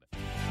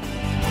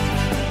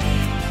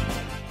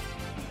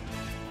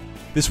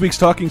This week's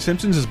Talking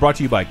Simpsons is brought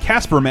to you by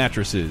Casper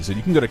Mattresses, and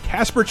you can go to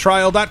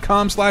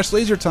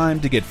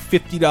CasperTrial.com/lasertime to get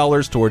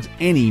 $50 towards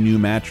any new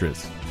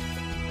mattress.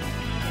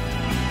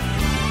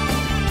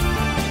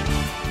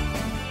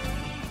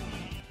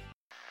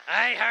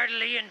 I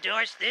heartily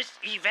endorse this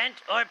event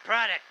or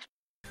product.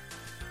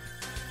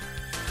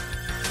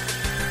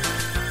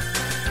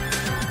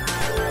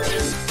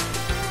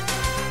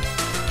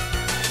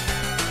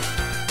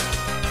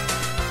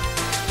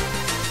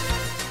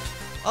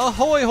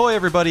 Ahoy, hoy,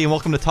 everybody, and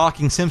welcome to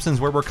Talking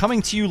Simpsons, where we're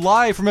coming to you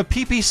live from a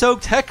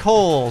pee-pee-soaked heck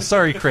hole.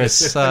 Sorry,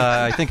 Chris.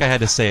 I think I had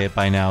to say it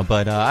by now,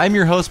 but I'm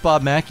your host,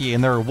 Bob Mackey,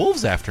 and there are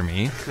wolves after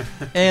me.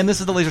 And this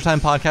is the Laser Time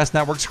Podcast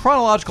Network's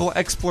chronological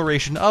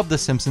exploration of The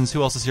Simpsons.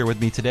 Who else is here with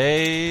me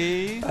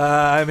today?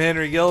 I'm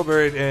Henry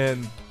Gilbert,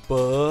 and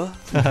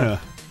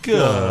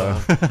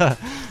Good.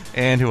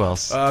 And who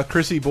else?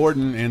 Chrissy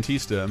Borden,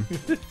 Antista.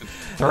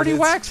 Dirty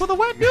wax with a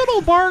wet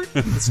noodle, Bart.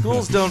 the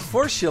schools don't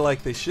force you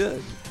like they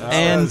should.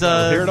 And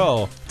Hear it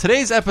all.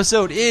 Today's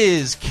episode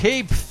is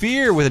Cape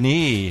Fear with an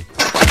E.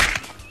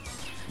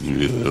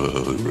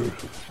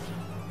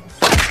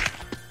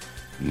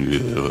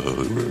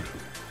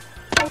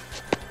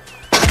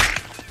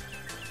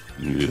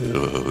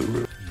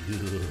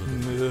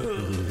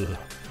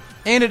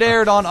 And it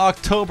aired on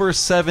October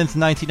 7th,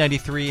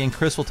 1993, and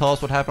Chris will tell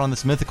us what happened on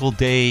this mythical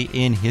day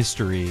in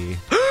history.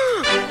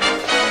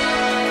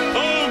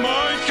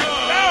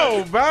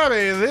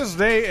 Bobby, this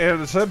day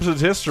in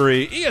Simpsons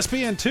history,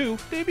 ESPN2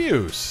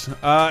 debuts.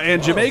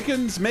 And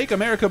Jamaicans make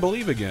America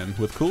believe again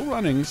with Cool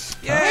Runnings.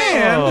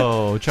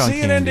 And John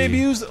CNN Candy.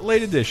 debuts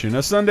Late Edition,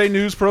 a Sunday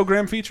news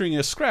program featuring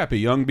a scrappy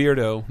young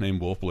beardo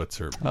named Wolf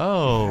Blitzer.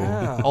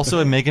 Also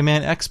a Mega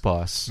Man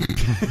X-Boss.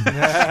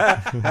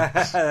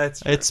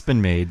 It's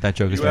been made. That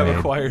joke has You been have made.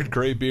 acquired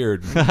gray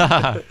beard.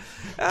 Get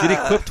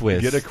equipped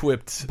with. Get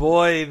equipped.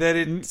 Boy,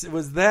 it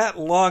was that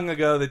long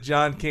ago that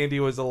John Candy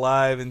was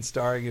alive and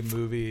starring in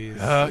movies.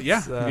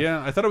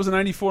 Yeah. I thought it was a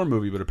 '94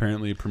 movie, but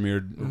apparently it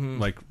premiered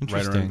like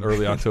right around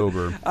early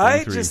October.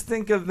 I just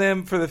think of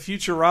them for the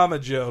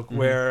Futurama joke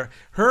where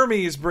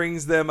Hermes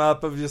brings them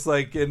up of just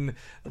like in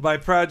my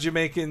proud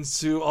Jamaicans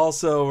who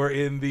also were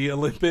in the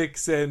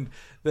Olympics, and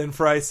then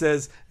Fry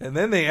says, and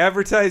then they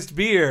advertised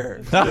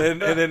beer.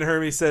 and then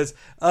Hermes says,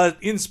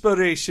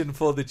 inspiration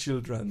for the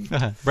children.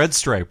 Red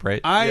Stripe,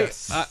 right?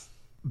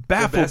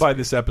 Baffled by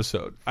this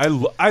episode. I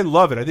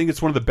love it. I think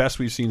it's one of the best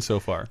we've seen so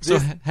far. So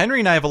Henry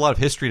and I have a lot of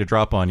history to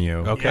drop on you.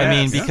 Okay. I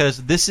mean, Yes.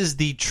 because this is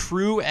the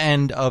true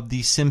end of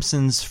the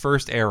Simpsons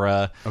first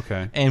era.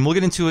 Okay. And we'll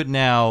get into it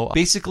now.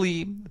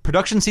 Basically,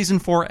 production of season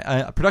 4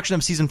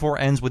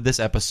 ends with this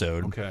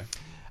episode. Okay.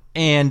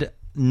 And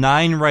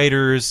 9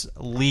 writers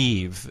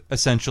leave,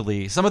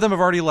 essentially. Some of them have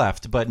already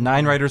left, but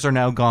 9 writers are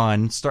now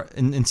gone.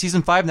 In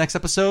season 5, next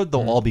episode,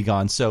 they'll all be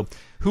gone. So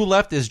who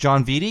left is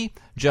John Vitti,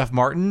 Jeff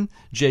Martin,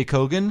 Jay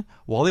Kogan,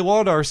 Wally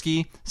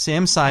Wolodarski,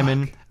 Sam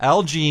Simon,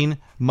 Al Jean,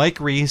 Mike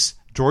Reese,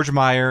 George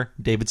Meyer,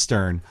 David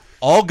Stern.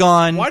 All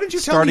gone. Why didn't you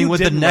tell me starting who with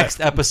the didn't next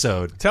left?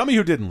 episode? Tell me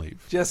who didn't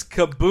leave. Just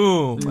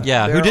kaboom.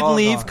 Yeah, They're who didn't all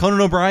leave? gone.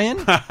 Conan O'Brien,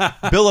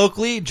 Bill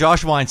Oakley,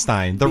 Josh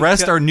Weinstein. The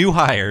rest are new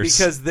hires.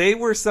 Because they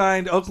were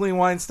signed, Oakley,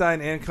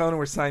 Weinstein, and Conan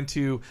were signed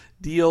to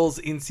deals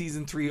in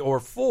season 3 or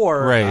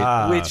 4,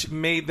 Right. which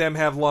made them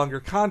have longer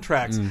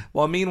contracts.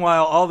 While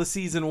meanwhile, all the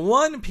season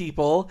 1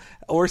 people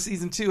or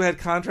season 2 had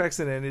contracts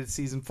that ended at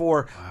season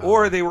 4,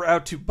 or they were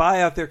out to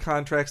buy out their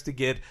contracts to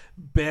get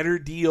better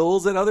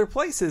deals at other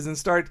places and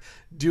start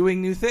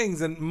doing new things.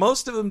 And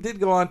most of them did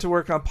go on to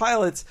work on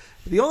pilots.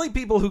 The only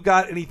people who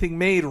got anything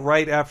made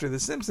right after The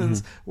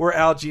Simpsons were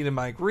Al Jean and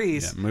Mike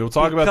Reese. Yeah, we'll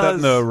talk about that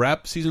in the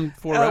season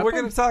 4 wrap. We're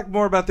going to talk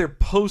more about their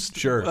post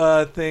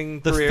thing.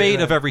 The career.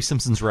 fate of every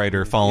Simpsons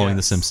writer following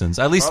The Simpsons,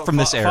 at least from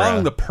this era.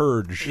 Following the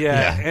Purge.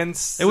 Yeah. And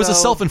so, It was a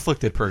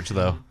self-inflicted purge,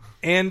 though.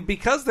 And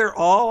because they're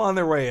all on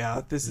their way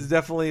out, this is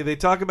definitely, they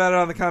talk about it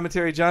on the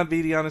commentary. John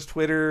Vitti on his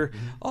Twitter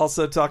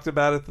also talked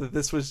about it, that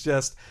this was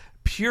just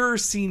pure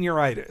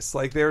senioritis.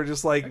 Like, they were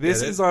just like,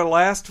 this is our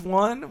last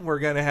one. We're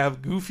going to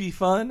have goofy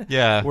fun.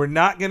 Yeah. We're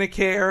not going to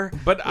care.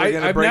 But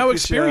I've now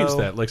experienced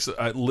that, like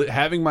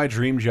having my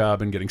dream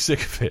job and getting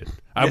sick of it.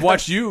 I've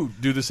watched you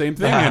do the same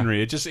thing,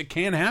 Henry. It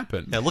can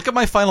happen. Yeah, look at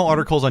my final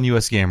articles on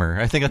US Gamer.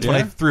 I think that's when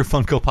I threw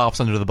Funko Pops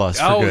under the bus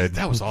for good.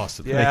 That was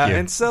awesome. Yeah, Thank you.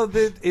 and so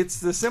it's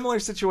the similar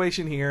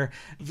situation here.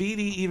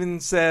 Vitti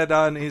even said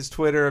on his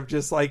Twitter of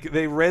just like,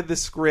 they read the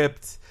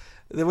script.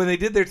 When they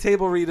did their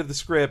table read of the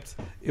script,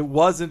 it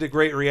wasn't a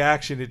great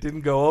reaction. It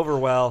didn't go over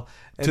well.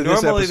 And To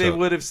this normally they episode.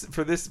 would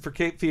have for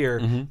Cape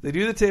Fear. They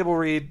do the table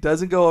read,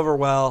 doesn't go over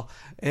well,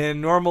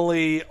 and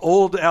normally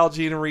old Al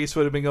Jean and Reese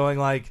would have been going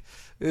like,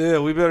 yeah,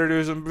 we better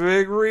do some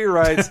big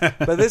rewrites.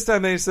 But this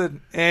time they said,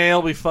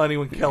 it'll be funny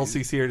when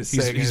Kelsey's here to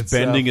sing. He's it,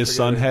 bending so his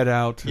sun head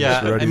out. Yeah,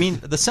 He's ready. I mean,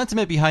 the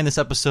sentiment behind this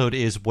episode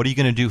is, what are you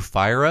going to do,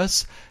 fire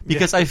us?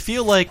 Because I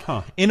feel like,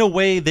 in a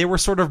way, they were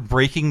sort of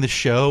breaking the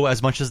show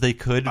as much as they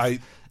could.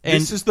 And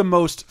this is the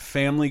most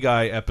Family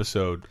Guy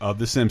episode of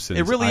The Simpsons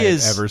it really I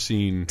is have ever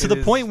seen. to the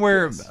point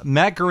where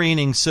Matt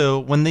Groening. So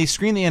when they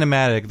screen the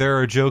animatic, there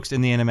are jokes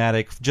in the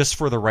animatic just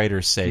for the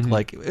writer's sake.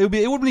 Like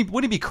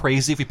wouldn't it be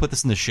crazy if we put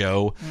this in the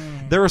show?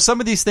 There are some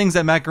of these things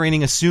that Matt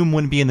Groening assumed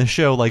wouldn't be in the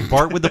show, like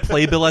Bart with the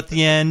playbill at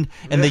the end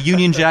and the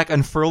Union Jack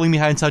unfurling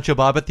behind Sancho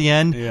Bob at the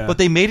end. Yeah. But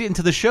they made it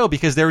into the show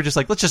because they were just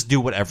like, let's just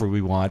do whatever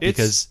we want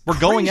because we're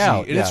going crazy,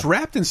 out. and it's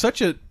wrapped in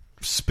such a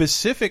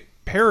specific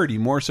parody,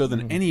 more so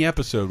than any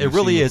episode. It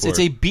really is. Before. It's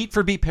a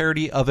beat-for-beat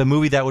parody of a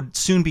movie that would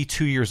soon be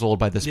 2 years old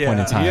by this point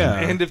in time. Yeah.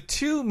 And of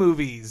two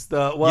movies.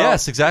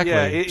 Yes, exactly.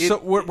 Yeah, So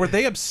were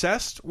they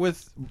obsessed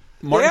with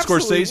Martin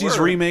absolutely Scorsese's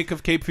were. remake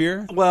of Cape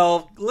Fear?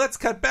 Well, let's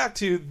cut back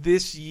to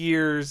this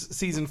year's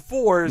season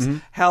 4's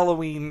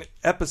Halloween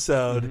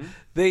episode.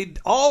 They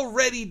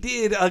already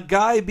did a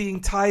guy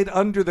being tied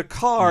under the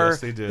car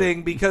Yes, they did.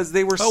 thing because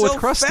they were with so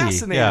Krusty,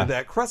 fascinated yeah. with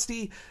that.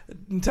 Krusty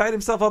tied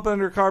himself up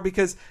under a car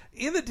because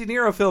in the De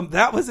Niro film,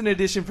 that was an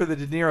addition for the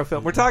De Niro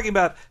film. We're talking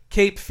about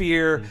Cape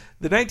Fear,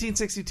 the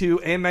 1962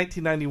 and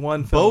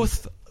 1991 film.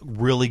 Both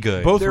really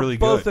good. Both They're really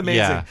both good.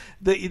 amazing.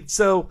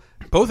 Yeah.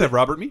 Both have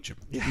Robert Meacham.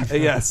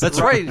 Yes,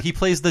 That's right. He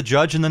plays the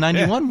judge in the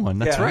 91 one.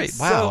 That's Yeah, right.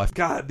 Wow. So,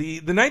 God, the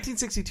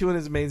 1962 one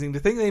is amazing. The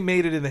thing they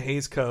made it in the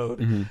Hays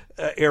Code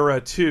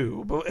era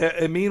too.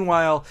 But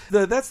meanwhile,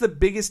 that's the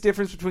biggest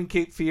difference between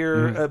Cape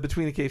Fear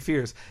between the Cape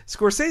Fears.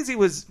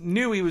 Scorsese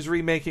knew he was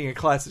remaking a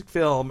classic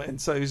film,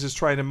 and so he was just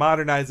trying to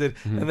modernize it,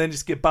 and then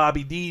just get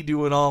Bobby D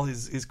doing all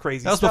his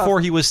crazy. That was stuff. before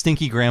he was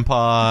Stinky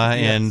Grandpa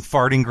and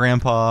Farting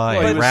Grandpa He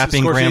and was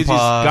Rapping Scorsese's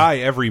Grandpa. guy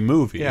every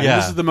movie. Yeah. And Yeah.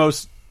 this is the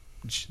most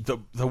the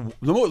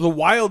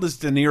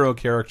wildest De Niro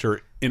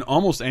character in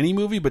almost any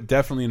movie, but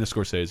definitely in a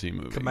Scorsese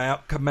movie. Come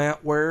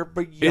out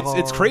wherever you are.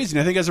 It's crazy.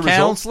 And I think as a result,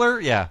 Counselor?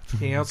 Yeah.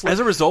 Counselor. as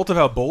a result of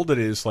how bold it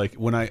is, like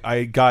when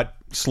I got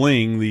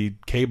Sling, the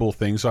cable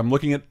thing, so I'm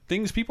looking at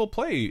things people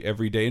play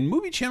every day, and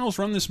movie channels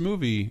run this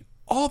movie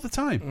all the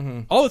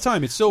time. All the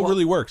time. It still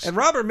really works. And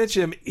Robert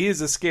Mitchum is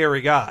a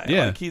scary guy.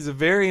 Yeah. Like, he's a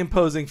very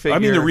imposing figure. I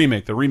mean, the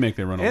remake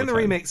they run all And the the time.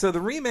 remake. So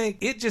the remake,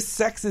 it just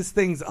sexes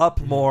things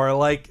up more.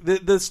 Like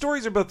the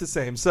stories are both the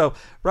same. So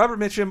Robert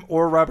Mitchum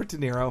or Robert De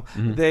Niro,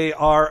 they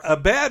are a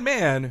bad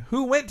man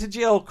who went to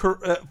jail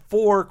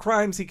for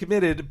crimes he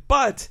committed,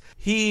 but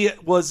he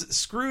was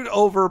screwed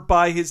over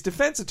by his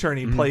defense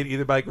attorney, played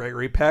either by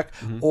Gregory Peck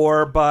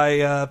or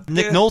by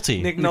Nick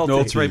Nolte. Nick Nolte.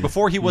 That's right.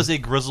 Before he was a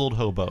grizzled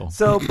hobo.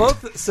 So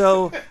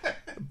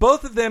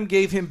both of them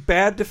gave him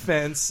bad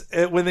defense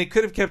when they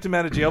could have kept him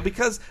out of jail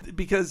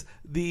because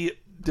the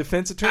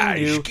defense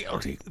attorney knew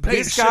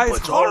this guy is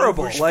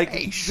horrible. Like,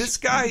 this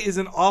guy is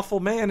an awful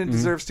man and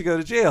deserves to go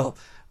to jail.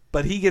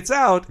 But he gets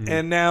out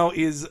and now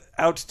is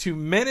out to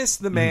menace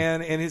the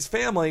man and his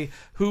family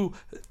who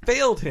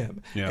failed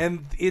him. Yeah.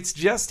 And it's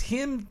just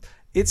him.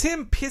 It's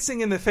him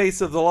pissing in the face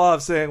of the law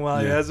of saying, well,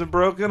 he hasn't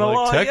broken a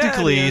law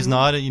Technically, yet. he's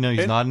not. He's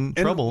not in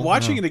trouble. And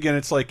watching it again,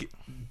 it's like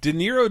De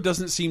Niro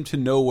doesn't seem to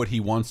know what he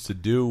wants to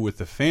do with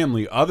the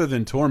family other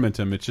than torment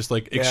him. It's just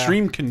like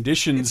extreme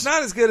conditions. It's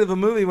not as good of a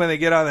movie when they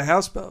get on the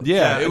houseboat.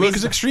 Yeah,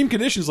 because extreme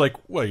conditions, like,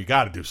 well, you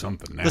got to do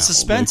something now. The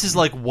suspense is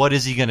like, what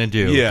is he going to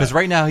do? Yeah. Because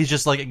right now he's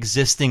just like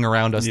existing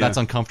around us. Yeah. That's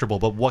uncomfortable.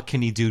 But what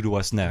can he do to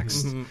us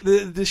next?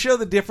 To show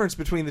the difference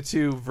between the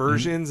two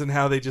versions and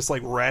how they just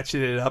like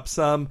ratchet it up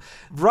some,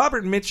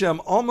 Robert Mitchum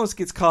almost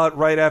gets caught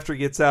right after he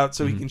gets out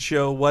so he can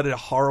show what a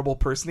horrible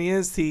person he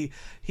is.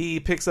 He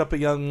picks up a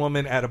young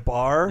woman at a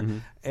bar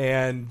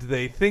and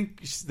they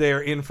think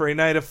they're in for a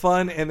night of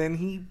fun, and then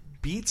he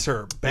beats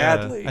her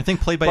badly. I think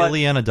played by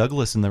Ileana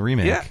Douglas in the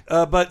remake.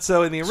 Yeah, but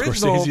so in the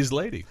original, Scorsese's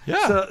lady.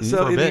 Yeah. So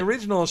for a in the bit.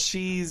 original,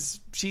 she's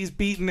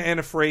beaten and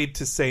afraid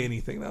to say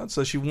anything though,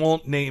 so she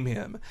won't name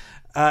him.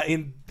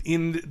 In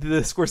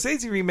the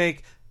Scorsese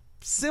remake,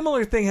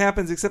 similar thing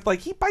happens, except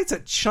like he bites a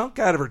chunk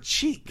out of her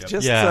cheek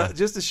just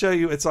to show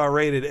you it's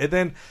R-rated, and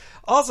then.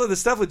 Also, the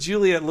stuff with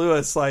Juliette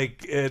Lewis,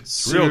 like,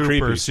 it's real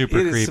creepy. Super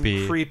it is creepy.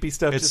 Some creepy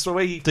stuff. It's just the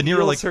way he De Niro,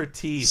 feels like, her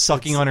teeth,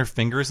 sucking on her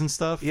fingers and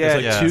stuff. Yeah,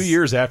 It's like, 2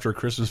 years after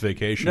Christmas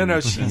Vacation. No,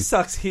 she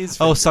sucks his.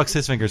 Oh, fingers. sucks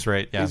his fingers,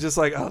 right? Yeah. He's just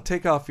like, oh,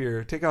 take off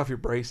your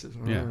braces.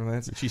 Yeah,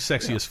 That's, she's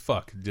sexy as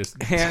fuck. Just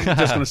And-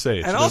 gonna say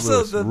it. and Juliette also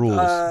Lewis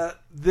rules.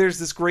 There's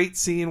this great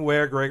scene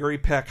where Gregory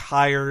Peck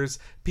hires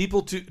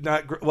people to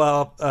Nick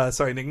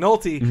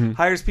Nolte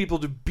hires people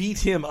to beat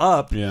him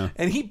up,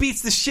 and he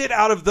beats the shit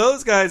out of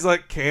those guys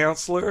like,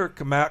 counselor,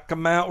 come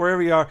out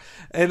wherever you are.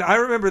 And I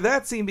remember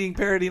that scene being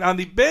parodied on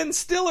the Ben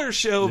Stiller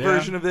show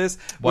version of this,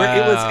 where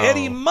it was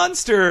Eddie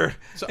Munster.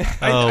 So,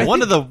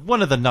 one of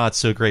the not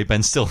so great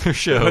Ben Stiller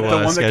show the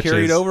one that sketches.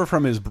 carried over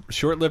from his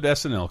short-lived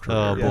SNL career.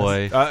 Oh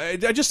boy.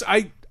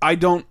 I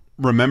don't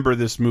remember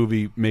this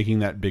movie making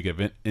that big of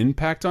an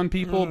impact on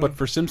people, but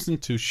for Simpson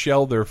to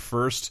shell their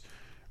first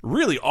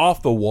really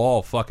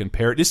off-the-wall fucking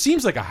parody, it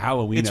seems like a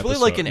Halloween It's really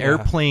episode. like an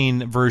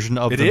airplane version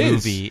of the is.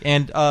 movie.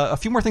 And a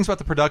few more things about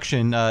the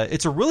production.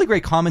 It's a really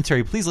great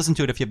commentary. Please listen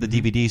to it if you have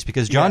the DVDs,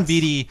 because John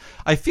Vitti,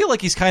 I feel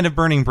like he's kind of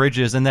burning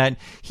bridges, in that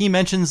he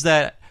mentions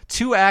that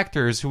 2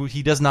 actors who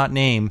he does not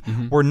name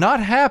were not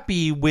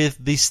happy with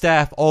the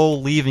staff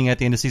all leaving at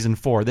the end of season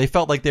 4. They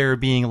felt like they were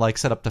being like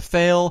set up to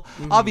fail.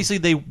 Obviously,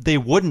 they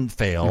wouldn't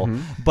fail,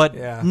 but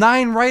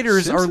 9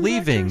 writers Simpsons are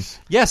leaving. actors?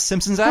 Yes,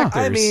 Simpsons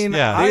actors. I mean,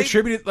 yeah. They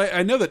attribute it. Like,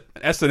 I know that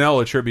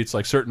SNL attributes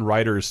like certain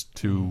writers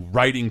to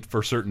writing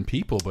for certain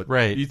people, but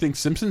Right. you think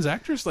Simpsons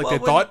actors like Well,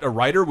 they thought a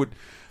writer would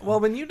Well,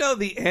 when you know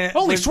the end,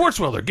 only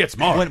Schwartzwelder gets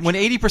Marge. when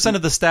 80%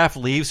 of the staff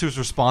leaves who's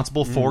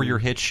responsible for your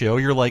hit show,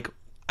 you're like,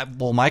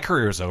 well, my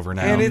career's over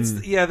now. and it's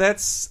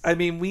that's. I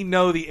mean, we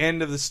know the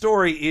end of the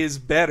story is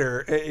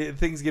better.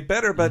 Things get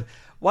better, but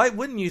why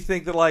wouldn't you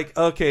think that like,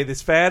 okay,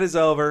 this fad is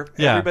over,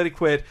 Yeah. everybody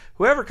quit.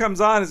 Whoever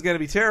comes on is going to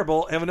be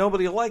terrible, and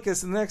nobody will like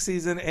us in the next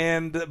season,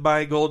 and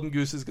my golden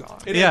goose is gone.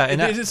 Yeah, and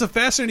it's a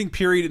fascinating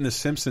period in The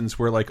Simpsons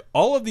where like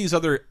all of these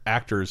other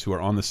actors who are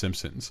on The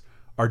Simpsons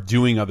are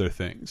doing other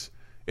things.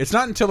 It's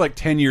not until like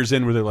 10 years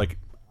in where they're like,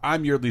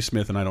 I'm Yeardley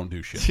Smith and I don't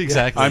do shit.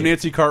 Exactly. I'm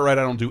Nancy Cartwright.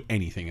 I don't do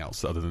anything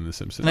else other than The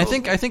Simpsons.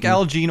 And I think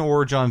Al Jean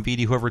or John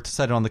Vitti, whoever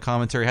said it on the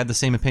commentary, had the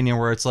same opinion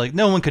where it's like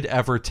no one could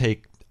ever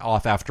take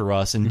off after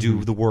us and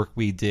do the work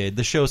we did.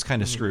 The show's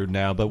kind of screwed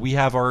now, but we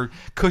have our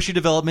cushy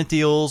development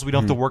deals. We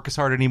don't have to work as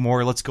hard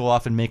anymore. Let's go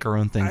off and make our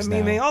own things I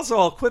mean, now. they also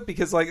all quit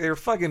because like they were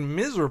fucking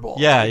miserable.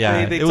 yeah, Like,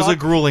 yeah. they it was a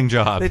grueling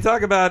job. They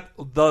talk about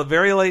the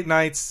very late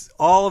nights,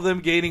 all of them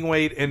gaining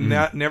weight and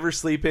never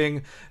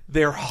sleeping.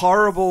 Their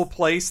horrible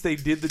place they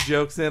did the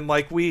jokes in.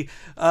 Like we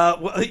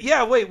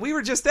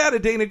were just at a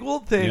Dana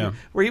Gould thing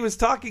where he was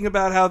talking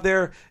about how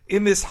they're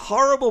in this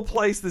horrible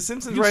place. The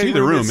Simpsons You can writing see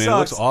the room, that man. It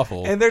looks sucks.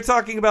 awful. And they're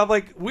talking about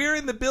like we're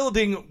in the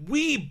building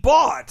we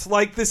bought.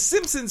 Like the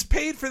Simpsons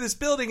paid for this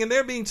building, and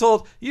they're being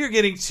told you're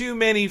getting too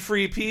many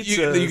free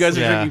pizzas. You guys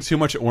are Yeah. drinking too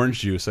much orange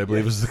juice, I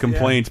believe, was the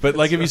complaint. But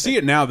like, if you see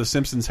it now, The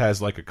Simpsons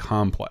has like a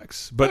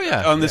complex. But Oh,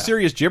 yeah. on the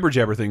serious jibber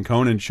jabber thing,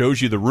 Conan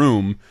shows you the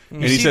room,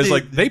 and he see says the-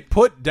 like they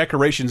put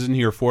decorations in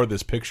here for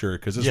this picture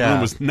because this Yeah.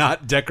 room was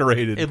not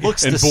decorated. It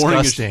looks and boring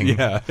as- disgusting.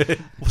 Yeah,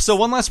 So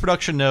one last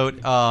production note,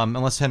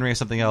 unless Henry has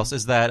something else,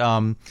 is that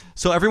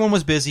so everyone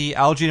was busy.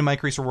 Al Jean and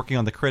Mike Reiss were working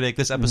on The Critic.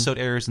 This episode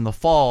airs in the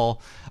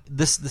fall.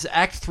 This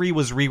Act 3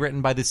 was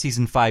rewritten by the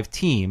season 5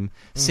 team.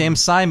 Sam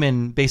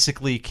Simon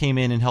basically came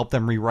in and helped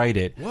them rewrite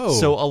it. Whoa.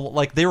 So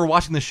like they were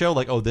watching the show,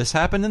 like, oh, this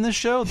happened in this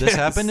show. This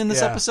happened in this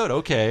yeah. episode.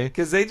 Okay.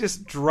 because they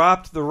just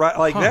dropped the right.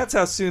 Like that's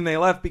how soon they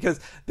left. Because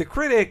the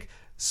Critic,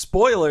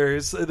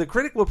 spoilers, the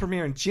Critic will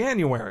premiere in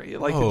January,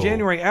 like the Oh,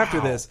 January after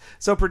this.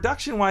 So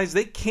production wise,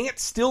 they can't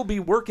still be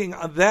working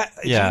on that.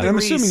 Yeah. And I'm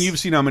assuming you've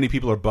seen how many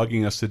people are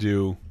bugging us to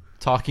do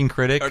Talking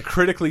Critic.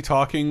 critically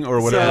talking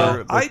or whatever.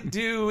 So I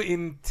do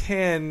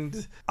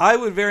intend. I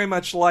would very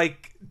much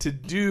like to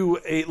do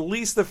at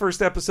least the first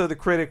episode of The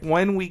Critic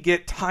when we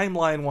get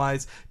timeline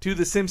wise to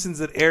The Simpsons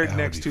that aired That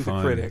would next be to fun.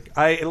 The Critic.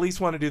 I at least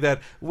want to do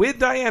that with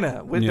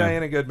Diana,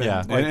 Diana Goodman.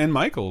 Yeah. Like, and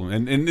Michael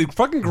and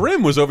fucking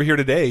Grimm was over here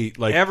today.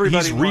 Like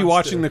Everybody he's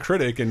wants to. rewatching The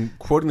Critic and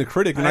quoting The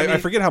Critic, and I I mean-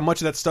 forget how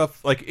much of that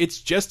stuff. Like it's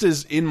just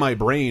as in my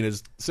brain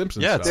as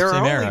Simpsons. Yeah, stuff. there are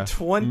Same only era.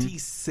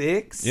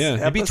 26 Yeah.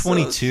 Maybe episodes.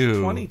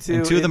 22. 22.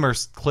 And 2 of them are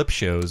clip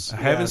shows. I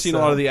haven't seen a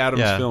so- lot of the Addams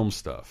Yeah. film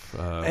stuff.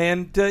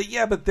 And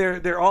but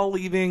they're all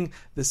leaving.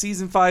 The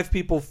season 5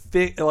 people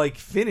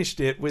finished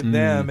it with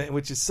them,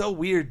 which is so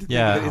weird. To think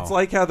Yeah. of it. It's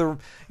like how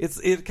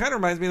it kind of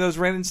reminds me of those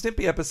Ren and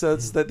Stimpy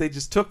episodes that they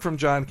just took from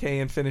John Kay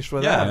and finished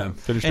with Yeah. them.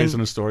 Finished And based on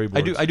the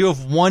storyboard. I do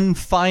have one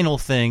final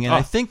thing, and Oh.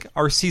 I think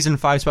our season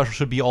 5 special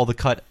should be all the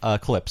cut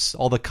clips,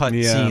 all the cut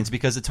Yeah. scenes,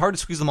 because it's hard to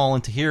squeeze them all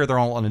into here. They're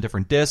all on a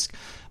different disc.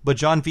 But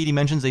John Vitti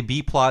mentions a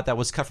B plot that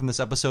was cut from this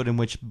episode in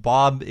which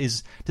Bob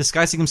is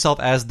disguising himself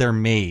as their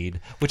maid,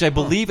 which I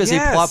believe is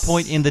Yes. a plot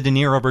point in the De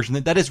Niro version.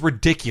 That is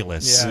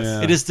ridiculous. Yes.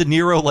 Yeah. It is De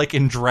Niro like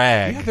in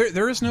drag. Yeah,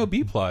 there is no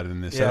B plot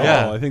in this at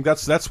Yeah. all. I think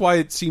that's why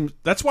it seems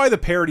the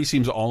parody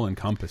seems all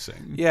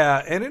encompassing.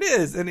 Yeah, and it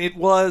is, and it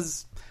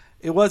was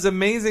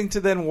amazing to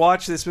then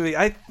watch this movie.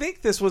 I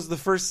think this was the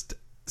first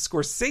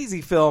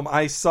Scorsese film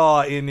I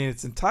saw in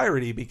its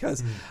entirety,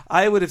 because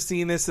I would have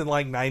seen this in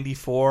like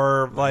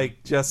 94,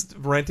 like just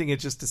renting it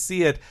just to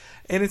see it.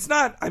 And it's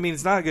not a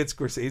good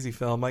Scorsese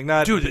film. Like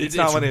not, Dude, it's it's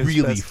not one of his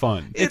really best.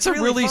 fun. It's a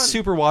really fun.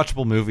 super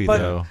watchable movie, But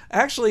though.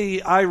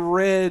 actually, I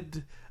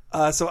read.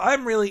 So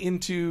I'm really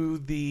into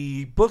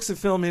the books of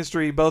film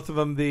history. Both of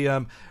them,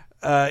 the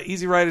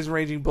Easy Riders and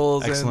Raging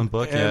Bulls, Excellent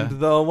book, and yeah.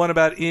 the one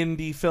about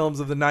indie films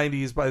of the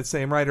 '90s by the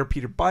same writer,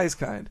 Peter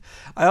Biskind.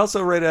 I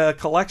also read a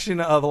collection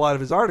of a lot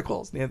of his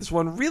articles. And he had this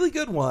one really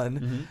good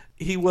one.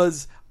 He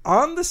was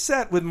on the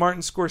set with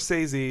Martin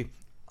Scorsese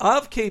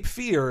of Cape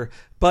Fear,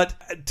 but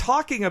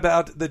talking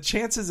about the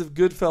chances of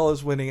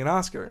Goodfellas winning an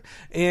Oscar.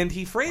 And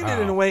he framed it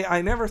in a way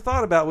I never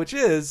thought about, which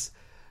is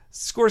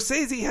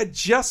Scorsese had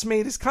just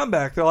made his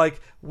comeback. They're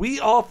like, we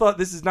all thought,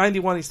 this is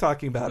 91 he's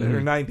talking about it,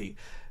 or 90.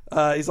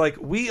 He's like,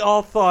 we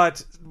all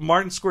thought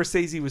Martin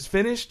Scorsese was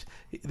finished.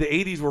 The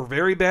 80s were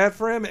very bad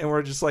for him, and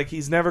we're just like,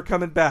 he's never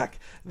coming back.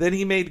 Then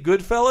he made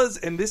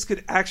Goodfellas, and this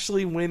could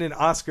actually win an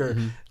Oscar,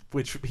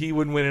 which he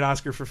wouldn't win an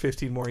Oscar for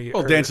 15 more years.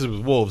 Well, Dances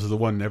with Wolves is the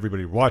one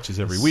everybody watches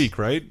every week,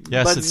 right?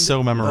 Yes, but- it's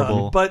so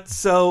memorable. but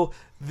so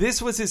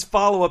this was his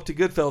follow-up to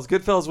Goodfellas.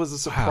 Goodfellas was a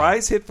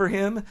surprise hit for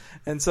him,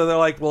 and so they're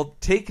like, well,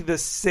 take the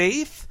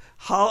safe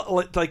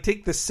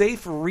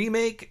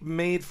remake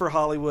made for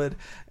Hollywood.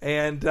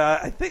 And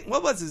I think,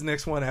 what was his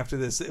next one after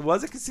this?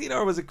 Was it Casino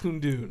or was it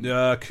Kundun?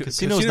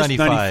 Casino's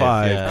 95.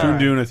 Yeah.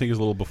 Kundun, I think, is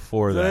a little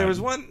before that. There was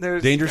one.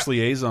 Dangerous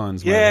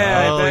Liaisons. You're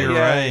right.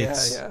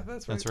 Yeah,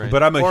 that's right.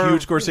 But I'm a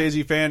huge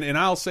Scorsese fan, and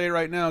I'll say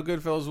right now,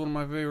 Goodfellas is one of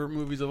my favorite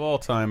movies of all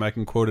time. I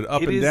can quote it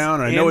up and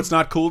down, and I know it's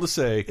not cool to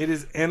say. It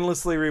is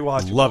endlessly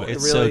rewatchable. Love it.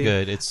 It's really, so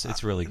good.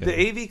 It's really good.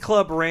 The AV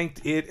Club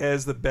ranked it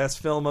as the best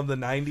film of the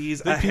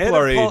 90s. People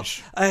our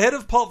age. Ahead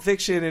of Pulp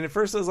Fiction, and at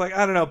first I was like,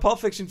 I don't know, Pulp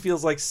Fiction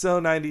feels like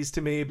so 90s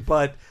to me,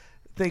 but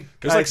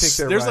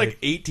there's like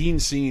 18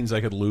 scenes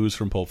I could lose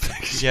from Pulp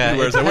Fiction. Yeah,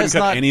 whereas I wouldn't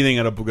cut anything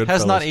out of Goodfellas.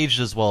 Has not aged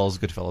as well as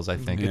Goodfellas, I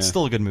think. It's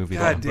still a good movie,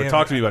 though. But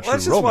talk to me about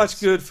Let's True Romance.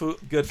 just watch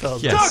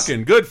Goodfellas. Yes.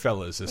 Talking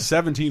Goodfellas, a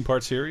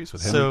 17-part series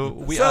with him.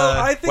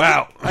 I think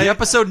the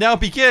episode now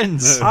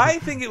begins. I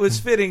think it was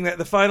fitting that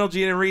the final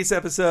Gene and Reese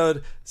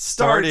episode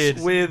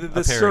started with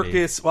the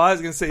circus. Well, I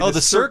was going to say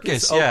the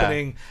circus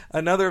opening,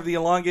 another of the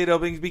elongated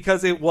openings,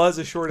 because it was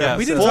a short episode.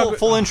 We didn't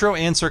full intro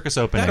and circus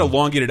opening. That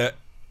elongated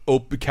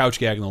couch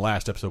gag in the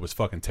last episode was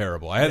fucking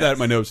terrible. I had that in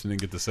my notes and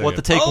didn't get to say it.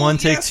 The take one,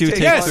 take two, take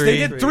three. Yes, they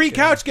did 3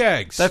 couch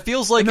gags. That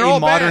feels like a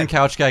modern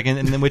couch gag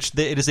in which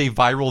it is a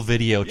viral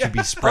video to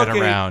be spread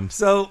around.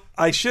 So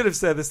I should have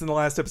said this in the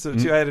last episode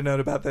too. I had a note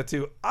about that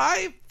too.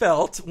 I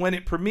felt when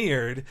it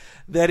premiered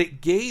that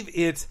it gave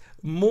it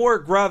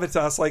more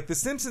gravitas. Like The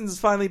Simpsons is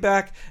finally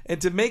back, and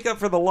to make up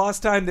for the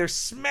lost time, they're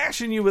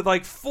smashing you with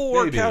like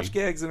 4 couch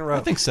gags in a row.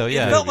 I think so.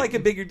 Yeah, it felt like a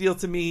bigger deal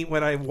to me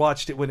when I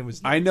watched it when it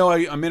was new. I know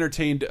I'm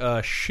entertained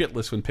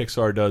shitless when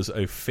Pixar does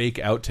a fake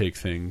outtake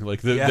thing,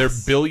 like their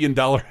 $1 billion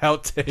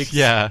outtakes.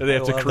 Yeah, that they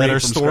have to create that are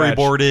from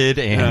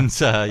storyboarded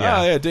scratch.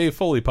 and Dave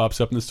Foley pops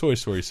up in this Toy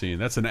Story scene.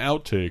 That's an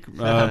outtake.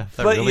 But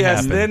really yes,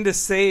 happened. then to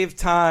save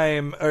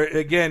time, or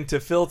again to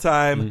fill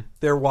time,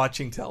 they're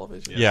watching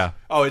television. Yeah.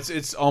 Oh,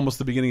 it's almost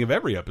the beginning of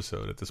every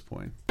episode at this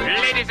point.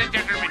 Ladies and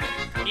gentlemen,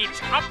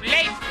 it's up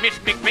late, Miss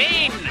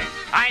McBain.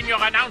 I'm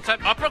your announcer,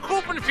 Upper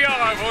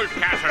Gruppenführer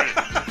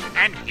Wolfcastle.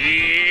 And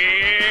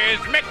here's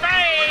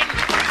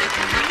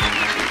McBain.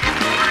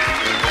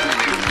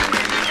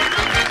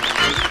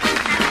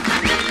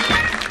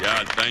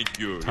 Yeah, thank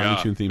you.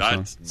 Tiny Toon theme song.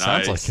 That's nice.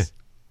 Sounds like it.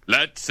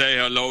 Let's say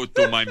hello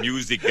to my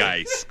music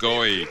guy,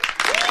 Scoey.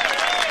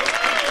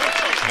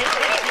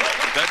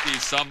 That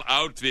is some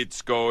outfit,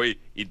 Scoey.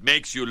 It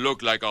makes you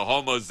look like a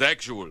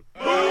homosexual.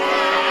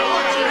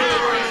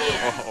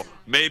 Oh,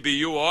 maybe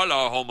you all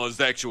are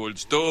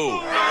homosexuals, too.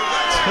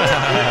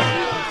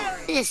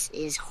 This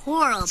is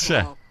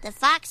horrible. The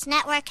Fox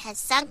network has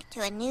sunk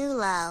to a new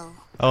low.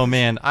 Oh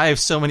man, I have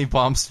so many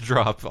bombs to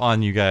drop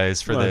on you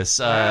guys for this.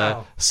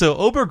 Wow. So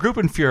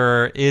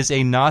Obergruppenführer is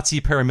a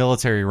Nazi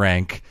paramilitary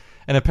rank.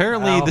 And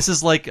apparently this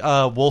is like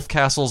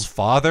Wolfcastle's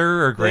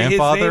father or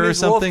grandfather or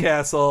something.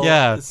 Wolfcastle,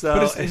 yeah. So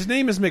But his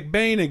name is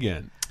McBain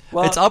again.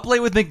 well, It's up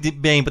late with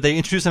McBain, but they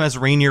introduce him as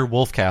Rainier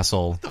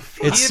Wolfcastle. It's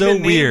he had so been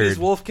named weird. as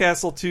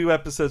Wolfcastle 2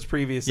 episodes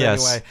previous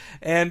Yes. anyway.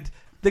 And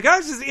the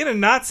guy's just in a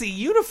Nazi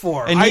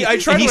uniform. And he, I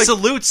tried and he to, like-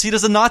 salutes. He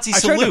does a Nazi I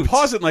tried salute. to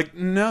pause it like,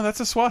 no, that's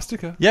a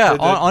swastika. Yeah,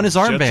 The- on his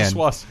just a armband.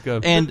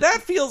 swastika. And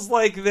that feels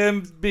like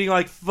them being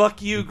like,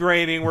 fuck you,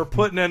 Groening, we're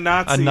putting a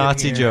Nazi in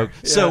Nazi here. joke.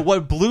 Yeah. So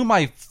what blew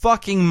my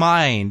fucking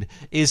mind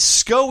is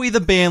Scoey,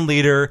 the band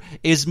leader,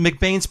 is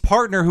McBain's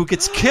partner who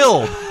gets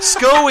killed.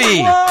 Scoey!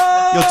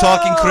 You're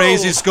talking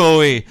crazy,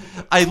 Scoey.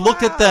 I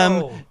looked at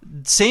them.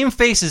 Same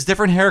faces,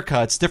 different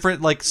haircuts,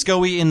 different, like,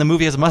 Scoey in the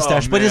movie has a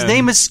mustache, but his man.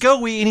 name is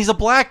Scoey, and he's a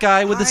black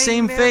guy with the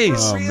same face.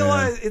 Oh,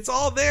 Realized it's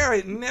all there.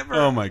 It never.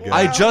 Oh, my God.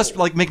 I just,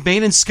 like, McBain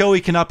and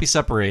Scoey cannot be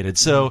separated.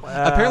 So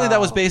apparently that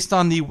was based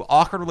on the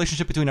awkward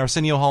relationship between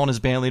Arsenio Hall and his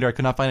band leader. I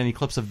could not find any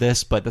clips of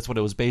this, but that's what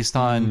it was based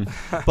on.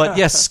 But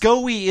yes,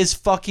 Scoey is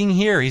fucking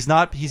here. He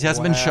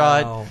hasn't been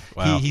shot.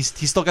 Wow. He's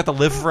still got the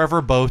live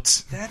forever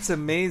boat. That's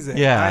amazing.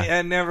 Yeah.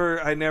 I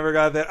never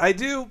got that.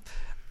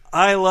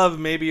 I love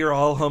Maybe You're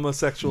All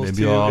Homosexuals Maybe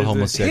too. You're All Is it-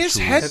 Homosexuals. His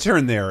head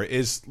turn there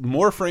is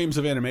more frames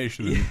of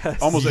animation than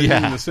almost Yeah.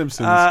 anything in The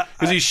Simpsons.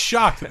 Because he's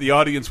shocked that the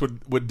audience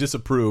would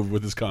disapprove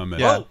with his comment.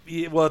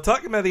 Yeah. Well,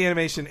 talking about the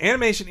animation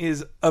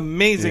is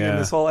amazing in Yeah.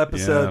 this whole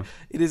episode. Yeah.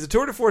 It is a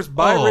tour de force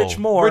by Oh, Rich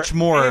Moore. Rich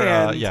Moore,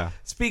 and yeah.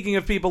 Speaking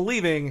of people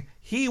leaving,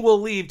 he will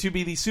leave to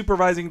be the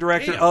supervising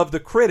director Damn. of The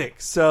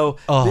Critics. So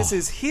Oh. this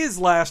is his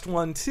last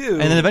one too.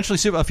 And then eventually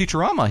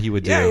Futurama he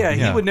would do. Yeah,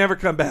 he would never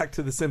come back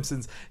to The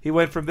Simpsons. He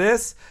went from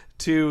this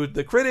to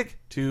The Critic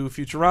to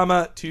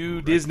Futurama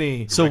to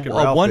Disney. So Wreck-It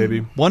Ralph, baby.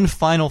 one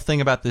final thing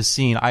about this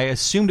scene. I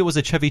assumed it was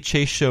a Chevy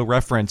Chase show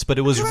reference, but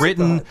it was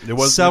written It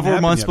wasn't several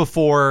happened months yet.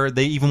 before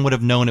they even would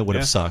have known it would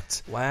have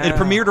sucked. Wow. It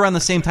premiered around the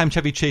same time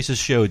Chevy Chase's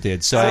show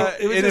did. So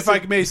It was And just if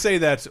I may say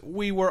that,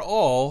 we were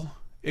all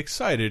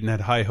excited and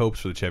had high hopes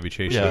for the Chevy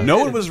Chase Yeah. show. No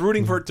one was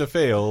rooting for it to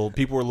fail.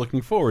 People were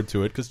looking forward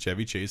to it because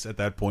Chevy Chase at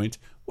that point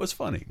was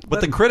funny.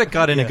 But the critic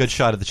got in a good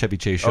shot at the Chevy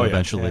Chase show Oh, yeah.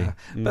 eventually. Yeah.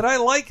 But I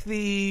like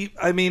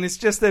it's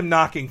just them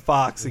knocking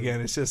Fox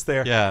again. It's just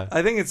there. Yeah.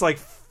 I think it's like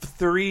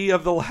 3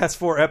 of the last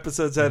 4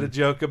 episodes had a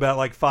joke about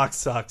like Fox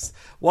sucks.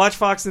 Watch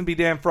Fox and be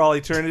damned for all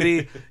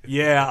eternity.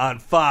 Yeah, on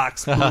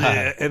Fox.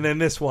 Bleh. And then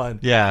this one.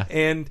 Yeah.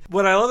 And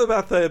what I love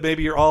about the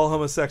maybe you're all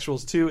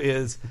homosexuals too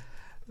is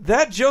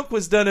that joke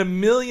was done a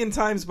million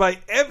times by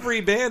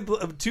every band,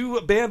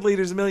 2 band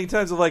leaders a million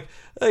times of like,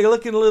 hey,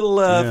 looking a little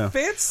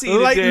fancy today.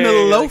 Lighten the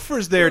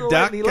loafers there, little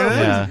Doc. lightning loafers.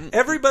 Yeah.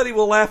 Everybody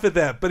will laugh at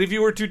that. But if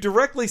you were to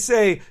directly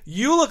say,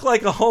 you look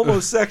like a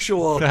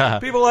homosexual,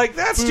 people are like,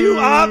 that's too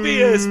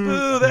obvious.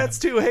 Boo, that's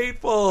too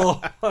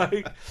hateful.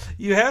 Like,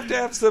 you have to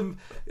have some...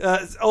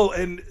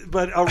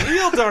 but a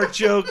real dark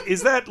joke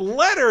is that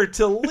letter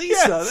to Lisa.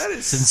 Yes. That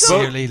is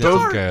Sincerely, so little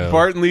dark. girl.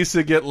 Bart and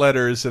Lisa get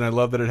letters, and I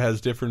love that it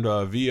has different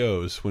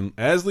VOs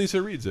as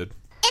Lisa reads it.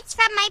 It's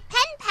from my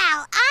pen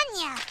pal,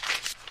 Anya.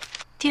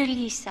 Dear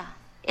Lisa,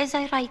 as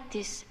I write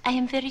this, I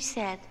am very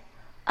sad.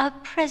 Our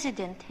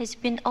president has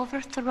been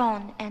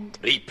overthrown and...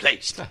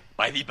 replaced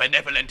by the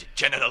benevolent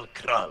General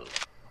Krull.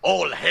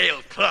 All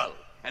hail Krull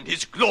and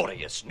his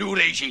glorious new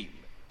regime.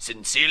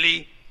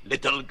 Sincerely,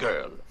 little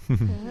girl.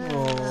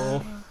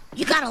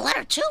 You got a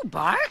letter too,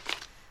 Bart?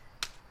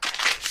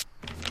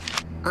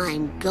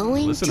 I'm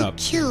going Listen to up.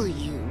 kill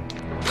you.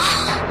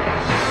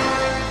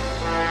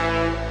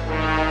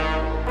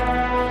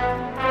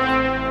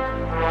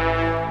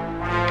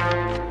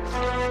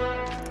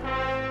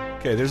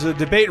 Okay, there's a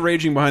debate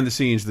raging behind the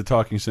scenes at the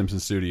Talking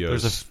Simpsons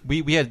studios.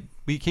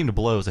 We came to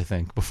blows, I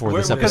think, before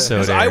this Because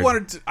episode I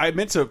aired. I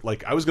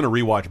was going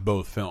to rewatch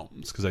both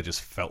films because I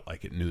just felt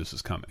like it knew this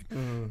was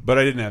coming, but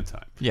I didn't have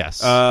time. Yes.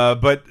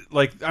 But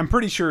like I'm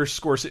pretty sure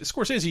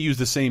Scorsese used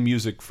the same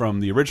music from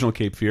the original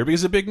Cape Fear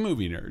because he's a big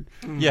movie nerd.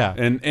 Yeah.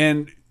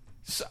 And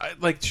so,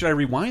 should I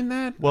rewind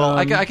that? Well,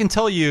 I can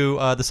tell you,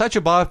 the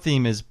Sideshow Bob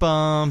theme is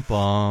bum,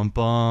 bum,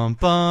 bum,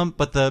 bum,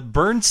 but the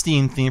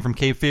Bernstein theme from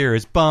Cape Fear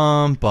is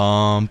bum,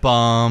 bum,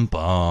 bum,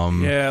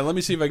 bum. Yeah, let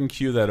me see if I can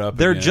cue that up.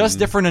 They're again. just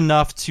different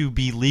enough to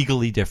be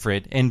legally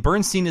different, and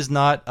Bernstein is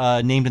not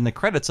named in the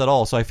credits at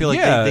all, so I feel like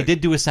they did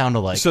do a sound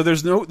alike. So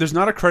there's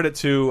not a credit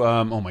to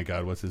oh my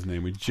god, what's his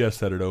name? We just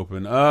had it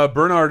open.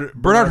 Bernard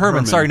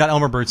Herrmann. Sorry, not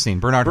Elmer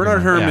Bernstein. Bernard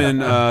Herrmann.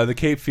 Yeah. The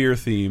Cape Fear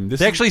theme.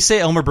 They actually say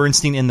Elmer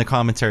Bernstein in the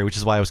commentary, which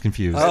is why I was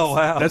confused. Oh,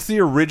 wow. That's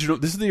the original.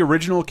 This is the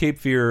original Cape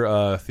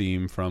Fear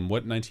theme from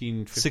what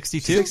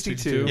 1962?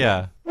 62.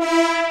 Yeah.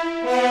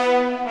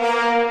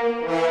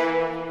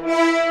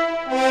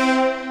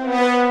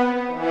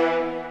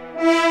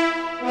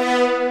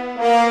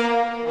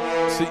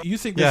 So you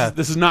think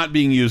this is not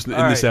being used in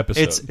this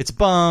episode? It's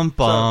bum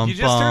bum. So you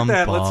just bum, heard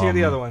that. bum. Let's hear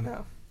the other one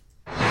now.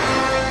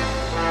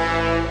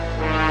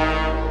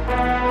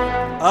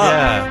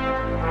 Yeah.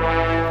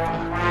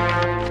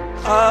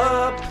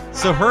 Up.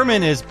 So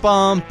Herman is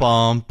bum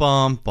bum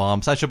bum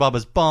bum. Sideshow Bob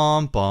is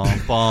bum bum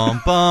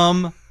bum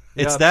bum.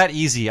 It's Yep. that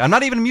easy. I'm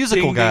not even a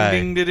musical Ding, guy.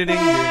 ding, ding, ding, ding,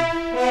 ding.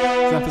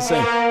 It's not the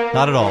same.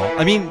 Not at all.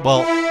 I mean,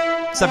 well,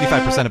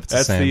 75% of it's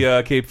That's the same.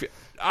 the Cape Fear.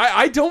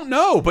 I don't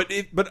know, but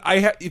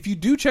if you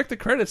do check the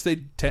credits,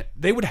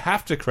 they would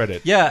have to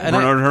credit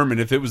Bernard Herrmann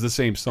if it was the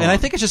same song. And I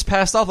think it's just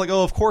passed off like,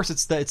 oh, of course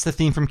it's the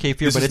theme from Cape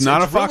Fear, this but is it's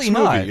not it's a Fox really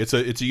movie. not.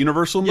 It's a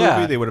Universal movie.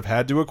 Yeah. They would have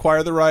had to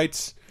acquire the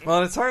rights.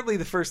 Well, it's hardly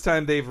the first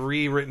time they've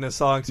rewritten a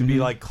song to be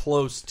like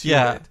close to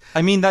Yeah, it.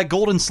 I mean that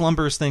Golden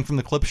Slumbers thing from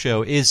the clip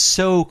show is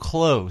so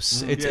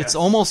close. It's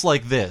almost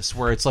like this,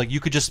 where it's like you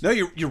could just. No,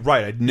 you're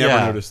right. I'd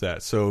never noticed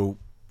that. So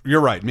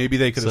you're right. Maybe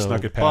they could have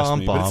snuck it past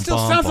me, but it still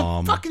sounds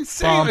the fucking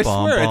same. I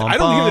swear. I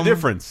don't hear the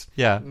difference.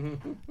 Yeah,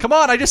 come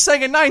on! I just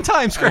sang it 9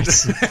 times,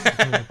 Chris.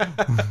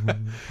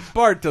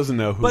 Bart doesn't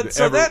know who. But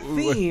so that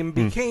theme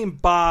became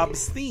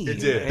Bob's theme. It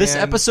did. This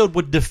And episode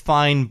would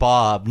define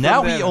Bob.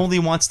 Now he then- only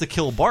wants to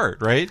kill Bart,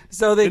 right?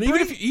 So they And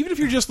even if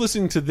you're just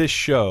listening to this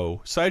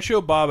show,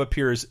 Sideshow Bob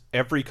appears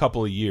every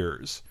couple of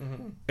years,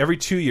 every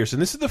 2 years,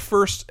 and this is the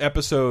first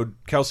episode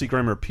Kelsey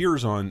Grammer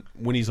appears on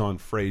when he's on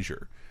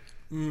Frasier.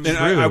 And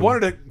I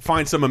wanted to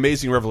find some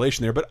amazing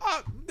revelation there, but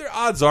the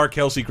odds are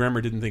Kelsey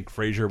Grammer didn't think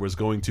Frasier was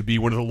going to be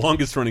one of the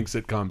longest running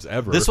sitcoms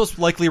ever. This was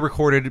likely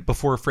recorded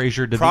before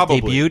Frasier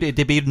Probably. debuted. It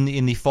debuted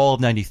in the fall of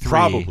 '93.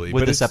 Probably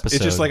with but this episode.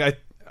 It's just like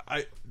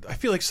I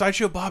feel like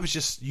Sideshow Bob is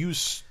just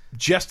used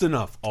just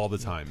enough all the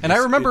time. And I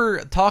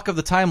remember talk of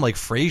the time like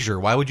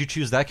Frasier. Why would you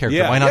choose that character?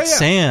 Yeah, why not yeah.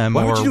 Sam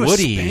Why would or you do a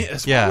Woody?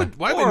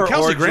 why would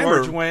Kelsey Grammer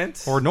George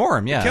went. or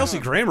Norm? Yeah, Kelsey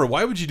Grammer?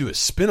 Why would you do a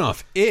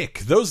spin-off? Ick.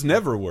 Those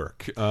never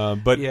work.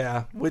 But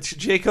Yeah, which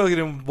Jake Hogan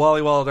and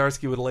Wally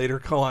Wolodarski would later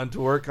go on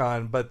to work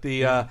on. But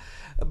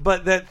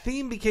but that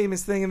theme became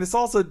his thing, and this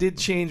also did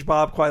change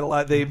Bob quite a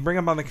lot. They bring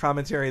up on the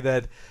commentary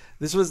that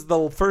This was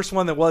the first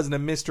one that wasn't a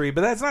mystery,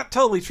 but that's not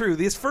totally true.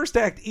 This first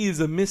act is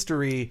a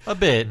mystery. A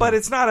bit. But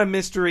it's not a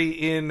mystery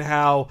in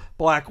how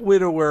Black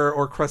Widower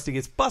or Krusty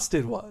Gets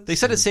Busted was. They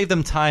said it saved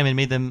them time and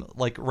made them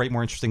like write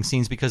more interesting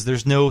scenes because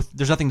there's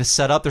nothing to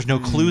set up. There's no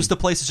clues to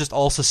place. It's just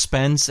all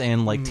suspense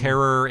and like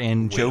terror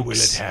and jokes. Will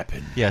it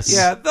happen? Yes.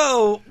 Yeah,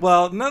 though,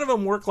 well, none of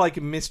them work like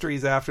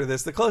mysteries after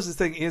this. The closest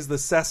thing is the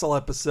Cecil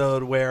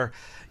episode where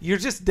you're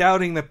just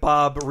doubting that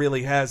Bob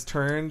really has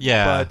turned.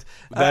 Yeah. But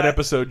That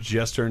episode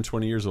just turned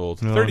 20 years old.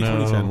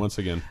 2010, once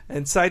again.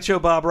 And Sideshow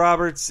Bob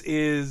Roberts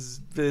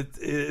is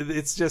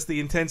it's just the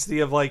intensity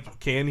of like,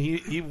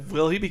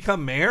 will he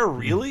become mayor?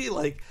 Really?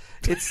 Like,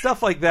 it's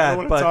stuff like that. I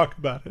don't want to talk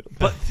about it.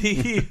 But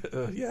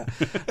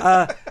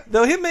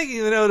though him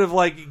making the note of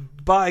like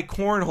buy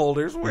corn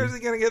holders, where's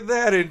he going to get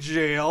that in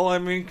jail? I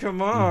mean,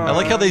 come on. I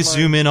like how they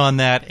zoom in on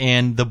that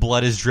and the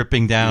blood is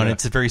dripping down. Yeah.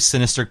 It's a very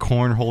sinister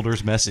corn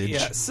holders message.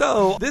 Yeah.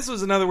 So this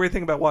was another weird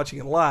thing about watching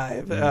it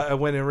live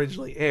when it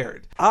originally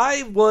aired.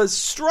 I was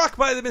struck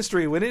by the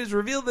mystery when it is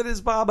revealed that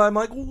it's Bob. I'm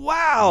like,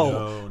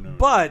 wow. No.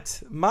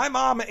 But my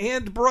mom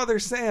and brother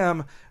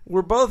Sam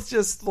were both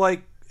just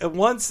like,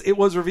 once it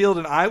was revealed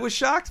and I was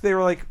shocked, they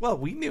were like, well,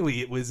 we knew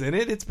it was in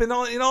it. It's been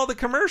in all the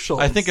commercials.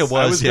 I think it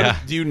was, yeah.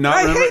 Do you not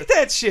remember? I hate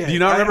that shit. Do you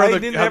not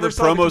remember how the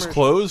promos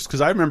closed? Because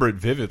I remember it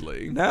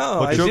vividly.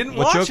 No, I didn't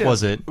watch it. What joke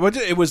was it?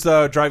 It was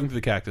driving through the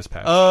Cactus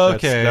Patch. Oh,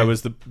 okay. That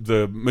was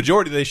the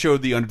majority. They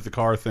showed the under the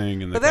car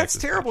thing. And but that's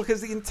terrible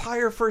because the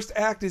entire first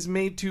act is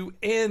made to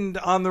end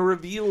on the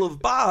reveal of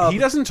Bob. He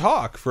doesn't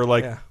talk for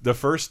the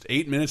first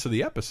 8 minutes of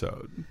the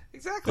episode.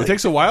 Exactly. It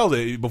takes a while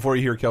before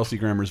you hear Kelsey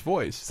Grammer's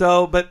voice.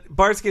 So, but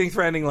Bart's getting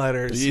threatening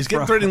letters. He's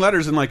getting threatening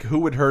letters, and like, who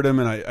would hurt him?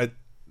 And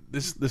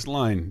this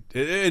line,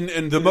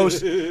 and the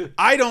most.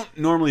 I don't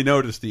normally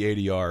notice the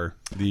ADR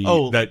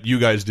that you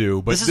guys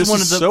do, but this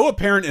is so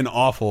apparent and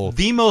awful.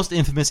 The most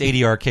infamous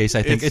ADR case,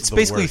 I think. It's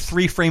basically worst.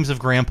 3 frames of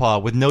Grandpa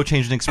with no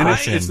change in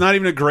expression. It's not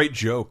even a great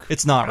joke.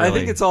 It's not really. I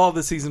think it's all of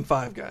the season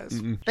 5 guys.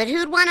 But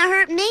who'd want to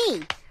hurt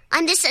me?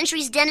 I'm this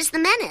century's Dennis the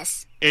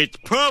Menace. It's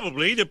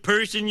probably the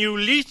person you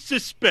least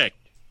suspect.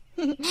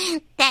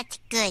 That's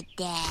good,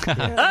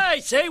 Dad. I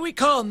say we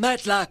call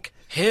Matlock.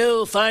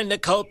 He'll find the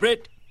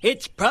culprit.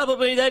 It's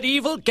probably that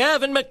evil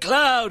Gavin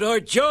McLeod or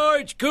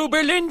George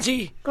Goober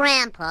Lindsay.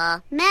 Grandpa,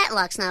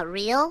 Matlock's not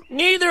real.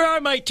 Neither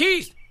are my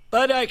teeth,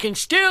 but I can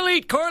still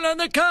eat corn on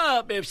the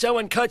cob if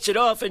someone cuts it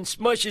off and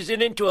smushes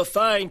it into a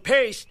fine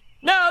paste.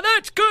 Now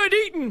that's good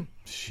eating.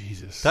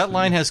 Jesus. That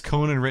line has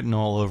Conan written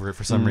all over it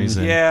for some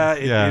reason. Yeah,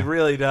 it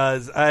really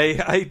does.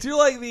 I do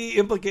like the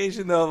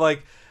implication, though,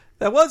 like,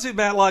 that was who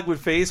Matlock would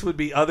face would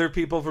be other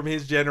people from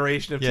his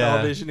generation of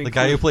television. The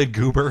guy who played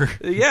Goober.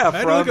 Yeah,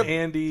 from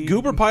Andy.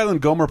 Goober Pyle and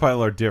Gomer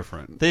Pyle are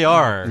different. They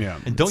are. Yeah.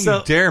 And don't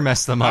you dare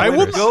mess them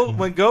up.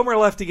 When Gomer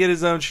left to get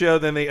his own show,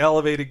 then they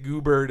elevated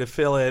Goober to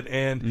fill it.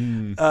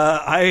 And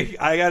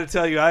I got to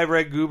tell you, I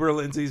read Goober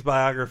Lindsay's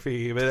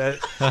biography. But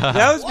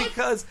that was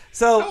because...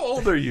 So, how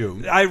old are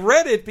you? I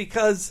read it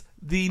because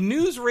the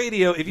news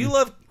radio, if you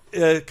love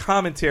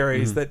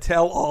commentaries that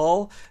tell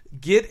all...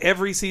 Get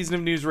every season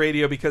of News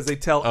Radio because they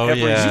tell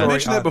every story. You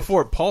mentioned that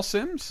before. Paul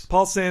Sims?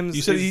 Paul Sims.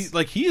 You said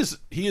he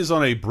is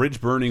on a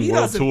bridge burning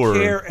world tour. He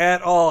doesn't care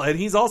at all, and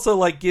he's also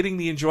like getting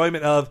the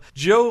enjoyment of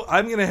Joe.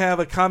 I'm going to have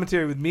a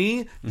commentary with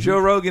me, Joe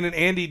Rogan, and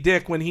Andy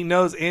Dick. When he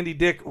knows Andy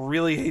Dick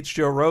really hates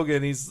Joe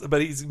Rogan,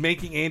 but he's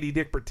making Andy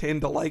Dick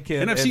pretend to like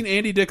him. And I've seen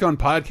Andy Dick on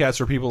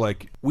podcasts where people are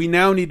like, we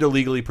now need to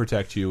legally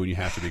protect you, and you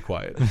have to be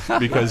quiet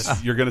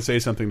because you're going to say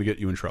something to get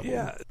you in trouble.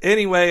 Yeah.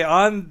 Anyway,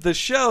 on the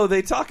show,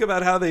 they talk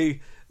about how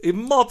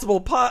in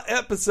multiple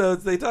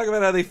episodes, they talk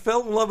about how they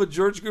fell in love with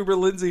George Goober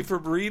Lindsay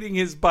from reading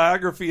his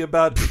biography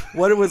about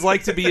what it was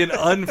like to be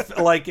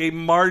like a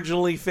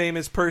marginally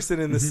famous person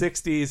in the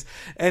 60s.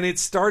 And it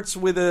starts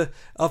with a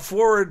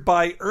foreword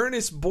by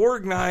Ernest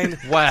Borgnine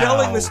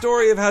telling the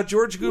story of how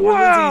George Goober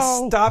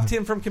Lindsay stopped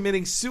him from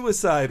committing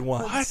suicide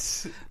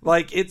once. What?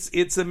 Like,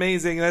 it's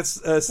amazing. That's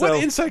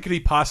what insight could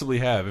he possibly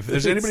have? If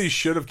there's anybody who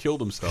should have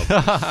killed himself.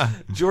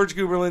 George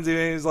Goober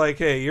Lindsay was like,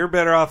 hey, you're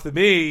better off than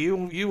me.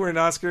 You were an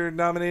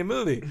Oscar-nominated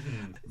movie.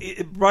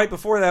 Right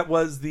before that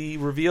was the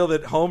reveal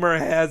that Homer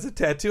has a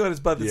tattoo on his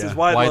butt that says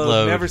Wide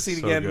Load, never seen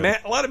again.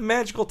 A lot of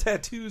magical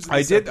tattoos in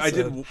this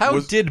episode. How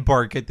did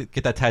Bart get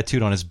that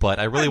tattooed on his butt?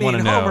 I really want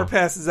to know. Homer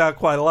passes out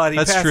quite a lot.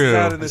 That's true.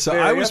 Out in this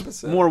I was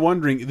episode. more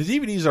wondering, the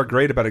DVDs are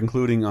great about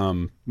including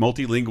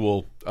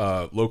multilingual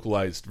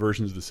localized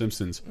versions of The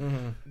Simpsons.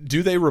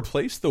 Do they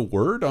replace the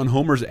word on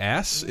Homer's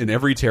ass in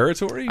every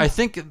territory? I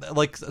think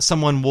like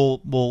someone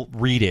will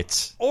read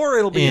it, or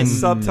it'll be a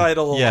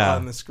subtitle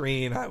on the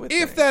screen. I would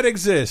if that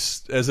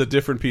exists as a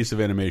different piece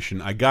of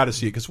animation, I got to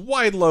see it because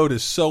Wide Load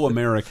is so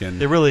American.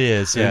 It really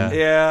is. Yeah.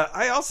 Yeah.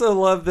 I also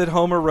love that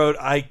Homer wrote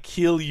 "I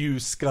kill you,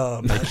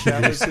 scum."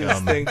 That was his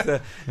thing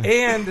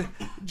and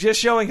just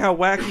showing how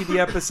wacky the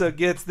episode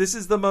gets. This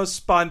is the most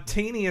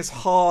spontaneous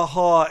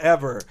ha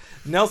ever.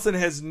 Nelson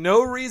has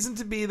no reason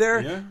to be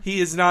there. Yeah.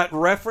 He is not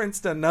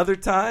referenced another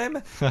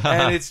time,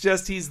 and it's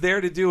just he's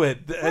there to do it.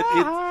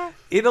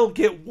 it'll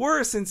get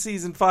worse in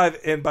season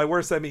 5, and by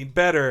worse I mean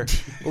better,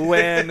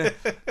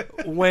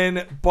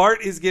 when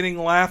Bart is getting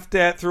laughed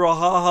at through a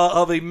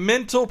ha-ha of a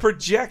mental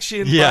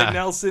projection by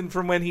Nelson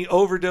from when he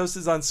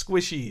overdoses on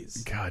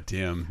squishies. God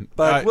damn.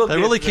 But that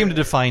really came to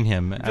define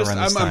him around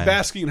this time. I'm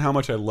basking in how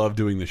much I love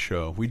doing the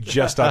show. We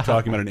just stopped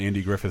talking about an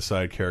Andy Griffith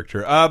side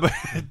character. But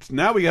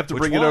now we have to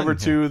bring it over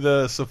to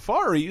the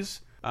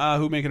Safaris,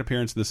 who make an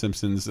appearance in The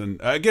Simpsons. And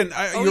again,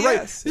 you're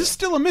right. This is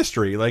still a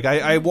mystery. Like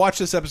I watched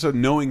this episode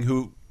knowing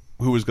who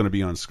was going to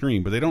be on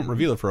screen, but they don't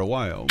reveal it for a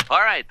while. All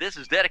right, this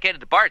is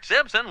dedicated to Bart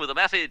Simpson with a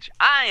message: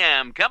 I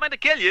am coming to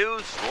kill you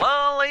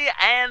slowly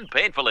and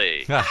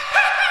painfully.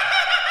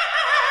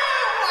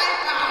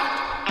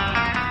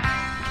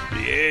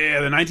 Yeah,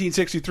 the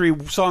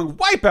 1963 song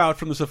Wipeout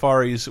from the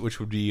Safaris, which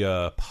would be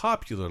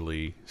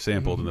popularly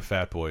sampled in the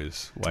Fat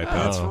Boys Wipeout.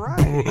 That's right.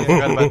 I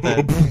forgot about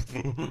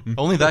that.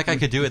 Only that guy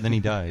could do it, and then he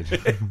died.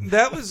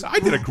 I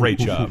did a great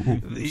job.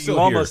 You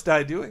almost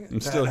died doing it.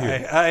 I'm still here.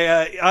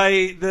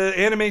 The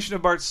animation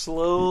of Bart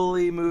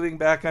slowly moving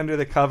back under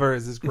the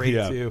covers is great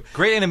too.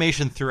 Great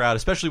animation throughout,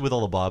 especially with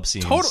all the Bob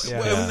scenes. Totally.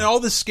 And all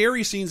the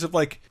scary scenes of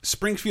like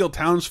Springfield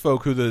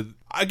townsfolk who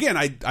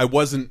I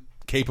wasn't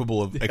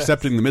capable of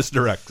accepting the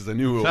misdirect because I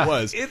knew who it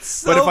was.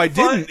 But if I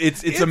didn't,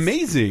 it's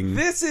amazing.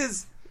 This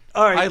is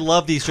all right. I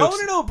love these jokes.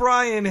 Conan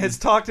O'Brien has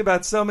talked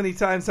about so many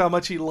times how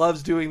much he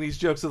loves doing these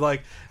jokes of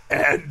like,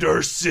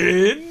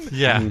 Anderson.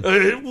 Yeah.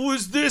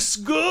 Was this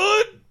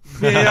good?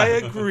 May I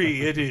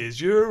agree? It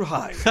is. You're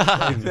high.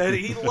 Like that.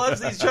 He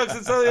loves these jokes,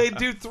 and so they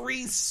do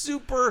 3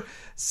 super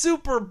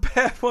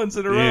bad ones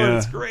in a row. And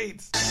it's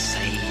great.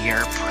 Say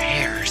your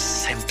prayers,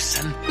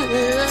 Simpson.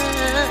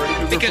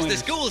 Because the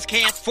schools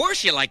can't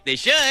force you like they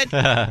should.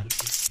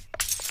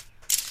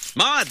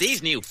 Ma,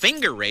 these new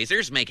finger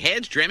razors make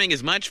hedge trimming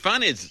as much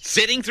fun as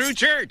sitting through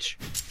church.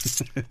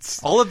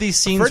 All of these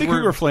scenes Freddy were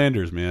Krueger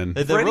Flanders, man.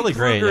 They're really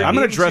great. I'm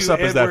going to dress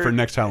up as that for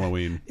next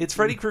Halloween. It's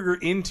Freddy Krueger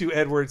into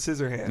Edward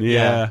Scissorhands.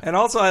 Yeah. And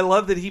also I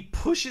love that he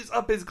pushes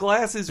up his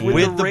glasses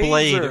with the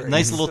razor. blade.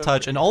 Nice little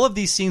touch. And all of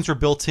these scenes were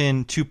built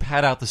in to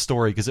pad out the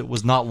story because it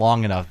was not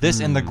long enough.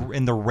 This and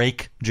the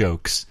rake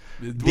jokes.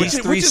 These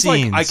 3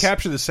 scenes. Like, I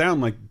capture the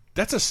sound like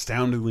that's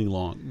astoundingly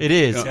long. It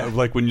is.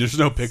 Like when there's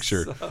no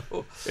picture.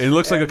 It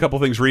looks like a couple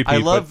things repeat. I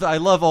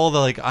love all the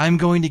like, I'm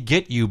going to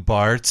get you,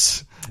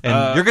 Bart.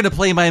 And you're going to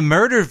play my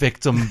murder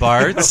victim,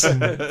 Bart.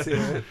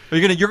 You're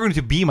going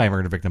to be my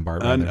murder victim,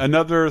 Bart.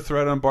 Another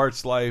thread on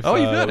Bart's life. Oh,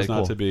 you got it. Not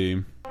cool. to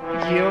be.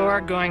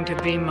 You're going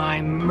to be my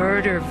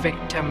murder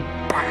victim,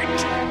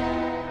 Bart.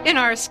 In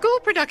our school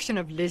production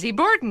of Lizzie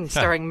Borden,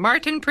 starring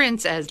Martin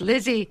Prince as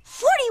Lizzie.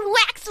 40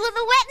 whacks with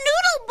a wet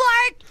noodle,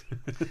 Bart.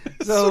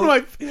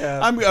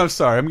 I'm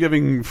sorry. I'm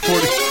giving 40.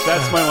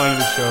 That's my line of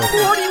the show.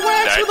 40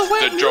 whacks with a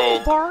wet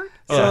noodle, Bart.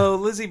 So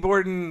Lizzie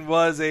Borden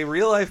was a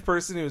real-life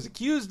person who was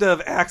accused of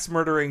axe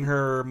murdering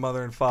her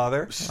mother and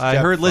father. I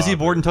heard Lizzie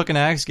Borden took an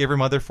axe, gave her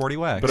mother 40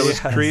 whacks. But it was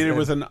created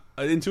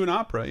into an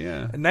opera,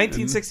 A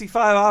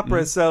 1965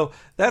 opera. So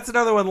that's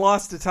another one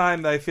lost to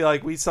time that I feel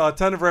like we saw a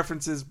ton of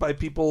references by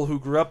people who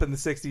grew up in the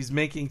 60s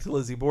making to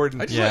Lizzie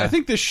Borden. I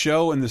think this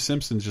show and The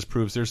Simpsons just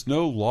proves there's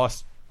no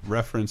lost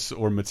reference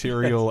or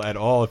material at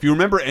all. If you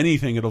remember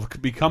anything, it'll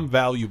become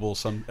valuable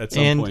at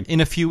some point.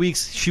 In a few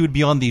weeks, she would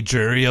be on the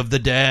Jury of the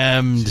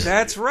Damned.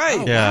 That's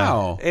right. Oh, yeah.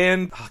 Wow.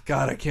 And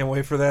God, I can't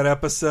wait for that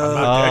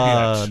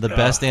episode. The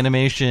best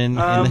animation in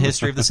the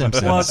history of The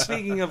Simpsons. Well,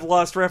 speaking of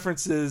lost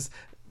references,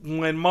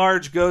 when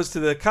Marge goes to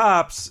the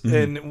cops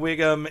in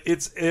Wiggum,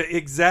 it's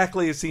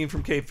exactly a scene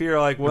from Cape Fear.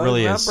 Like, well,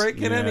 really I'm not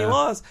breaking any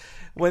laws.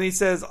 When he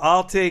says,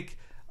 I'll take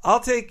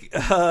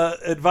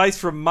advice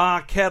from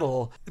Ma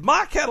Kettle.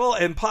 Ma Kettle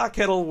and Pa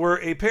Kettle were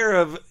a pair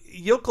of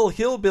yokel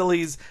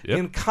hillbillies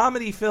in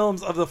comedy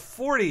films of the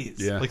 40s.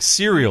 Yeah. Like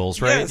serials,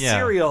 right? Yeah,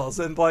 serials.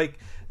 And like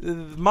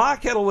Ma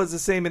Kettle was the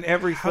same in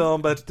every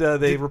film, but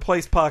they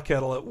replaced Pa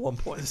Kettle at one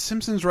point. The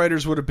Simpsons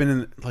writers would have been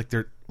in like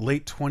their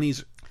late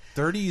 20s,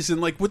 30s, and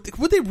like would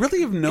they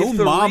really have known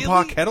Ma and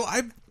Pa Kettle?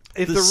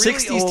 The really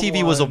 60s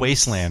TV was a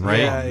wasteland, right?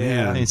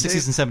 Yeah. I mean,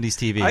 60s and 70s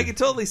TV. I could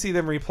totally see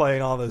them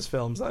replaying all those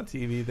films on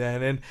TV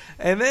then.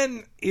 And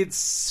then it's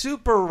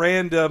super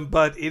random,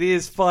 but it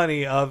is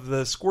funny of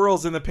the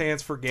squirrels in the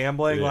pants for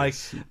gambling.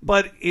 Yes.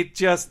 But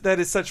that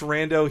is such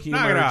rando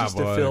humor just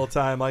to fill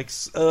time. Like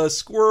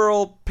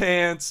squirrel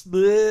pants.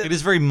 Bleh. It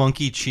is very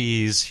monkey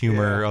cheese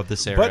humor of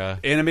this era.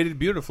 But animated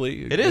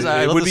beautifully. It is.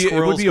 I love the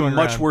it would be a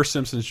much around. worse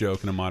Simpsons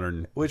joke in a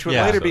modern... Which would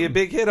later be a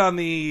big hit on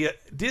the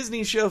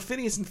Disney show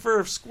Phineas and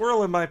Ferb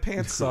Squirrel in My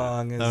Pants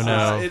song. Oh,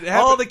 no.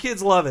 All the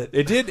kids love it.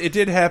 It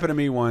did happen to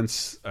me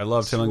once. I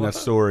love telling that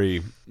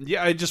story.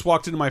 Yeah, I just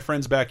walked into my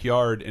friend's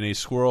backyard and a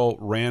squirrel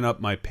ran up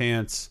my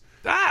pants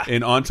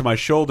and onto my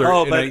shoulder.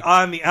 Oh, but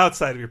on the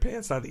outside of your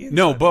pants, not the inside.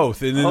 No,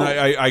 both. And then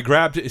I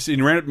grabbed it.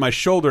 He ran up my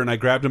shoulder and I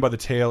grabbed him by the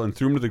tail and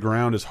threw him to the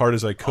ground as hard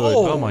as I could.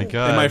 Oh my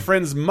God. And my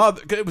friend's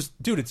mother,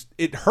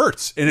 it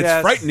hurts and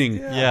it's frightening.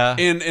 Yeah.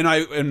 And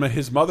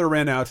his mother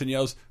ran out and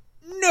yells,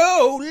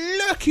 "No,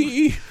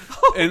 Lucky!"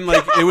 and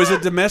like it was a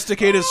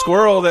domesticated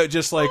squirrel that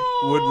just like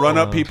would run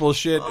up people's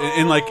shit,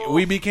 and like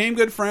we became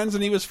good friends,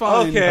 and he was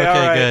fine. Okay, all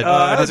right. Good.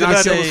 I was did not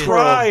about to say-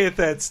 cry at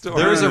that story.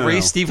 There is a No.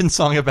 Ray Stevens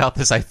song about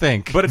this, I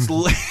think. But it's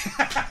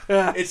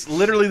it's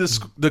literally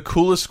the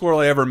coolest squirrel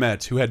I ever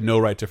met who had no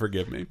right to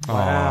forgive me.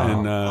 Wow.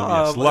 And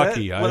yes,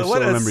 lucky. I still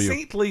what remember a you.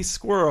 saintly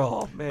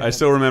squirrel, man. I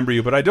still remember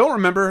you, but I don't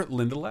remember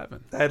Linda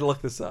Lavin. I had to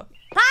look this up.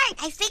 Bart,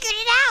 I figured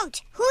it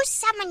out. Who's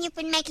someone you've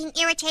been making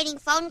irritating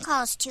phone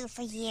calls to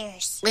for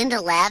years? Linda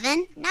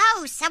Lavin? No,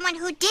 someone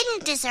who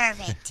didn't deserve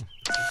it.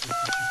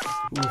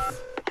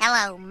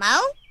 Hello,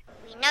 Mo?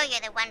 We know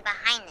you're the one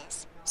behind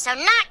this. So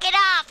knock it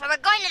off or we're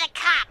going to the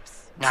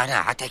cops. No,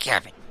 I'll take care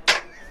of it.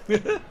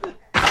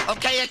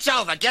 Okay, it's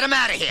over. Get him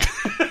out of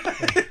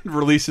here.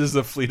 Releases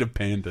the fleet of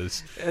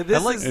pandas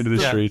into the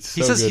streets.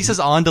 He So says good. he says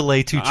on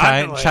delay to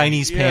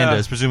Chinese Yeah.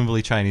 pandas,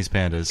 presumably Chinese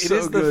pandas. It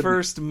is the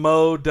first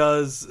Mo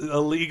does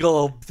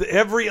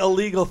every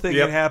illegal thing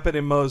that happened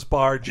in Mo's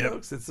bar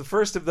jokes. It's the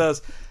first of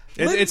those.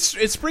 It's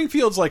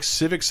Springfield's like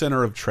civic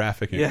center of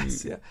trafficking.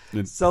 Yes, yeah.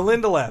 So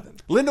Linda Lavin.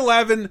 Linda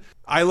Lavin,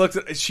 I looked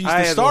at. She's I the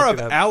had to star look of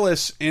it up.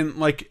 Alice, and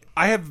like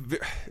I have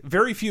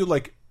very few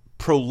like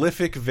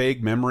prolific,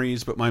 vague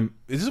memories. But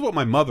this is what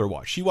my mother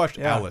watched. She watched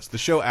Alice, the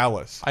show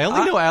Alice. I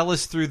only know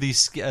Alice through the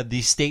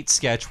state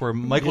sketch where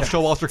Michael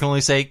Showalter can only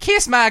say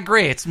 "Kiss my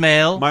grits,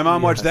 Mel." My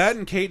mom watched that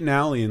and Kate and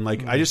Allie, and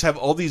like I just have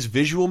all these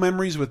visual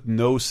memories with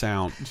no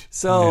sound.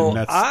 So And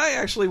that's- I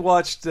actually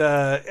watched,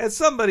 as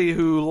somebody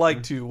who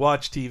liked to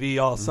watch TV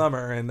all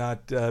summer and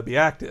not be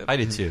active. I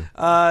did too.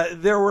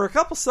 There were a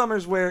couple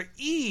summers where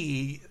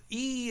E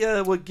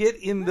would get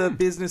in the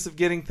business of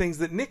getting things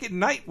that Nick at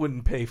Night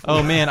wouldn't pay for.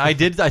 Oh man, I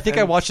did. I think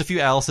I watched a few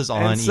Alice's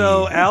on. And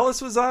so E!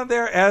 Alice was on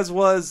there, as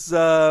was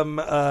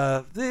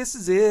This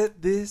Is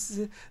It. This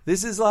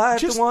is life,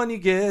 Just- the one you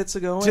get. So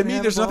go to and me,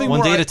 have there's fun. nothing One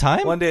more day at a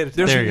time? One day at a time.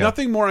 There's There you go.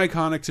 nothing more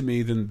iconic to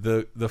me than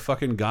the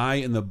fucking guy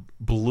in the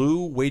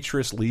blue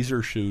waitress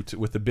leisure suit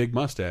with the big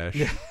mustache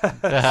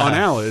on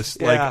Alice.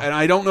 Like, Yeah. and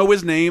I don't know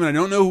his name, and I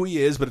don't know who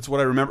he is, but it's what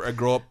I remember. I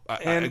grew up.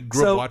 I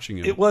grew so up watching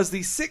him. It was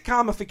the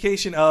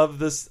sitcomification of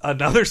this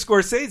another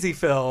Scorsese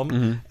film,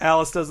 Mm-hmm.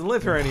 Alice Doesn't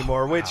Live Here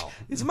Anymore, which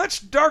is a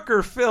much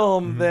darker film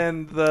Mm-hmm.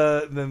 than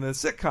the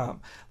sitcom.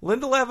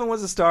 Linda Lavin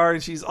was a star,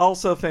 and she's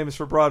also famous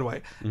for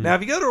Broadway. Mm-hmm. Now,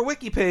 if you go to her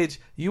wiki page,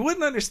 you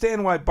wouldn't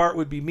understand why Bart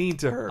would be mean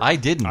to her. I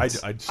didn't. I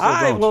still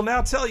I don't. will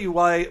now tell you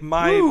why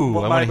my Ooh,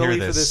 I wanna hear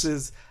belief of this. this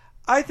is.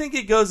 I think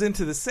it goes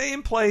into the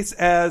same place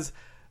as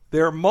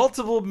there are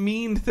multiple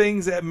mean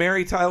things at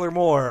Mary Tyler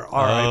Moore,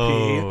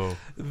 R.I.P. Oh.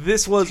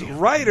 This was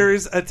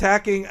writers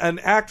attacking an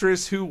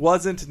actress who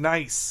wasn't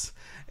nice.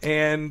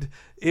 And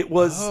it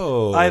was...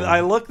 Oh.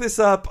 I looked this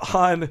up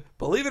on...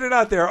 Believe it or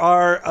not, there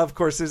are... Of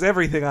course, there's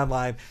everything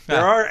online.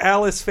 There are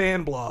Alice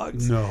fan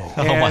blogs. No.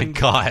 Oh my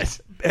god.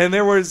 And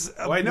there was...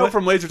 Well, I know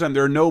from Laser Time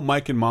there are no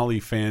Mike and Molly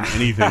fan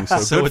anything,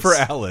 so good for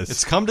Alice.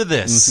 It's come to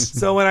this.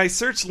 So when I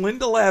searched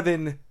Linda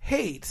Lavin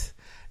hate,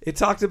 it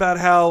talked about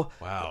how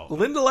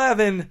Linda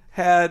Lavin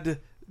had,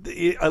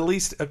 at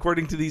least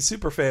according to these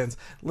superfans,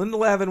 Linda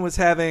Lavin was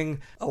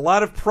having a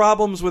lot of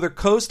problems with her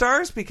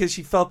co-stars because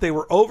she felt they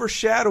were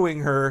overshadowing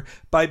her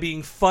by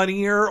being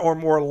funnier or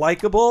more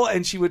likable,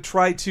 and she would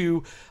try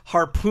to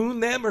harpoon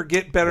them or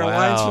get better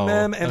lines from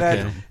them, and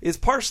that is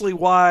partially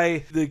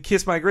why the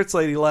Kiss My Grits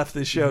lady left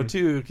the show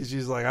too, because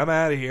she's like, I'm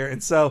out of here.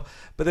 And so,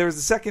 but there was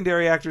a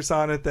secondary actress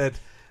on it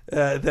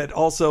that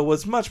also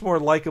was much more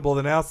likable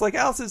than Alice. Like,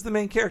 Alice is the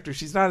main character.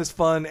 She's not as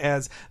fun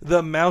as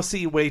the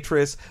mousy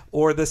waitress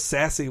or the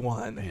sassy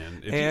one.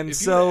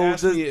 If you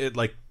asked me at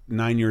like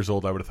 9 years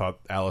old, I would have thought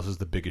Alice is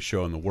the biggest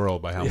show in the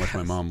world by how much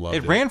my mom loved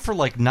it. It ran for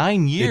like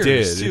 9 years.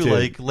 It did. Too,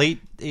 like late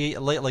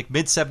like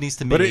mid 70s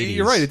to mid 80s. But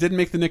you're right. It didn't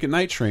make the Nick at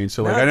Night train,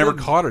 so like No, I it never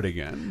didn't. caught it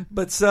again.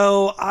 But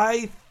so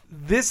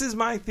this is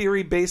my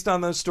theory based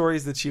on those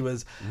stories that she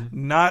was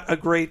not a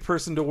great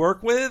person to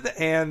work with,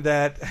 and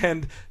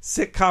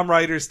sitcom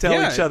writers tell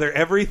each other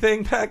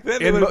everything back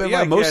then. They would have been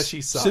like, most yeah,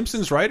 she sucks.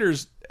 Simpsons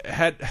writers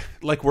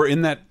were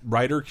in that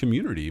writer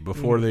community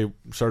before they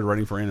started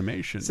writing for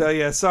animation. So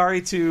yeah, sorry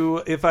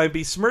if I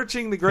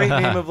besmirching the great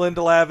name of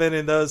Linda Lavin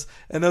and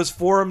those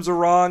forums are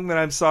wrong, then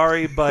I'm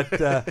sorry.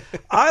 But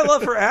I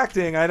love her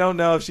acting. I don't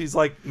know if she's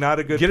like not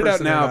a good. Get it out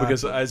person or now, not,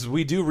 because but- as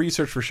we do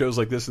research for shows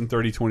like this in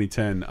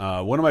 2010,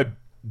 one of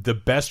the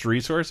best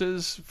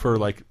resources for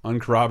like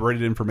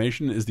uncorroborated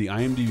information is the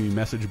IMDb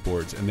message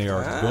boards, and they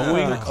are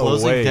going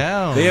closing away.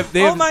 down. They have,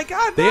 Oh my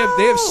God, They have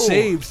no!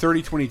 saved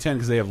 30-2010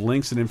 because they have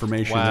links and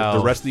information that Wow.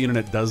 the rest of the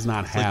internet does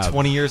not It's have. like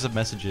 20 years of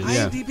messages.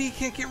 IMDb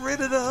can't get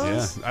rid of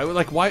those. Yeah, I would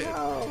like why.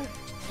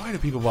 Why do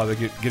people bother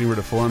getting rid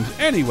of forums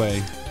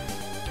anyway?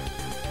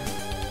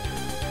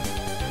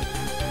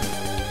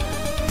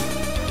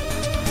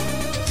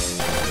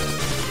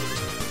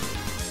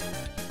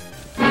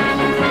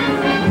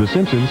 The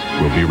Simpsons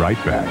will be right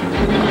back.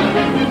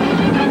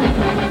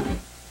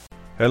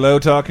 Hello,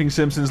 Talking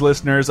Simpsons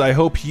listeners. I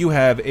hope you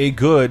have a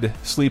good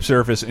sleep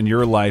surface in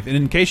your life. And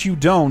in case you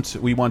don't,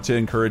 we want to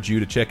encourage you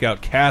to check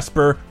out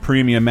Casper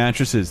Premium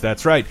Mattresses.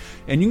 That's right.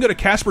 And you can go to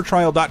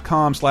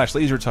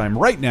CasperTrial.com/LaserTime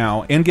right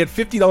now and get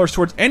 $50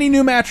 towards any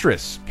new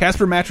mattress.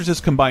 Casper mattresses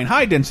combine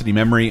high-density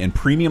memory and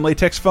premium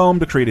latex foam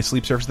to create a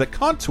sleep surface that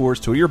contours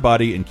to your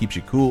body and keeps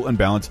you cool and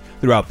balanced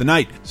throughout the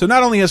night. So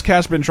not only has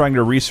Casper been trying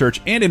to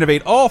research and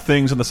innovate all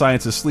things on the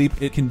science of sleep,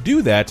 it can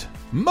do that,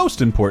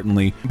 most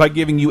importantly, by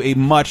giving you a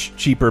much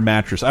cheaper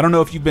mattress. I don't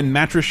know if you've been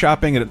mattress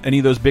shopping at any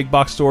of those big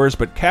box stores,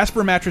 but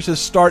Casper mattresses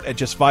start at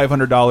just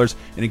 $500,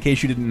 and in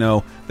case you didn't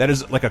know, that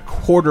is like a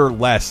quarter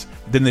less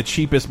than the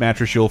cheapest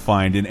mattress you'll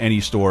find in any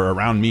store,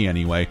 around me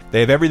anyway. They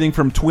have everything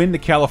from twin to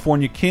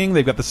California king.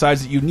 They've got the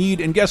size that you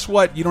need, and guess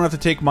what? You don't have to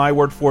take my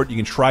word for it. You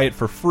can try it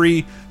for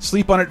free.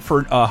 Sleep on it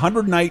for a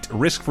 100-night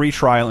risk-free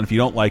trial, and if you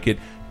don't like it,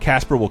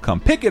 Casper will come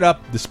pick it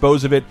up,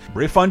 dispose of it,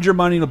 refund your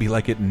money, and it'll be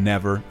like it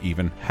never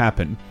even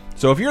happened.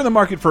 So if you're in the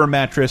market for a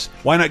mattress,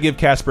 why not give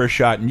Casper a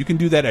shot? And you can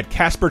do that at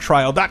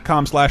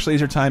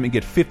CasperTrial.com/LaserTime and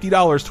get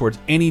 $50 towards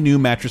any new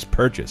mattress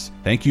purchase.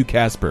 Thank you,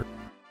 Casper.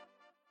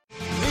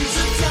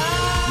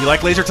 You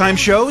like Laser Time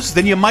shows?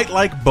 Then you might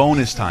like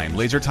Bonus Time,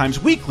 Laser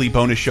Time's weekly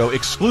bonus show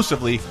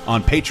exclusively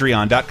on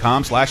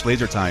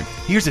Patreon.com/LaserTime.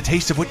 Here's a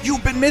taste of what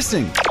you've been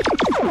missing.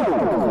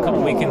 A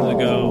couple weekends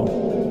ago,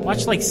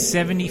 watched like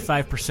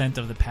 75%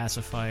 of The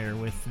Pacifier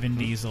with Vin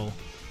Diesel.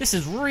 This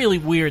is really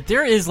weird.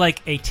 There is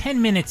like a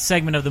 10-minute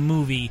segment of the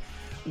movie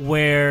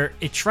where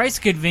it tries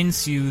to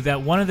convince you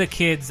that one of the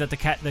kids that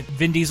that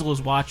Vin Diesel was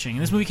watching,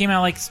 and this movie came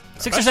out like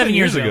 6 or 7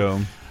 years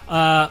ago.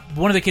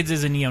 One of the kids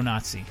is a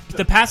neo-Nazi.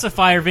 The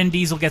Pacifier, Vin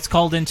Diesel, gets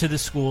called into the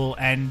school,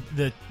 and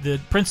the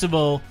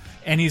principal,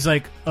 and he's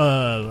like,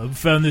 I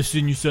found this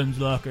in your son's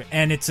locker.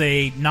 And it's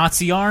a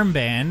Nazi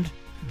armband.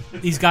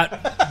 He's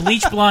got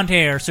bleach blonde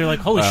hair, so you're like,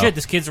 holy shit,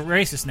 this kid's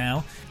racist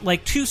now.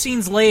 Like 2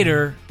 scenes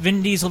later,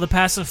 Vin Diesel, the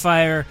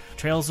Pacifier,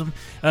 trails him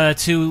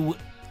to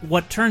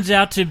what turns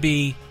out to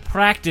be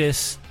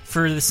practice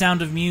for The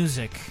Sound of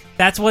Music.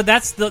 That's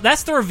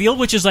the reveal,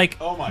 which is like,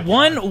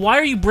 one, why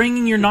are you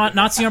bringing your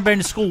Nazi armband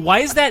to school?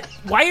 Why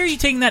are you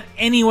taking that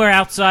anywhere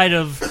outside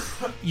of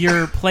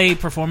your play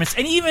performance?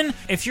 And even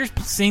if you're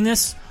seeing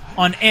this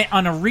on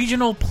a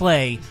regional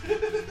play,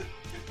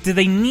 do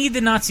they need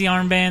the Nazi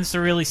armbands to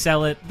really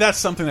sell it? That's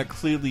something that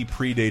clearly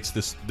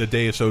predates the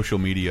day of social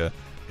media.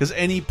 Because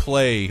any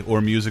play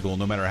or musical,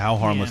 no matter how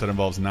harmless that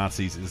involves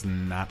Nazis, is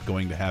not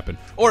going to happen.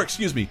 Or,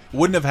 excuse me,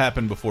 wouldn't have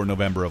happened before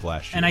November of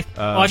last year. And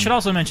I should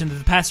also mention that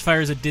The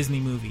Pacifier is a Disney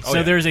movie.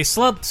 So there's a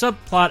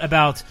subplot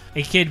about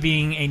a kid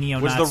being a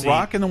neo-Nazi. Was The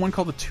Rock in the one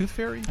called The Tooth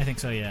Fairy? I think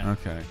so, yeah.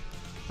 Okay.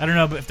 I don't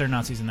know if they're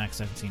Nazis in that because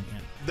I haven't seen it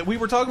yet. We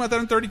were talking about that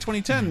in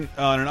 30-2010.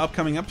 On an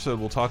upcoming episode,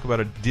 we'll talk about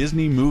a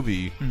Disney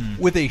movie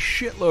with a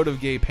shitload of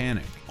gay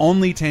panic.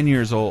 Only 10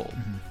 years old.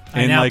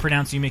 I now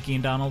pronounce you Mickey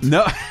and Donald.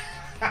 No.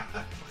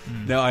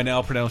 No, I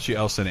now pronounce you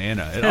Elsa and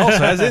Anna. It also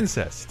has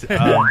incest.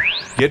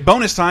 Get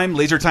Bonus Time,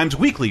 Laser Time's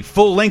weekly,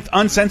 full-length,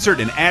 uncensored,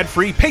 and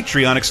ad-free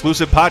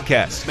Patreon-exclusive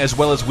podcast, as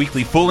well as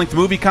weekly full-length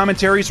movie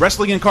commentaries,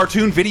 wrestling and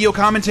cartoon video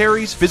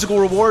commentaries,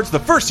 physical rewards, the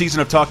first season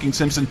of Talking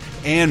Simpson,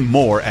 and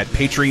more at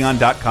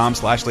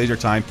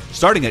Patreon.com/LaserTime,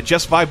 starting at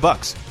just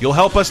 $5. You'll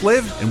help us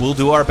live, and we'll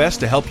do our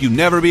best to help you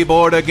never be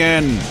bored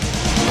again.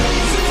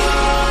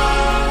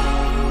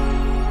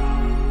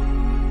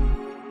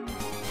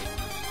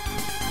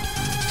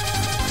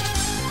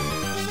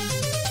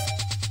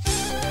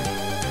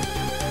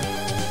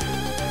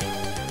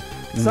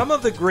 Some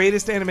of the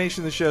greatest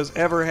animation the show's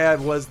ever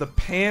had was the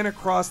pan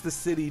across the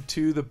city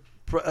to the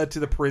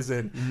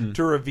prison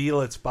to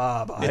reveal it's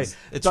Bob. It's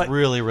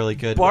really, really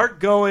good. Bart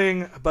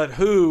going, but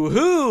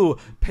who?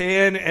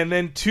 Pan, and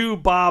then to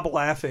Bob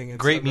laughing. It's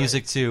great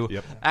music, too.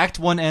 Yep. Act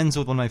 1 ends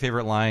with one of my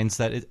favorite lines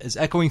that is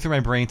echoing through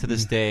my brain to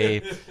this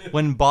day.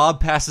 When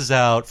Bob passes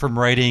out from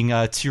writing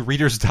to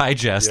Reader's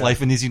Digest,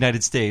 Life in these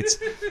United States,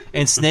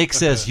 and Snake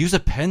says, use a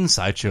pen,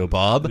 Sideshow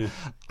Bob.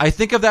 I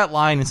think of that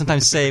line and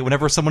sometimes say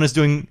whenever someone is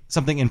doing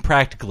something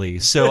impractically.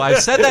 So I've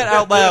said that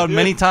out loud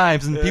many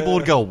times, and people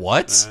would go,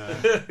 what?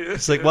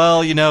 It's like,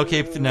 well,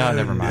 Cape, no,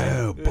 never mind.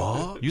 No,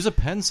 Bob. Use a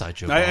pen,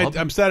 Sideshow Bob.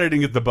 I'm sad I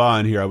didn't get the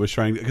Bob in here. I was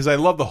trying, because I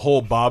love the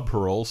whole Bob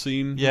Parole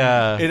scene.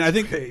 Yeah. And I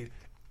think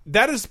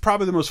that is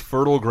probably the most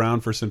fertile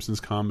ground for Simpsons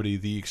comedy,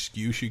 the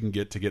excuse you can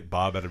get to get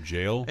Bob out of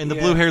jail. And the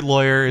blue-haired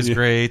lawyer is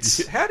great.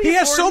 He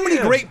has so many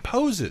great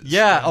poses.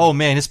 Yeah, oh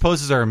man, his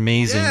poses are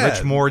amazing. Yeah.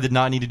 Rich Moore did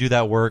not need to do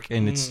that work,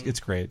 and it's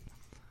great.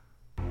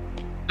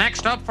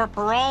 Next up for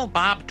parole,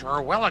 Bob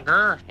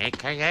Terwilliger,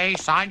 a.k.a.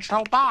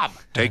 Sideshow Bob.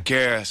 Take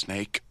care,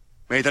 Snake.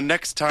 May the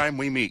next time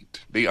we meet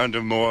be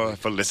under more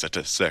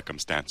felicitous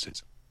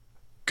circumstances.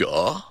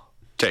 Go.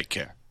 Take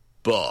care.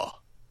 Bah.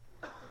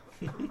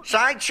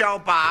 Sideshow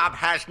Bob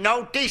has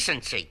no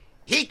decency.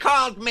 He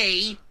called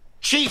me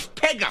Chief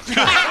Piggum.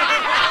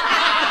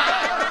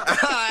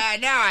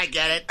 Now I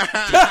get it.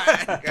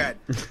 Good.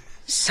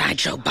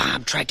 Sideshow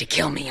Bob tried to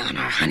kill me on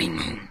our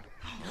honeymoon.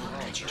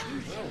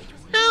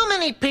 How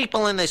many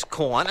people in this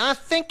court are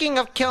thinking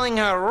of killing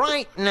her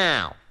right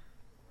now?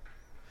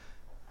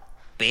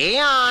 Be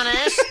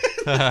honest.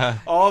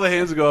 All the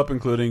hands go up,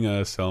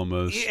 including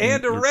Selma's.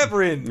 And a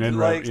reverend. And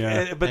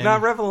but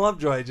not Reverend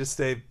Lovejoy, just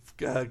a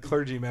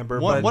clergy member.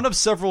 One of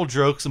several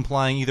jokes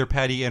implying either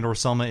Patty and or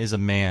Selma is a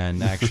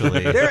man,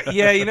 actually.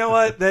 Yeah, you know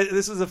what?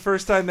 This was the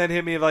first time that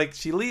hit me. Like,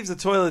 she leaves the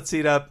toilet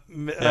seat up,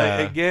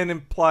 again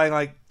implying,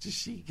 like, does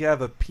she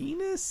have a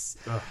penis?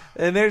 Ugh.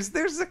 And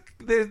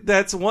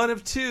that's one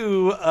of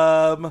two.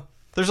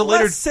 There's a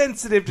later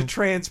sensitive to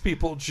trans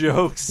people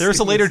jokes. There's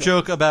a later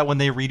joke about when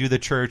they redo the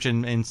church,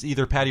 and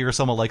either Patty or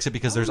Selma likes it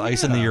because there's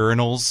ice in the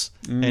urinals,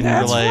 and That's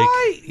you're like,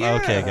 right, yeah.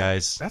 okay,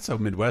 guys, that's a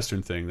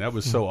Midwestern thing. That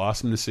was so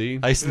awesome to see.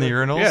 Ice in the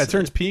urinals. Yeah, it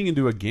turns peeing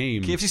into a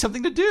game. Gives you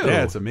something to do.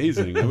 Yeah, it's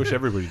amazing. I wish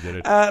everybody did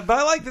it. But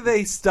I like that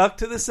they stuck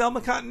to the Selma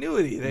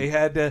continuity. They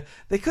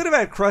could have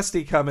had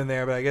Krusty come in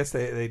there, but I guess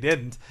they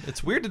didn't.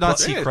 It's weird to not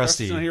see Krusty.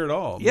 Krusty's not here at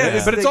all.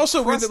 Yeah, but it's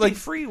also weird that like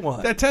free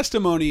one. That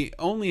testimony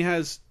only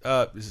has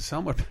is it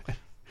Selma?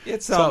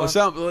 It's Selma.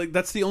 Like,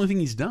 that's the only thing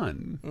he's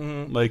done.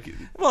 Mm-hmm. Like,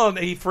 well,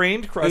 he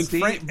framed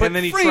Krusty, and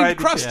then he framed tried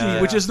Krusty,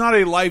 which is not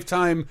a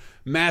lifetime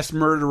mass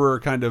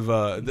murderer kind of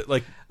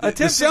like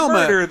attempted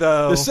murder.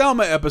 Though the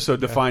Selma episode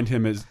defined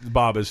him as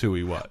Bob as who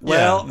he was.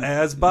 Well,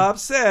 as Bob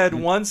said,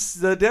 once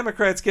the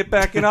Democrats get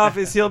back in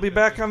office, he'll be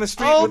back on the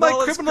street with my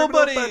all his criminal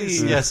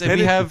buddies. Yes, and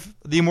we have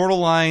the immortal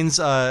lines,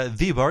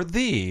 "Thee Bart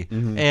thee,"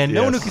 and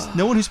no one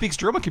who speaks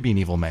German could be an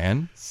evil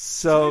man.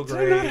 So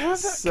great,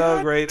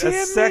 so great.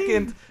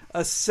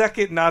 A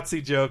second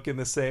Nazi joke in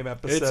the same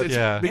episode.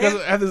 Because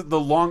it has the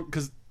long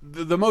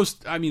the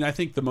most. I mean, I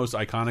think the most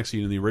iconic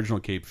scene in the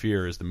original Cape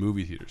Fear is the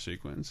movie theater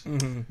sequence.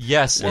 Mm-hmm.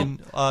 Yes, well,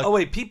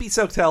 and pee-pee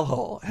soaked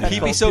hellhole.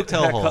 Pee-pee soaked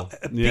hellhole.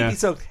 Pee-pee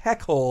soaked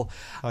heckhole.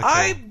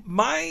 Okay.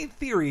 My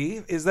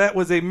theory is that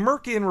was a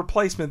Merkin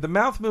replacement. The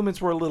mouth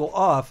movements were a little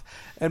off,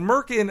 and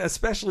Merkin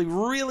especially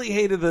really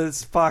hated the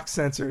Fox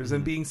censors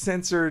and being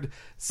censored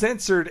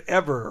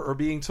ever, or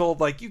being told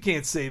like you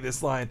can't say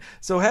this line.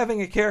 So having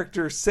a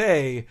character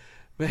say,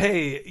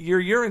 hey, your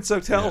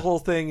urine-soaked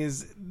hellhole thing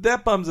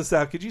that bums us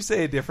out. Could you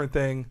say a different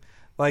thing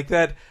like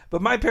that?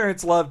 But my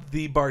parents loved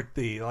 "Thee Bart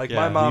Thee." Like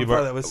my mom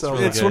thought that was so.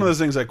 It's one of those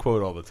things I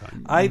quote all the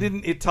time. I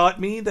didn't. It taught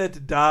me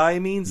that "die"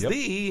 means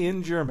 "thee"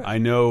 in German. I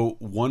know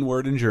one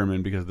word in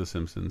German because of The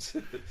Simpsons.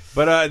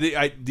 But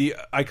the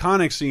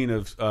iconic scene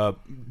of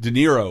De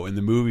Niro in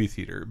the movie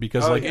theater,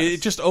 because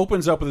it just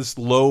opens up with this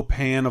low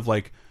pan of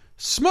like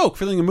smoke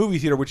filling a movie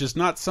theater, which is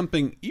not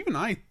something even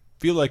I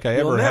feel like I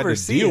ever had to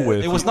deal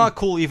with. It was not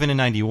cool even in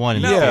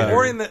 '91.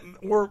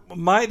 Or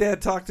my dad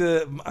talked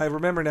to. I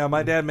remember now.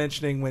 My dad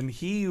mentioning when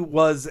he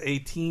was a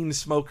teen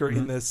smoker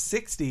in the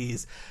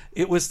 '60s,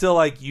 it was still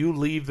like you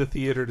leave the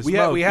theater to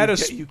smoke.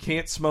 You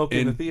can't smoke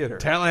in the theater.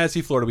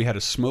 Tallahassee, Florida, we had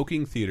a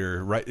smoking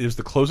theater. Right, it was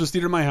the closest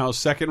theater to my house.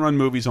 Second run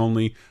movies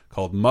only,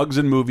 called Mugs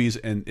and Movies,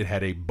 and it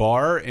had a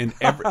bar and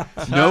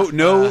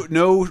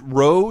no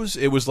rows.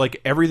 It was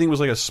like everything was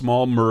like a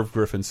small Merv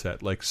Griffin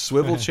set, like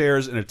swivel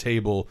chairs and a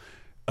table.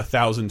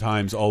 1,000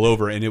 times all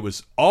over, and it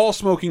was all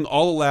smoking,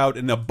 all allowed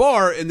in a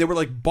bar, and there were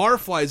like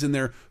barflies in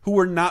there who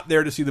were not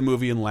there to see the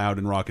movie and loud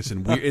and raucous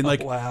and weird. And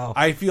like, wow.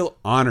 I feel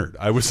honored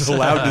I was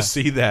allowed to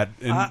see that.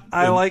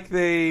 I like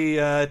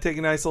they take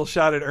a nice little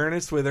shot at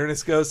Ernest with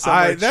Ernest Goes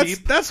Somewhere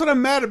Cheap. That's what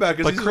I'm mad about.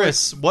 But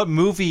Chris, what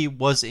movie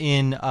was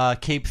in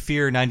Cape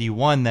Fear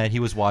 '91 that he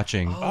was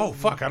watching? Oh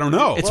fuck, I don't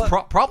know. It's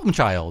Problem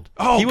Child.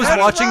 Oh, he was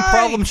watching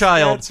Problem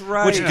Child, That's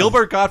right. which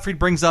Gilbert Gottfried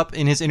brings up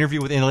in his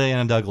interview with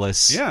Ileana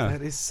Douglas. Yeah,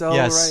 that is so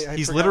right.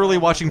 He's literally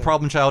watching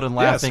Problem Child and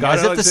laughing,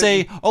 as if to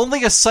say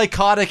only a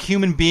psychotic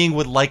human being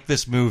would like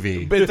this movie.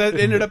 But that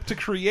ended up to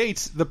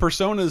create the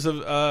personas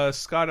of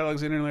Scott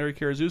Alexander and Larry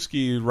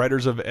Karaszewski,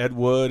 writers of Ed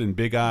Wood and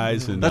Big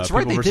Eyes. And that's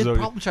right. They did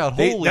Problem Child.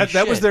 Holy shit!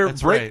 That was their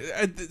break.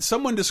 Right.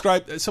 Someone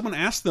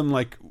asked them,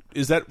 like,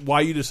 is that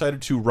why you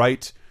decided to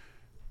write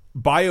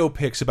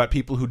biopics about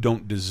people who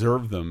don't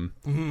deserve them?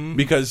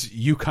 Because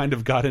you kind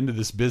of got into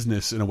this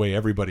business in a way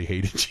everybody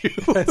hated you.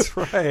 That's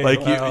right. Like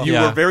you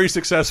were very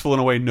successful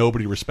in a way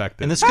nobody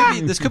respected. And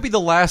this could be the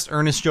last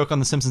Ernest joke on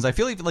The Simpsons. I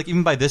feel like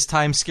even by this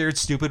time, Scared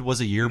Stupid was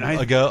a year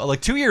ago,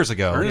 like 2 years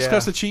ago. Ernest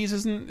Cuts the Cheese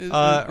isn't.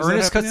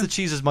 Ernest Cuts the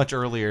Cheese is much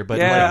earlier,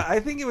 but I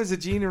think it was a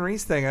Gene and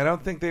Reese thing. I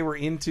don't think they were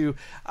into.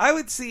 I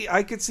could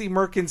see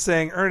Merkin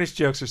saying Ernest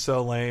jokes are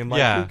so lame.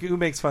 Like who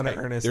makes fun of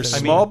Ernest? There's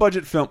small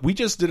budget film. We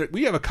just did it.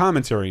 We have a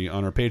commentary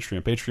on our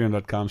Patreon,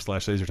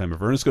 patreon.com/lasertime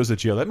of Ernest Goes to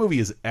Jail. That movie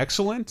is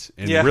excellent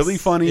and really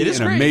funny and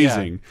great,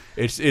 amazing.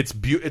 It's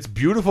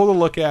beautiful to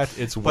look at.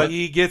 But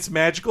he gets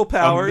magical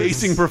powers.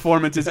 Amazing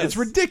performances. It's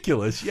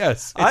ridiculous.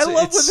 Yes, I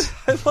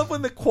love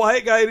when the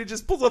quiet guy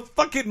just pulls a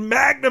fucking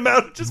magnum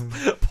out and just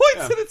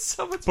points it at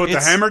someone. Put the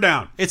hammer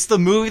down. It's the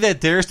movie that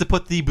dares to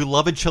put the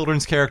beloved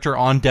children's character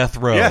on death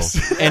row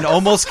and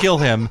almost kill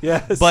him.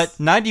 Yes. But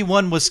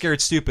 91 was Scared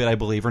Stupid, I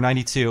believe, or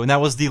 92, and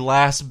that was the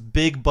last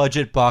big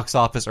budget box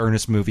office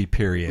Ernest movie.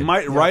 Period.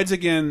 Rides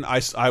Again.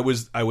 I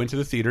went to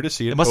the theater to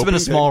see it. It must have been a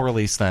small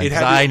release then,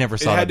 because I never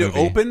saw that movie. It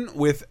had to open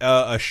with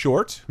a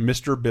short,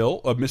 Mr.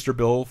 Bill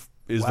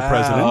is the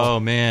president. Oh,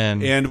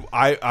 man. And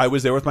I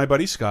was there with my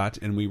buddy Scott,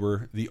 and we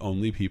were the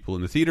only people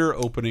in the theater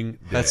opening day.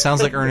 That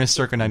sounds like Ernest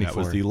circa 94. That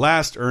was the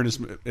last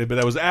Ernest, but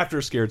that was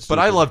after Scared Stupid. But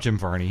I love Jim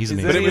Varney. He's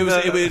amazing.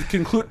 But it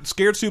concluded,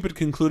 Scared Stupid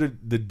concluded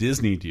the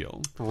Disney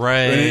deal.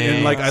 Right.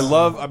 And like,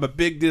 I'm a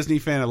big Disney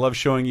fan. I love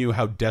showing you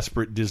how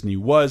desperate Disney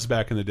was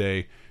back in the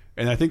day.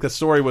 And I think the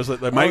story was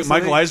that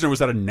Michael Eisner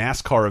was at a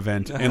NASCAR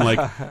event, and like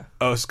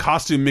a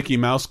costume Mickey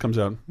Mouse comes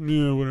out.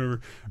 Yeah, whatever.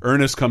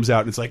 Ernest comes out,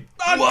 and it's like,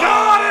 the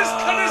God is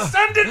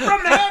descended from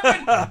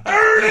heaven.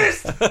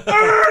 Ernest.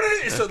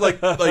 So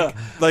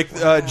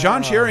like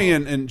John Cherry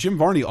and Jim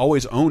Varney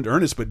always owned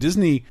Ernest, but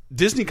Disney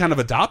kind of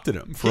adopted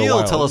him for a while.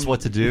 He'll tell us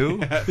what to do.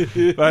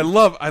 But I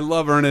love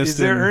Ernest. Is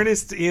there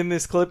Ernest in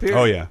this clip here?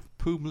 Oh yeah.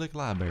 Public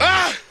library.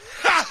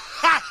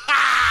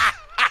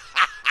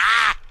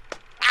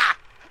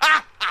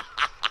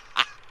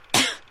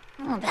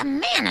 Oh, that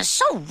man is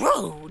so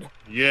rude.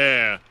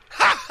 Yeah.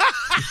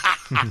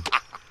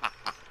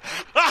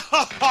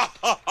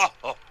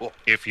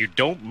 If you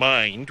don't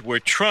mind, we're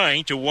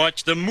trying to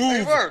watch the movie.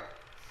 Hey, Bert,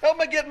 help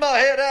me get my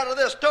head out of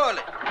this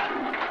toilet.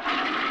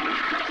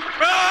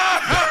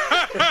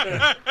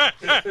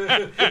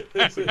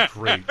 That's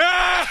great.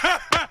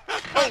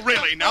 Oh,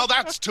 really? Now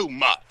that's too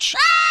much.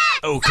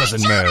 Oh,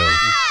 Cousin Merle.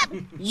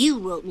 You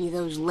wrote me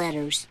those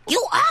letters.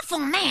 You awful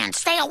man.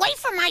 Stay away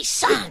from my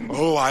son.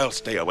 Oh, I'll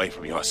stay away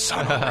from your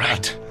son, all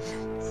right.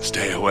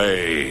 Stay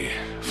away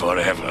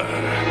forever.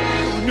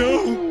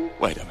 No.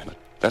 Wait a minute.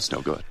 That's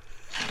no good.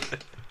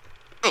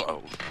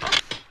 Oh.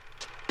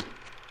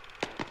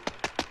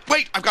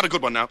 Wait, I've got a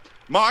good one now.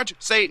 Marge,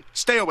 say,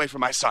 stay away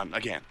from my son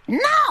again. No.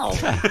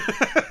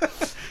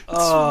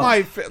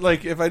 My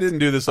like, if I didn't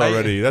do this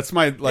already, that's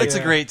my like. It's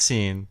a great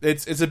scene.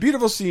 It's a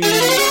beautiful scene.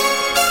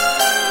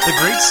 The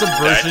great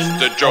subversion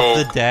That's the joke.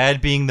 of the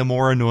dad being the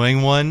more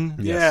annoying one,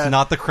 Yes.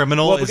 not the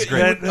criminal, is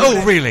great.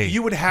 Oh, really?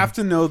 You would have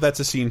to know that's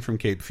a scene from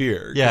Cape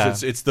Fear.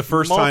 'Cause Yeah. it's the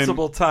first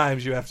Multiple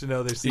times you have to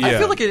know there's. Yeah. I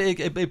feel like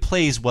it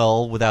plays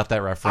well without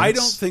that reference. I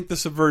don't think the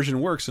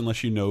subversion works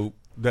unless you know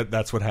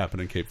that's what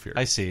happened in Cape Fear.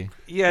 I see.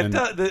 Yeah, And-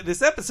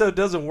 this episode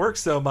doesn't work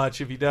so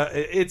much if you don't.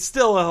 It's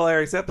still a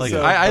hilarious Like,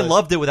 episode. I but-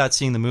 loved it without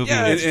seeing the movie.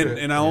 Yeah, And, that's true.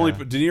 and I only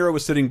De Niro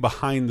was sitting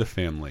behind the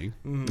family,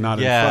 not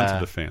in Yeah. front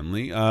of the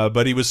family.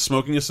 But he was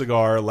smoking a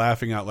cigar,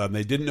 laughing out loud, and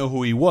they didn't know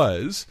who he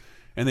was.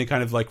 And they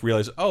kind of like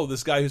realized, oh,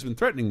 this guy who's been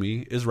threatening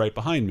me is right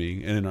behind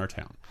me and in our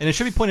town. And it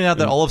should be pointed out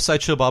that all of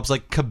Sideshow Bob's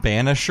like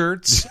cabana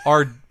shirts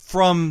are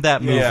from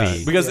that movie. Yeah,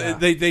 because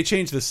they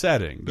changed the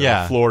setting.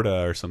 Yeah.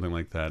 Florida or something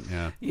like that.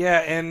 Yeah. Yeah,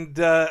 and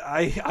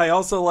I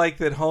also like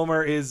that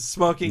Homer is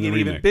smoking The an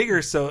even remake.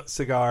 bigger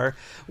cigar,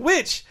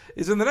 which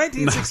is in the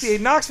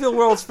 1968 Knoxville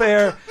World's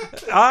Fair.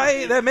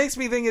 That makes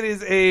me think it is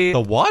The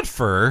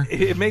Wadfur.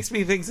 It makes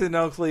me think it's an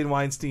Oakley and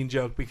Weinstein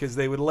joke because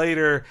they would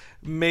later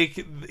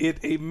make it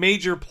a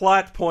major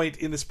plot point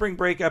in the Spring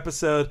Break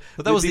episode.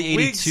 But that was the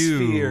Wig 82.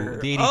 sphere.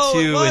 The 82 Oh,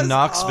 it was? in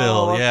Knoxville.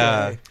 Oh, okay.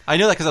 Yeah. I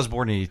know that because I was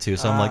born in 82,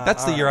 so I'm like,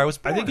 that's the year I was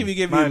born. I think if you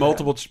gave me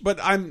multiple, but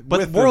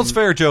with World's them.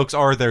 Fair jokes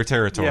are their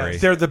territory.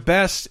 They're the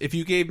best. If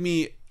you gave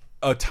me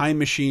a time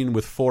machine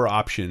with 4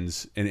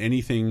 options and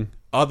anything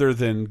other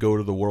than go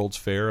to the World's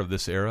Fair of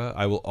this era,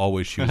 I will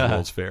always choose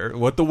World's Fair.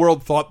 What the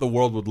world thought the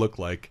world would look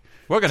like.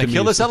 We're going to me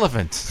kill this is-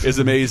 elephant. Is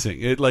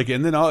amazing.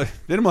 And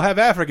then we'll have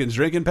Africans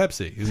drinking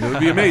Pepsi. It would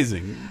be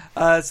amazing.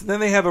 So then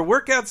they have a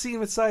workout scene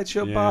with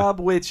Sideshow Yeah. Bob,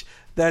 which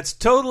that's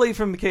totally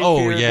from the Cape Oh,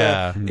 Fear.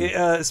 yeah.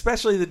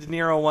 Especially the De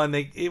Niro one.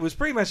 It was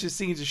pretty much a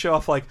scene to show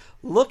off, like,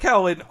 look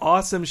how in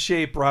awesome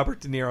shape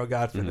Robert De Niro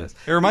got for this.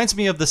 It reminds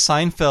me of the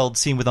Seinfeld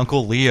scene with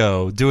Uncle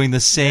Leo doing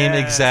the same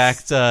Yes.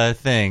 exact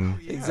thing.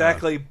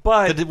 Exactly,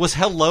 but It was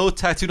hello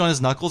tattooed on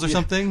his knuckles or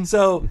something.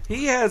 So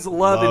he has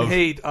love and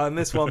hate on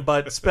this one,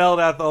 but spelled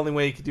out the only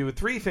way he could do with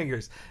 3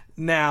 fingers.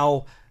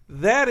 Now,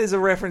 that is a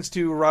reference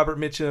to Robert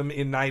Mitchum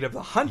in Night of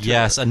the Hunter.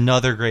 Yes,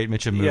 another great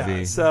Mitchum movie.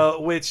 Yeah,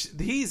 so which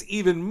he's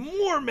even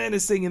more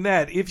menacing in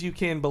that, if you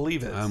can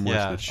believe it. I'm worse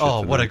Yeah. than shit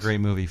Oh, for what a this. great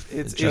movie.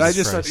 It's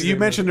Jesus such a You good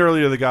mentioned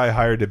earlier the guy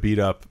hired to beat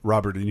up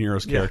Robert De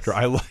Niro's character.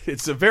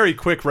 It's a very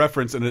quick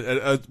reference and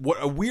a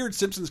weird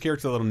Simpsons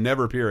character that'll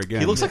never appear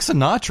again. He looks like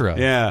Sinatra.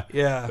 Yeah.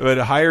 Yeah. But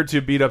hired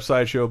to beat up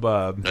Sideshow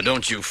Bob. Now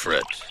don't you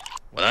fret.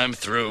 When I'm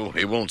through,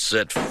 he won't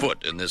set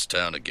foot in this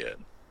town again.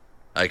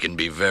 I can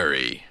be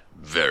very,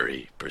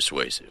 very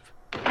persuasive.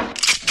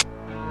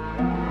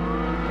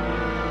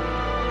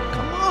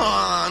 Come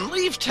on,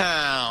 leave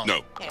town.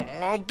 No.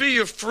 I'll be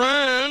your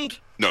friend.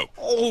 No.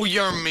 Oh,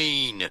 you're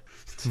mean.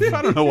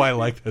 I don't know why I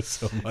like that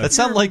so much. That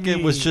sounded like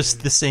it was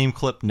just the same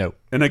clip note.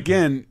 And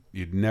again,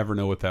 you'd never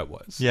know what that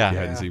was. Yeah. If you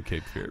hadn't seen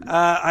Cape Fear.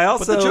 I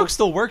also, But the joke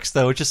still works,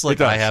 though. It's just like, It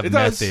does. I have It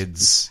does.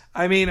 methods.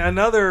 I mean,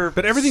 another.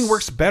 But everything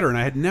works better, and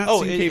I had not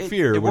Oh, seen it- Cape it-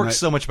 Fear. it when works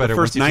so much better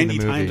The first once you've seen 90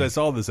 the movie. times I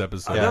saw this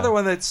episode. Another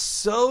one that's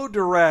so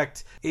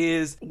direct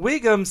is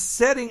Wiggum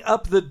setting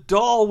up the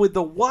doll with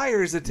the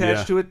wires attached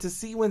Yeah. to it to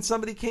see when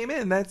somebody came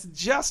in. That's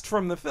just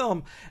from the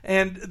film.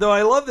 And though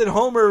I love that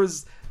Homer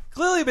was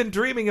clearly been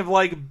dreaming of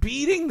like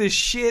beating the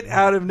shit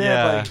out of Ned.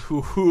 Yeah. Like,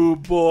 hoo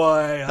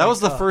boy. That was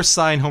the first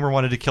sign Homer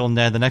wanted to kill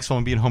Ned. The next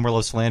one being Homer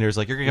loves Flanders.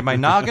 Like, you're going to get my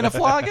noggin a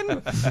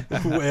flogging?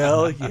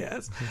 Well,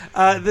 yes.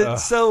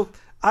 So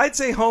I'd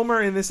say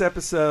Homer in this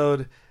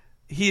episode,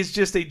 he is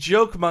just a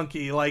joke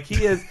monkey. Like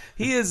he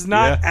is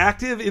not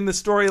active in the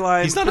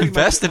storyline. He's not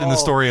invested in the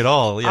story at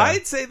all. Yeah.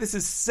 I'd say this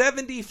is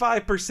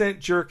 75%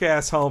 jerk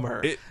ass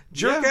Homer.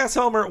 Jerk ass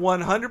Homer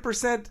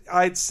 100%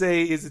 I'd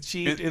say is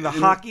achieved in the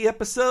hockey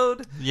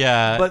episode.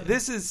 Yeah. But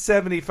this is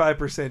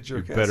 75%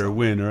 jerk ass. Better Homer.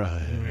 win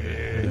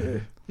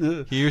or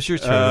here's your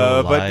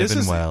turtle but alive this and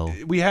is, well.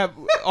 We have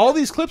all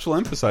these clips will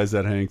emphasize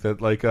that, Hank,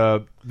 that like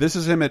this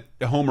is him at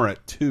Homer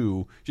at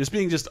 2, just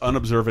being just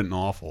unobservant and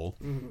awful.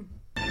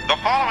 The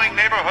following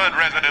neighborhood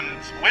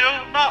residents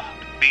will not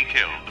be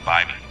killed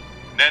by me.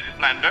 Ned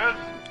Flanders,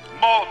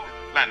 Maud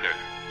Flanders.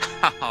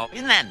 Oh,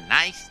 isn't that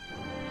nice?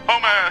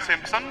 Homer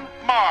Simpson,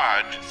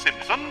 Marge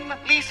Simpson,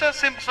 Lisa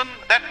Simpson,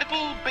 that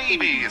little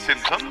baby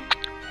Simpson.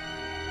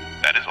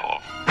 That is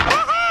all.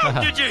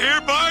 Did you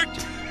hear, Bart?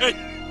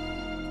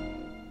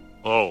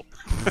 Oh.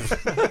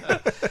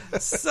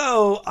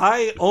 So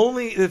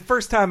the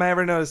first time I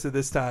ever noticed it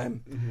this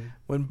time,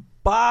 when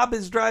Bob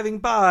is driving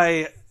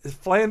by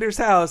Flanders'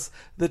 house,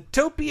 the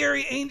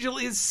topiary angel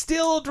is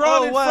still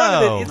drawn in front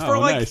of it. It's for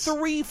like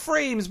 3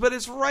 frames, but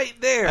it's right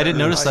there. I didn't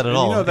notice that at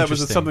all. You know, that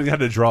was something I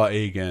had to draw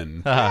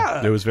again.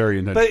 Yeah. It was very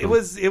intentional.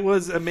 But it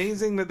was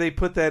amazing that they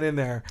put that in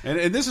there.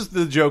 And this is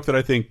the joke that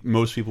I think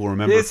most people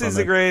remember. This is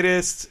the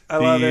greatest. I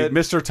love it.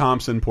 Mr.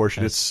 Thompson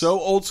portion. It's so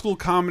old school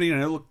comedy, and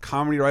I know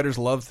comedy writers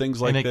love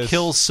things like this. this. And it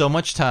kills so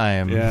much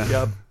time. Yeah.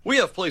 Yep. We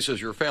have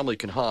places your family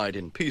can hide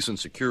in peace and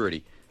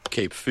security.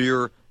 Cape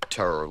Fear,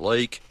 Terror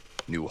Lake,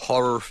 New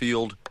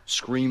Horrorfield,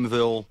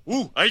 Screamville.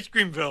 Ooh, Ice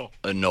Creamville.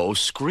 No,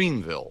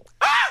 Screamville.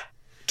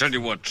 Tell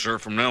you what, sir,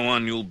 from now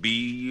on you'll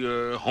be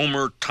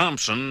Homer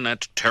Thompson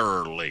at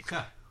Terror Lake.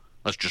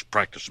 Let's just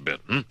practice a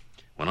bit,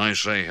 When I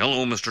say,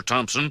 hello, Mr.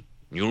 Thompson,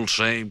 you'll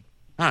say,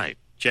 hi.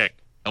 Check.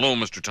 Hello,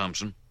 Mr.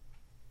 Thompson.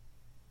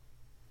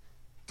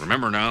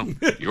 Remember now,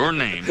 your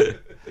name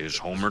is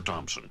Homer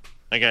Thompson.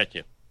 I got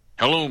you.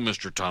 Hello,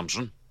 Mr.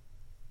 Thompson.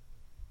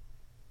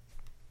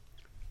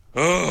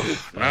 Oh,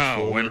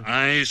 now, when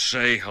I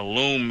say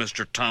hello,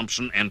 Mr.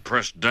 Thompson, and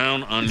press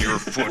down on your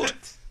foot,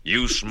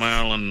 you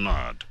smile and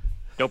nod.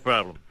 No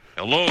problem.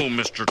 Hello,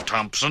 Mr.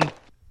 Thompson.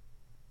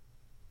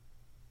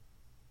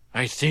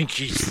 I think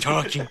he's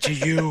talking to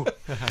you.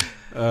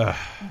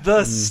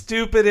 The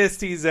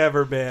stupidest he's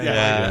ever been.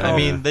 Yeah, I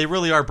mean, they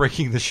really are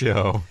breaking the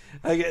show.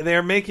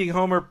 They're making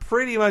Homer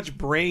pretty much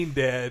brain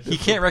dead. He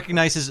can't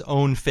recognize his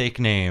own fake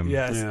name.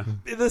 Yes.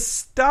 Yeah. The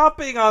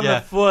stomping on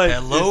the foot.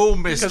 Hello,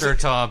 Mr.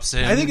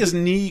 Thompson. I think his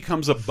knee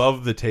comes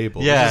above the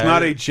table. Yeah. He's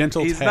not a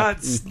gentle He's tap.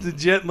 not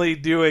gently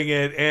doing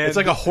it. And It's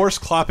like a horse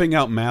clopping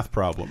out math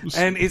problems.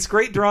 And it's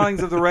great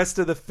drawings of the rest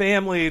of the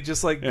family,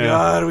 just like, Yeah.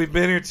 God, we've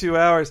been here 2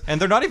 hours. And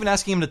they're not even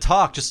asking him to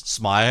talk, just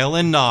smile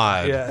and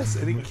nod. Yes,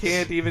 and he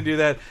can't even do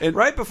that. And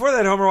right before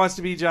that, Homer wants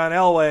to be John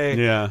Elway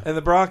and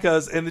the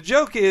Broncos. And the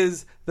joke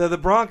is that the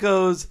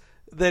Broncos,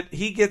 that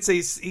he gets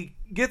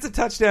a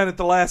touchdown at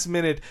the last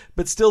minute,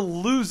 but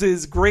still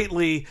loses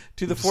greatly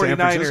to the San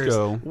 49ers,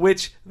 Francisco.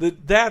 which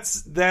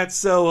that's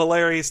so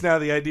hilarious now,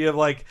 the idea of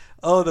like,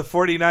 oh, the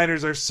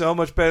 49ers are so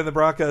much better than the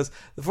Broncos.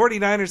 The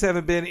 49ers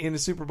haven't been in a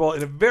Super Bowl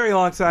in a very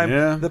long time.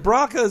 Yeah. The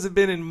Broncos have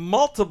been in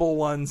multiple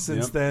ones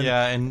since then.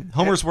 Yeah, and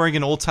Homer's wearing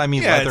an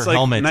old-timey Yeah, leather it's like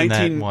helmet in that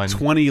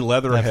 1920 one.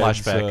 Leatherheads, that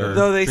flashback or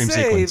Though they dream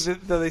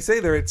sequence. say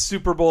they're at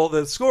Super Bowl,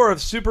 the score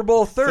of Super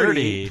Bowl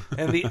 30.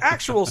 And the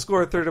actual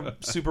score of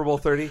Super Bowl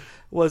 30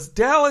 was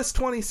Dallas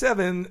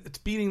 27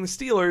 beating the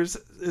Steelers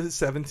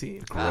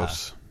 17.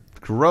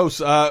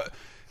 Gross.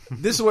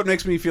 This is what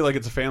makes me feel like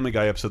it's a Family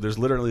Guy episode. There's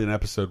literally an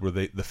episode where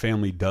the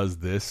family does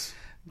this.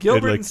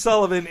 Gilbert like, and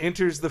Sullivan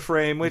enters the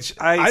frame, which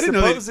I didn't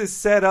know suppose is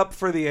set up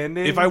for the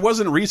ending. If I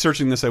wasn't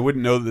researching this, I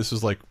wouldn't know that this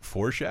was like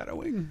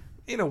foreshadowing.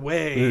 In a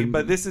way,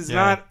 but this is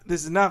not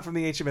from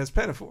the HMS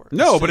Pinafore.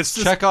 No, but it's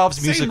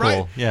Chekhov's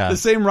musical. The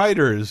same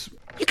writers.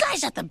 You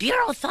guys at the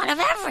Bureau thought of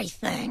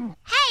everything.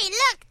 Hey,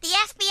 look, the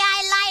FBI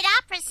Light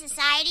Opera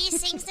Society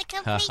sings the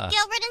complete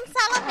Gilbert and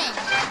Sullivan.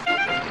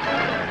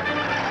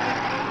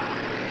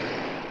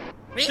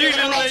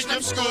 Legalized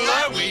from school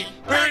are we,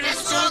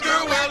 prettiest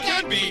schoolgirl well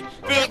can be,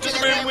 filled to the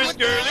brim with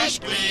girlish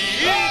glee.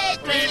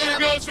 3 little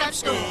girls from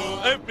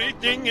school,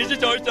 everything is a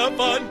source of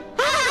fun.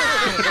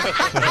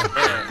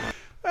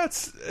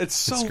 It's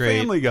so great.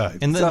 Family Guy.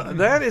 And So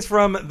that is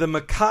from the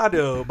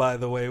Mikado, by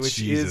the way,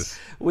 which is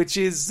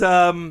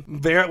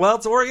very well.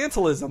 It's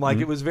Orientalism, like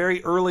it was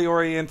very early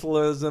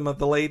Orientalism of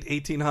the late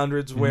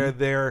 1800s, where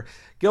they're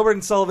Gilbert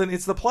and Sullivan.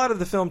 It's the plot of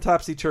the film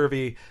Topsy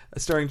Turvy,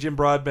 starring Jim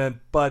Broadbent,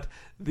 but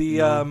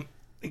the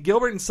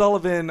Gilbert and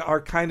Sullivan are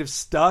kind of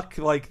stuck.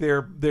 Like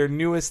their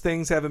newest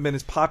things haven't been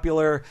as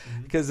popular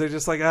because they're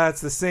just like,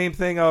 it's the same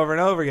thing over and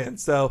over again.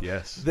 So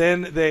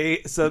then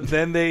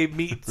they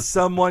meet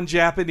someone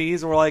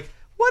Japanese and we're like,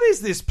 what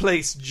is this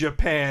place,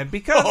 Japan?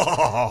 Because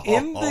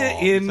in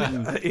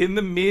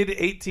the mid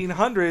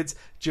 1800s,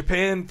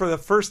 Japan for the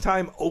first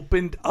time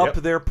opened up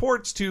their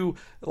ports to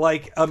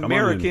like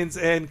Americans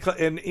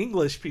and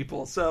English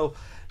people. So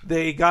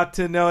they got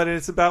to know it, and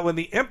it's about when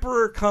the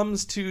emperor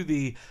comes to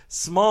the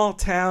small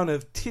town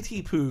of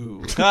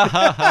Titipu.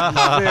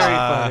 Very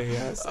funny,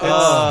 yes.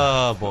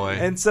 Oh boy!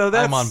 And so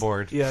that's, I'm on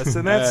board. Yes,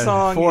 and that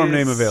song forum is,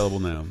 name available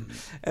now.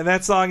 And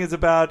that song is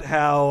about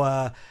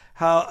how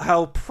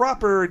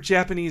proper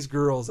Japanese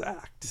girls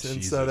act,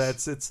 and so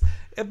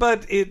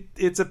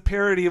it's a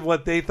parody of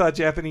what they thought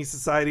Japanese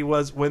society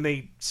was when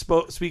they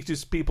speak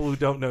to people who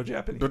don't know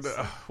Japanese. But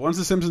once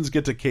the Simpsons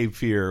get to Cape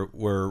Fear,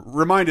 we're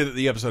reminded that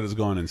the episode has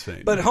gone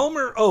insane. But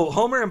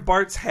Homer and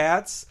Bart's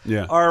hats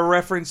are a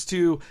reference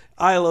to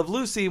I Love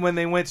Lucy when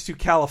they went to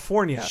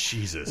California.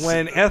 Jesus.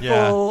 When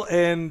Ethel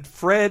and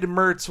Fred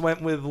Mertz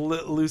went with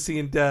Lucy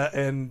and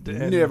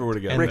never would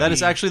have gotten. And that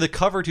is actually the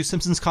cover to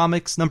Simpsons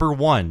Comics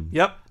 #1.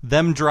 Yep.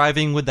 Them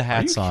driving with the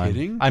hats on.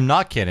 Kidding? I'm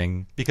not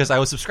kidding, because I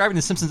was subscribing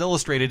to Simpsons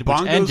Illustrated, which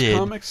Bongo's ended,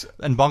 Comics?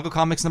 and Bongo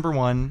Comics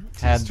 #1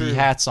 had the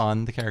hats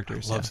on the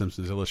characters. I love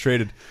Simpsons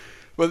Illustrated.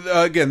 But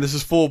again, this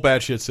is full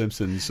batshit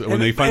Simpsons when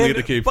they finally get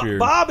to Cape Fear.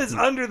 Bob is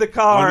under the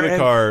car.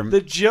 The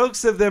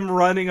jokes of them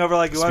running over,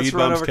 like he wants to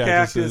run over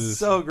cactus, is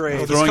so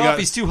great. This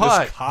coffee's too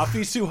hot. This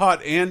coffee's too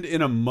hot and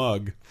in a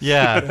mug.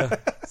 Yeah.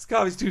 This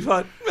coffee's too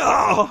hot.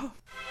 Oh,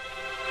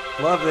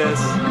 love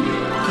this.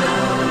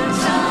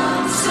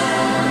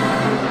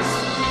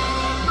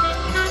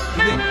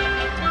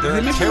 Did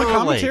they make the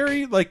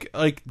commentary? Like,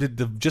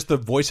 did just the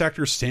voice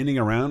actors standing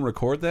around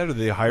record that, or did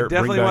they hire?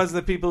 Definitely was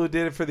the people who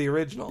did it for the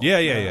original.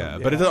 Yeah.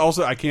 But it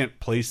also, I can't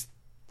place.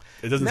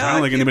 It doesn't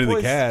sound like anybody in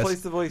the cast.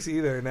 Place the voice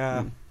either.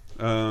 Nah.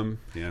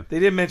 Yeah. They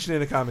didn't mention it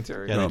in the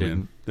commentary. Yeah, they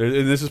didn't.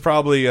 And this is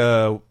probably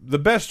the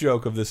best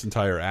joke of this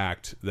entire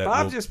act. That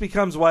Bob just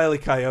becomes Wile E.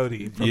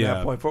 Coyote from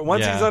that point forward.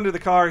 Once he's under the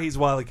car, he's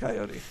Wile E.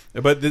 Coyote.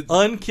 But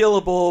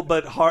unkillable,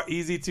 but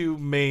easy to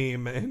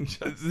maim. And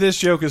this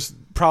joke is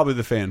probably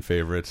the fan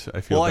favorite.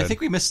 I feel. Well, bad. I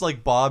think we missed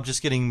like Bob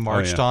just getting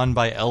marched on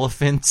by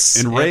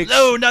elephants and rakes.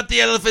 No, not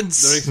the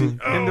elephants. And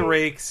the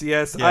rakes.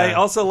 Yes, Yeah. I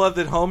also love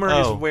that Homer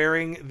is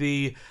wearing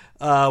the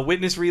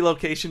witness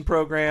relocation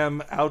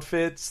program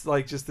outfits,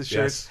 like just the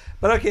shirts. Yes.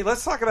 But okay,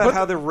 let's talk about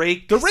how the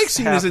rake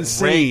scene is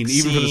insane,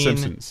 even for the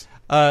Simpsons.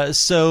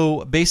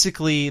 So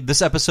basically,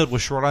 this episode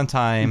was short on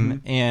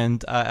time,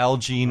 and Al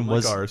Jean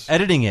was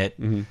editing it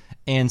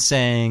and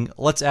saying,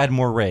 "Let's add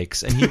more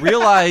rakes." And he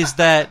realized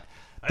that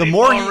the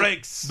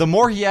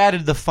more he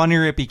added, the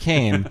funnier it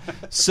became.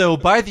 So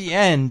by the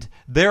end,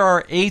 there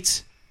are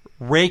 8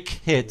 rake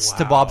hits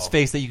to Bob's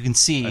face that you can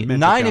see.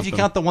 9 if you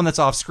count the one that's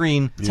off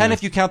screen. 10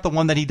 if you count the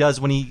one that he does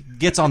when he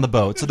gets on the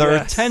boat. So there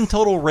are 10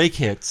 total rake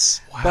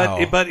hits.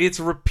 Wow. But it's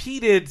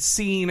repeated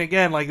scene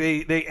again. Like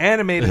they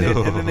animated it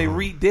and then they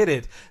redid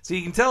it. So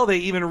you can tell they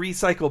even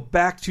recycle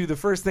back to the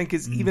first thing,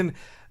 because even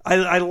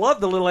I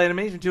love the little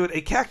animation to it. A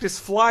cactus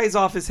flies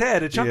off his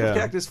head. A chunk of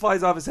cactus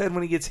flies off his head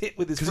when he gets hit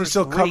with his first because he's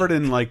still covered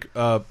in like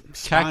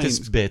cactus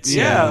bits.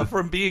 Yeah,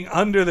 from being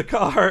under the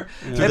car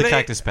through the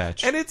cactus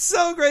patch. And it's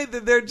so great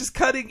that they're just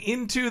cutting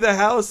into the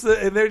house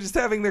and they're just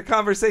having their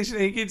conversation,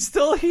 and you can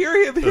still hear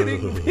him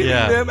hitting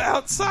them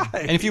outside.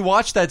 And if you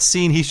watch that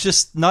scene, he's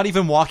just not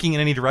even walking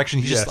in any direction.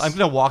 He's just, I'm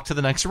going to walk to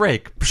the next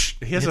rake.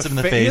 He has hits him in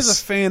the face. He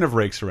has a fan of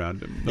rakes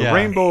around him. The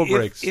rainbow of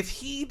rakes.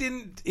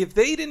 If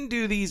they didn't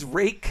do these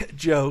rake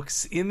jokes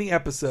in the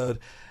episode,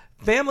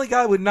 Family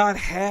Guy would not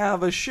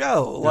have a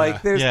show.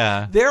 Like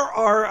there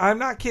are, I'm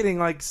not kidding,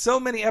 like so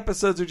many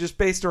episodes are just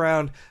based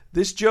around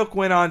this joke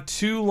went on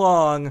too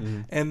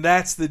long and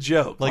that's the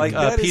joke. Like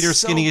Peter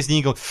skinning his knee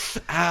and go,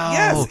 ow.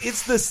 Yes,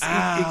 it's the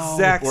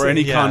exact same. Or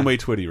any Conway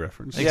Twitty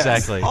reference. Yes,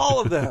 exactly.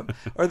 all of them.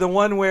 Or the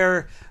one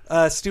where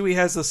Stewie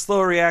has a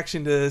slow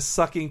reaction to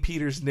sucking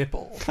Peter's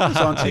nipple. It was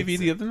on TV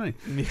the other night.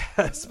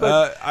 Yes,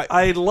 but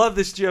I love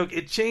this joke.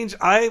 It changed,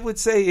 I would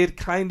say it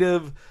kind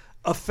of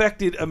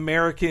affected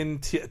American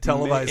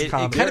televised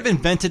comedy. It kind of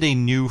invented a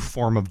new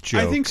form of joke.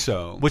 I think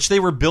so. Which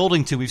they were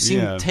building to. We've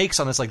seen takes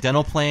on this, like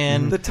Dental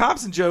Plan. The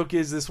Thompson joke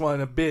is this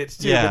one a bit,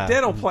 too. Yeah. But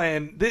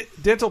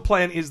Dental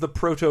Plan is the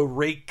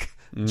proto-rake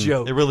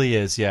joke. It really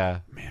is,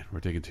 yeah. Man,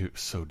 we're digging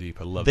so deep.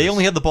 I love They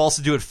only had the balls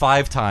to do it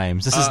 5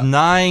 times. This is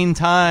 9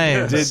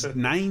 times. Did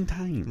 9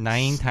 times?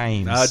 9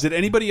 times. Did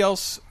anybody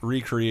else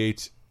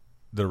recreate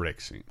the rake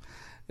scene?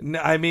 No,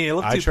 I mean, it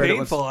looked too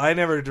painful. I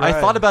never tried.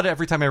 I thought about it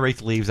every time I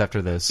raked leaves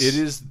after this. It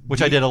is,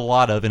 which I did a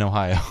lot of in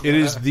Ohio. It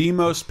is the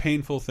most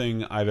painful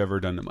thing I've ever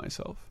done to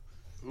myself.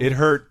 It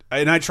hurt,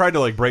 and I tried to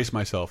like brace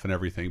myself and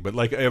everything, but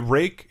like a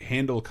rake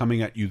handle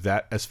coming at you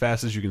that as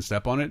fast as you can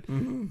step on it,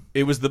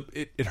 it was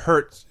it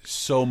hurt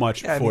so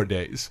much for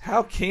days.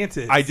 How can't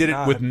it? I did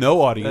it with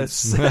no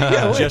audience,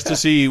 just to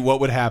see what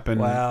would happen.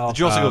 Wow! Did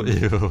you also go?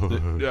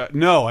 Ew.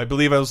 No, I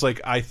believe I was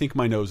like, I think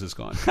my nose is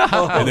gone,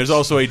 and there's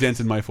also a dent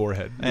in my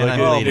forehead. And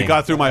like it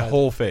got through my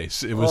whole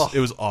face. It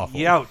was awful.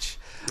 Youch.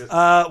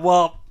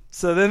 Well,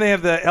 So then they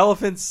have the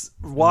elephants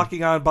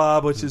walking on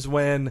Bob, which is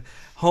when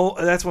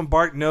that's when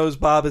Bart knows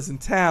Bob is in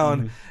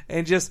town,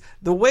 and just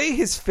the way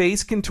his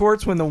face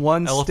contorts when the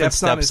one Elephant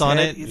steps on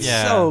his head, it's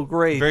so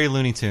great. Very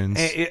Looney Tunes.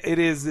 It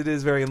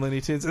is very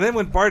Looney Tunes. And then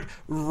when Bart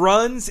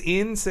runs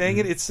in saying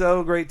it's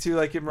so great too,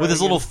 like him with his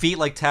running little feet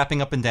like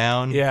tapping up and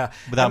down,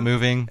 without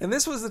moving. And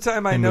this was the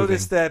time I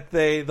noticed that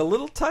the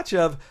little touch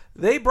of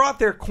they brought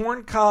their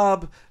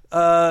corncob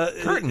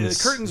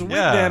curtains with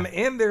them,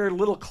 and their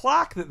little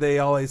clock that they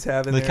always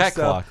have in the there. cat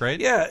clock, right?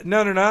 Yeah,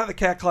 no, not the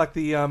cat clock.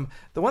 The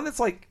one that's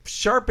like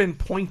sharp and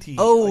pointy.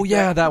 Oh, like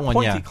yeah, that one.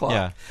 Pointy Yeah, clock.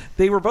 yeah.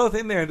 They were both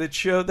in there. That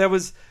showed that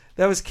was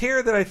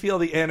care that I feel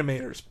the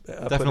animators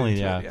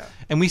Definitely, put into it.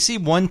 And we see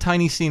one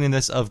tiny scene in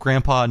this of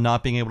Grandpa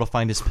not being able to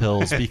find his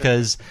pills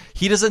because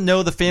he doesn't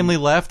know the family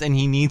left and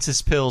he needs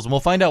his pills. And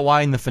we'll find out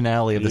why in the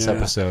finale of this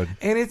episode.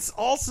 And it's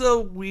also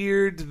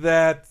weird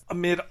that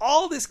amid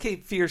all this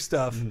Cape Fear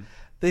stuff,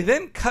 they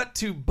then cut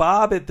to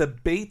Bob at the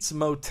Bates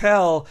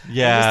Motel and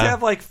just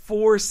have like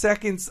 4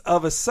 seconds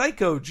of a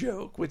Psycho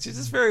joke, which is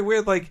just very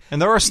weird. Like, and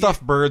there are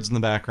stuffed birds in the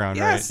background,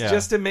 yes, right?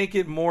 just to make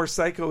it more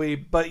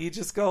psycho-y, but you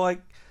just go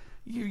like,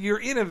 you're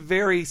in a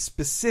very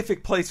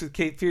specific place with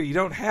Cape Fear. You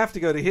don't have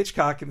to go to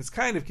Hitchcock, and it's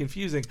kind of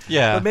confusing.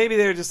 Yeah. But maybe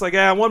they're just like,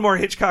 one more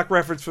Hitchcock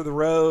reference for the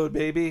road,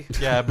 baby.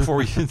 Yeah, before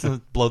we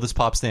blow this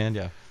pop stand,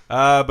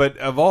 But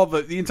of all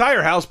the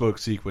entire houseboat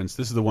sequence,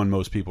 this is the one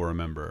most people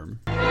remember.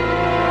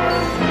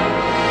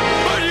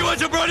 Marty, you want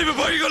some brownie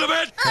before you go to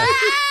bed?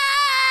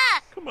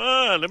 Come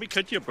on, let me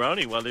cut you a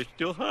brownie while they're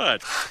still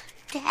hot.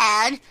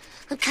 Dad,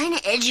 I'm kind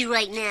of edgy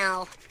right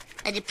now.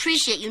 I'd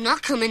appreciate you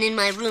not coming in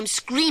my room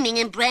screaming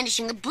and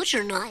brandishing a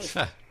butcher knife.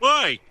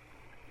 Why?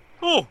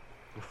 Oh,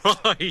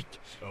 right.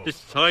 The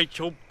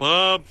Sideshow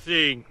Bob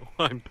thing.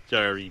 Oh, I'm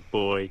sorry,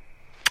 boy.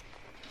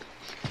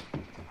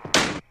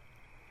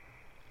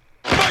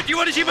 Mark, you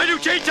want to see my new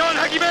chainsaw and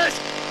hockey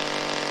mask?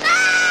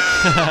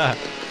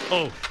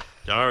 Oh,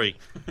 sorry.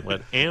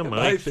 What am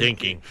I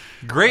thinking?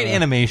 Great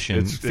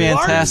animation.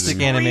 Fantastic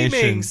Bart's animation.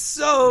 screaming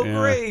so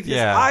great. His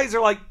Yeah. eyes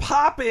are like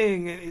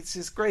popping, and it's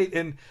just great.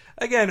 And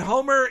again,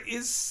 Homer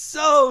is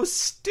so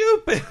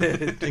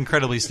stupid.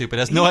 Incredibly stupid.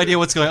 Has no idea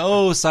what's going on.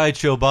 Oh,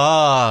 Sideshow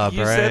Bob.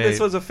 You right? said this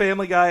was a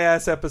Family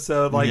Guy-ass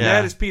episode. Like, Yeah.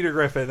 that is Peter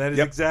Griffin. That is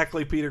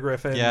exactly Peter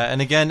Griffin. Yeah,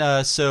 and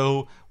again,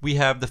 so we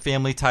have the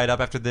family tied up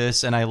after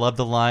this, and I love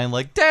the line,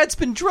 like, Dad's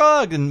been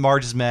drugged, and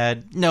Marge is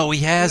mad. No, he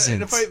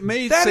hasn't.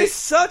 That is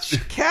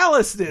such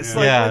callousness.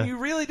 Like, Yeah. when you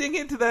really dig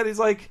into that, he's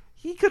like,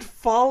 he could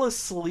fall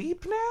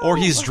asleep now? Or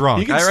he's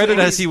drunk. I read it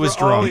as he was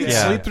drunk. He could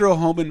sleep through a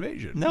home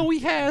invasion. No, he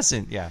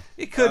hasn't. Yeah.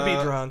 He could be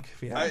drunk.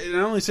 Yeah. I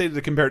only say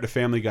to compare it to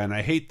Family Guy, and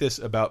I hate this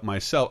about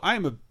myself. I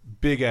am a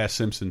big-ass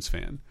Simpsons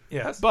fan.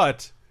 Yes.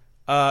 But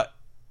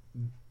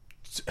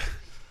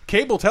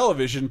cable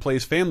television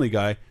plays Family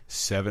Guy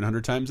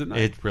 700 times a night.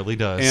 It really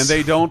does. And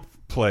they don't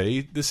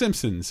play The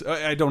Simpsons.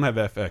 I don't have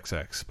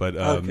FXX, but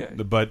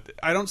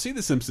I don't see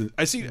The Simpsons.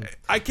 I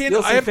can't.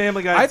 You'll see I have,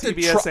 Family Guy, I have to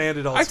TBS, and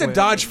Adult I have to Swim.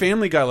 dodge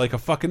Family Guy like a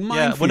fucking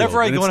minefield. Yeah,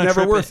 whenever I and go it's on a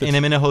never trip worth it. and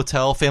I'm in a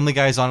hotel, Family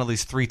Guy's on at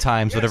least 3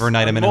 times, whatever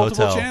night I'm in a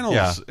multiple hotel. channels,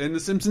 Yeah. and The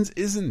Simpsons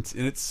isn't,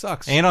 and it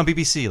sucks. And on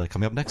BBC, like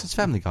coming up next is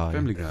Family Guy.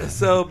 Family Guy.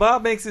 So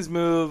Bob makes his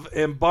move,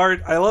 and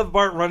Bart, I love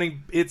Bart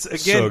running. It's, again,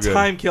 So good.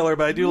 time killer,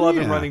 but I do love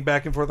him Yeah. running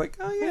back and forth like,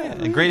 oh,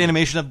 yeah. A great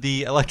animation of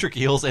the electric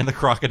eels and the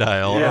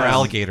crocodile or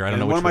alligator. I don't And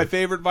know one which of my one.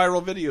 favorite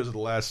viral videos of the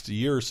last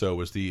year or so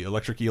was the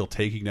electric eel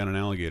taking down an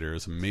alligator.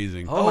 It's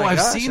amazing. Oh, my I've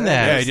gosh, seen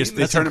that. Yeah, I've seen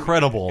they That's turn him-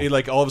 incredible. he,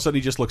 like all of a sudden,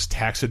 he just looks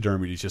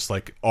taxidermied. He's just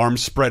like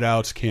arms spread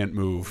out, can't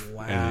move.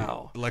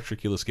 Wow. And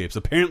electric eel escapes.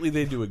 Apparently,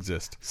 they do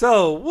exist.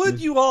 So,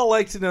 would you all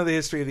like to know the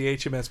history of the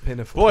HMS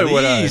Pinafore? Boy,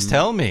 would I. Please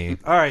tell me.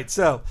 All right,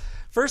 so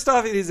first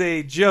off, it is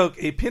a joke.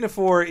 A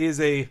pinafore is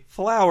a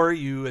flower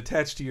you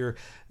attach to your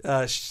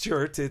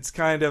shirt. It's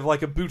kind of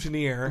like a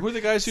boutonniere. Who are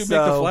the guys who make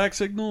the flag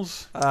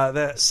signals?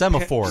 That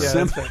Semaphore. Yeah,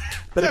 that's it.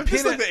 But a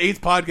It's like the 8th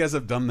podcast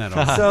I've done that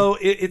on. So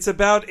it's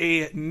about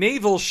a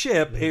naval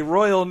ship, a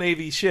Royal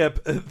Navy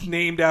ship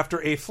named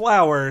after a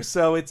flower.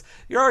 So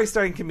you're already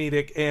starting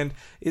comedic, and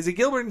is a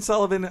Gilbert and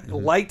Sullivan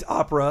light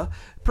opera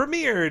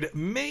premiered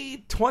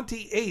May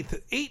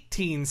 28th,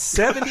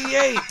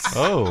 1878.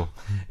 Oh.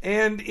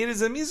 And it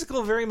is a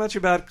musical very much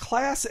about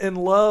class and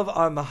love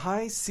on the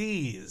high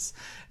seas.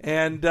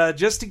 And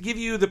just to give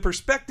you the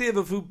perspective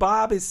of who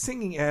Bob is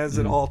singing as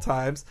at all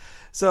times.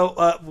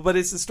 So, but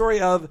it's the story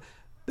of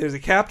there's a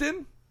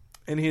captain,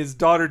 and his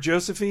daughter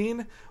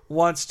Josephine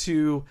wants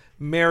to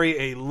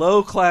marry a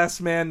low-class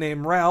man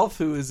named Ralph,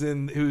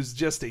 who's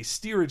just a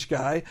steerage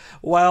guy,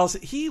 whilst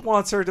he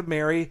wants her to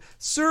marry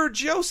Sir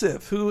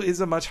Joseph, who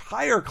is a much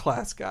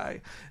higher-class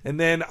guy. And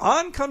then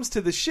on comes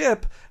to the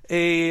ship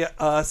a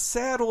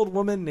sad old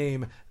woman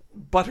named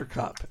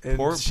Buttercup. And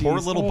Poor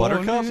little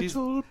Buttercup? She's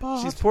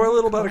poor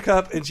little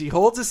Buttercup, and she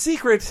holds a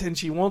secret, and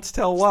she won't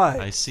tell why.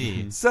 I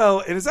see.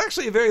 So, and it's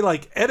actually a very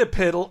like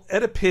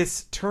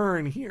Oedipus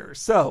turn here.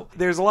 So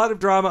there's a lot of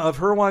drama of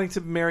her wanting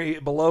to marry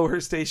below her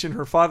station,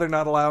 her father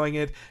not allowing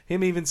it,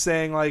 him even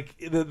saying like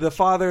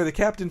the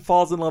captain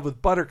falls in love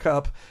with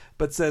Buttercup,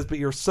 but says, "But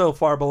you're so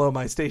far below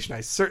my station,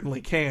 I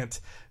certainly can't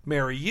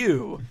marry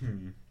you."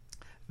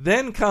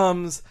 Then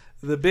comes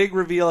the big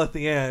reveal at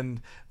the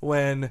end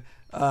when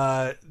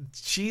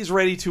she's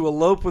ready to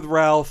elope with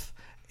Ralph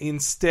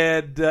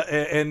instead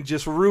and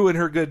just ruin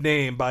her good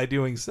name by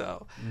doing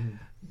so.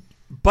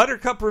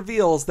 Buttercup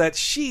reveals that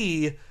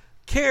she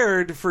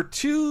cared for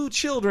 2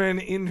 children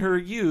in her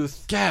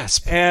youth.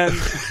 Gasp! And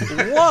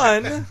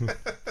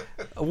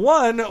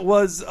one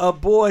was a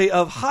boy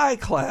of high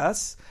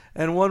class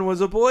and one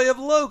was a boy of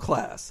low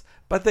class.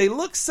 But they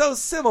look so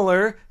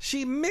similar,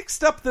 she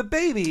mixed up the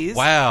babies.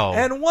 Wow.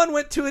 And one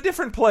went to a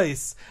different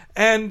place.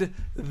 And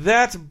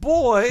that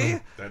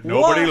boy... that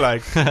nobody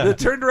liked. The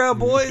turned around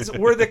boys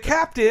were the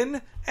captain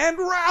and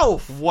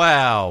Ralph.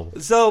 Wow.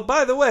 So,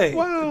 by the way,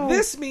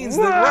 this means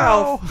that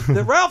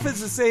Ralph is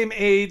the same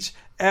age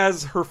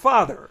as her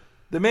father.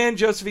 The man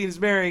Josephine is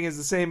marrying is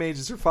the same age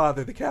as her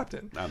father, the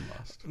captain. I'm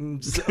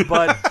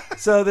lost.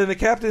 So then the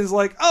captain is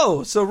like,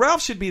 oh, so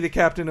Ralph should be the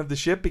captain of the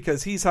ship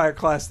because he's higher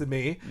class than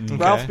me. Okay.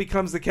 Ralph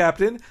becomes the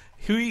captain.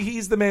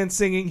 He's the man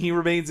singing. He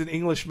remains an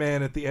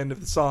Englishman at the end of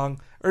the song.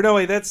 Or no,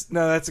 wait, that's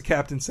a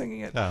captain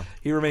singing it. Oh.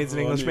 He remains an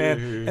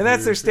Englishman. And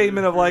that's their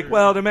statement of like,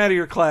 well, no matter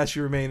your class,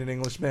 you remain an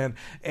Englishman.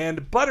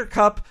 And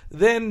Buttercup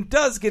then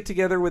does get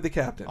together with the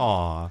captain.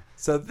 Aw.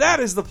 So that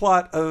is the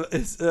plot of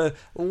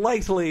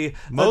lightly of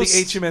the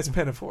HMS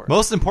Pinafore.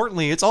 Most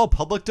importantly, it's all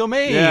public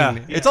domain. Yeah.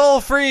 It's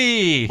all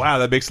free. Wow,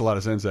 that makes a lot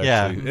of sense, actually.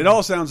 Yeah. It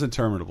all sounds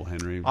interminable,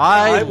 Henry.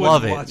 I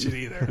love it. Watch it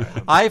either.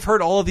 I've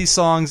heard all of these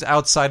songs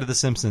outside of The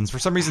Simpsons. For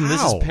some reason,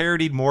 this is How?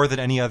 parodied more than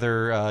any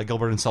other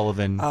Gilbert and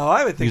Sullivan Oh,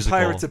 I would think musical.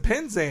 Pirates of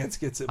Penzance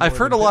gets it. I've more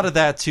heard a than lot of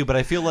that, too, but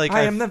I feel like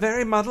I am the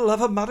very model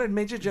of a modern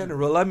major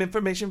general. I'm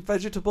information,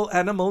 vegetable,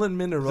 animal, and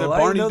mineral. That I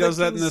Barney know does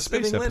the that in the kings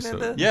space of England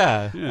episode. and,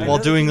 Yeah, Yeah. while I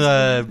know doing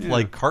the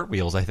like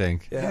cartwheels, I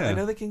think. Yeah, I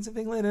know the kings of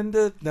England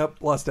and nope,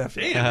 lost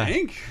after. Damn,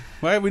 Hank.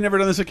 Why have we never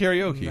done this at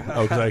karaoke?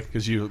 Oh,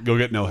 because you go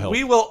get no help.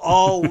 We will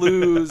all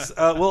lose.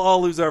 We'll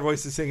all lose our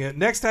voice to sing it.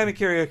 Next time at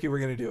karaoke, we're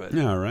going to do it.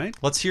 All right.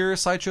 Let's hear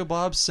Sideshow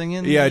Bob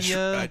singing. Yeah, the,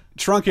 I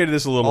truncated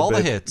this a little all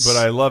bit. the hits. But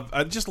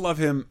I just love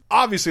him.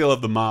 Obviously, I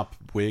love the mop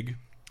wig.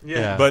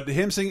 Yeah. But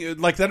him singing,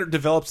 like that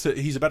develops,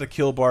 he's about to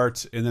kill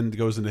Bart, and then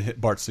goes into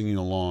Bart singing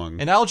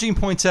along. And Al Jean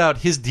points out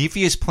his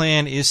devious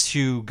plan is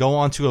to go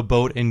onto a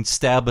boat and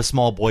stab a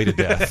small boy to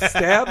death.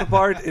 Stab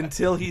Bart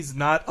until he's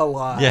not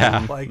alive.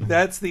 Yeah. Like,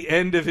 that's the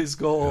end of his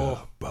goal.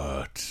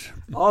 Bart.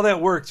 All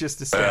that work just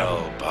to stab Well,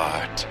 him.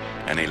 Bart,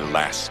 any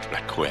last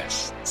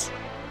requests?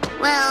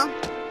 Well,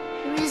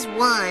 there is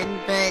one,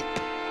 but...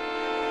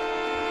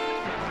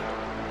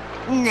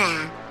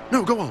 Nah.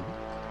 No, go on.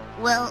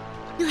 Well,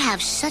 you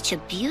have such a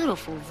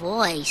beautiful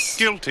voice.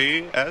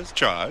 Guilty as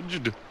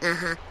charged.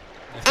 Uh-huh.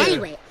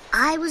 Anyway,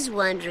 I was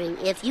wondering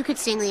if you could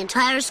sing the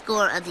entire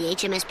score of the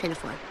HMS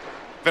Pinafore.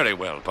 Very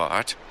well,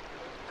 Bart.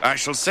 I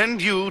shall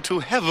send you to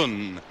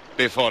heaven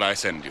before I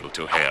send you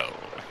to hell.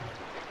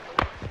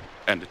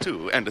 And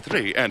 2, and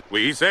 3, and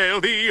we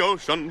sail the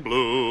ocean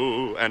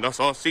blue, and our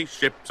saucy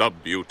ships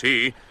of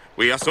beauty.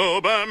 We are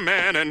sober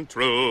men and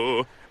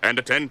true, and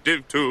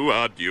attentive to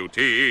our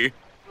duty.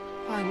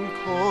 I'm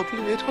called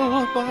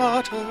Little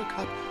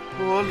Buttercup,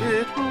 poor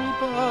Little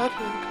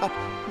Buttercup,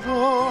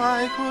 though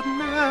I could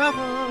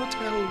never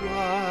tell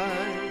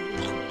why.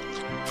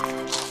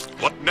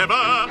 What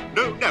never,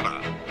 no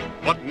never,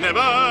 what never,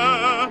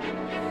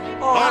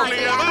 hardly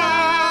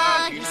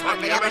ever, he's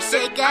hardly ever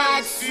sick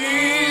at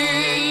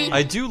sea.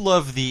 I do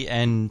love the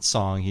end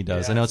song he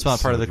does. I know it's not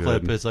part of the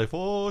clip. It's like,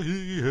 for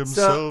he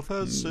himself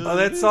has said. Oh,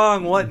 that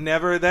song, What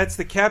Never, that's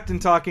the captain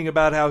talking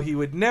about how he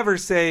would never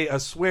say a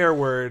swear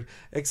word,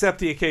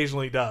 except he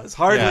occasionally does.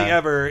 Hardly Yeah.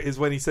 ever is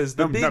when he says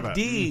the big never.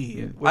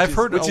 D,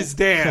 Which is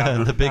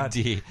damn. the big Not-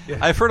 D. Yeah.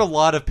 I've heard a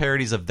lot of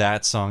parodies of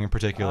that song in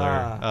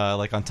particular,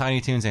 like on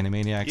Tiny Toons,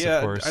 Animaniacs, Yeah,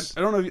 of course. I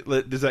don't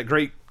know. There's that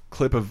great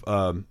clip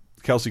of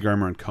Kelsey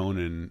Grammer and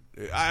Conan.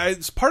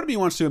 Part of me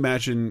wants to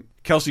imagine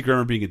Kelsey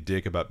Grammer being a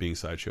dick about being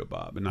Sideshow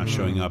Bob and not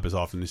showing up as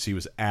often as he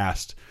was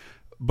asked.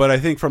 But I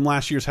think from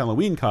last year's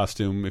Halloween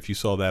costume, if you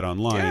saw that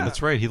online,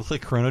 That's right. He looked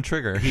like Chrono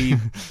Trigger. he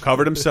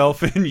covered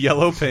himself in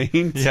yellow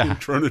paint. Yeah. and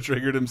Chrono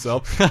Triggered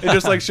himself, and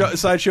just like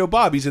Sideshow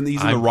Bob, he's in the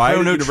I'm ride at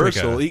Chrono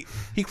Universal. Trigger.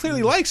 He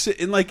clearly likes it.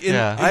 And like,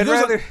 Yeah. and he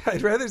goes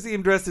I'd rather see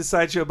him dressed as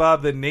Sideshow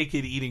Bob than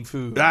naked eating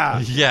food. Yeah.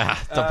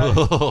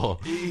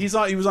 He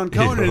was on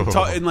Conan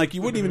and like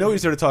you wouldn't even know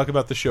he's there to talk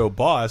about the show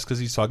Boss because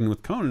he's talking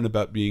with Conan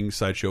about being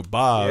Sideshow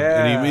Bob.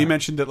 Yeah. And he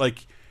mentioned that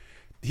like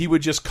he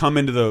would just come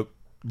into the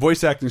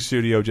voice acting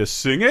studio just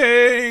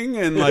singing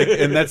and like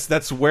and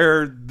that's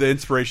where the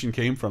inspiration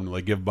came from to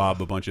like give Bob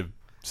a bunch of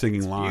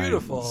singing lines.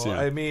 Beautiful. Yeah.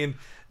 I mean,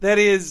 that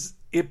is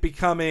it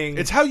becoming...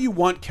 It's how you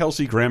want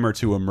Kelsey Grammer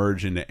to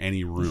emerge into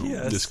any room.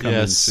 Yes. Just come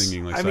in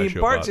singing like I mean,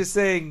 Sideshow Bart's Bob. just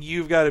saying,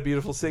 you've got a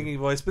beautiful singing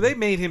voice, but they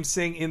made him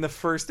sing in the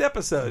first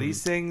episode. He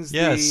sings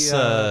every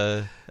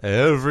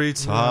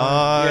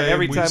time,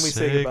 every time we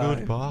say goodbye.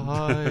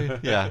 goodbye.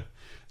 Yeah.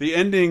 The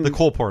ending... The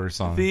Cole Porter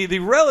song. The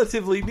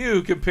relatively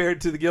new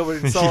compared to the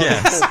Gilbert and Sullivan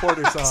Yes. Cole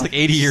Porter song. It's like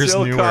 80 years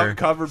Still newer.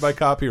 covered by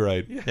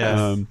copyright.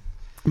 Yes.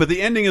 But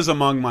the ending is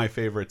among my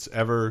favorites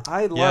ever.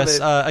 I love it.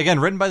 Again,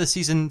 written by the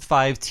season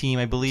 5 team,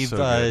 I believe. So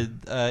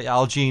good.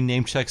 Al Jean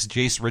name checks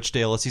Jace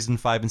Richdale, a season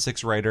 5 and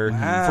 6 writer,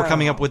 Wow. for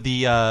coming up with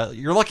the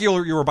 "You're lucky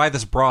you were by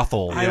this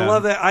brothel." I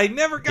love that. I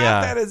never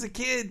got that as a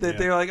kid. That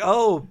they're like,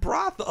 "Oh,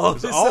 brothel." Oh,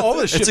 all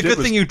this shit It's a good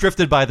thing you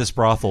drifted by this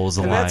brothel. Is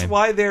the and line. that's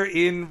why they're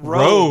in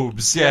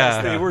Robes,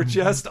 Yes, yeah. they were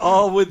just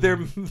all with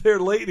their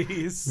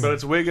ladies. But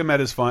it's Wiggum at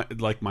his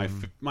like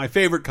my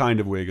favorite kind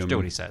of Wiggum. Do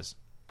what he says.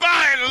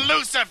 By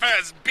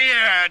Lucifer's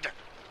beard!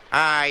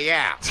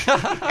 Yeah.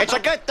 It's a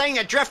good thing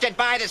you drifted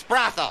by this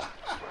brothel.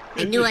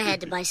 I knew I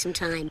had to buy some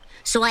time,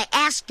 so I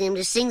asked him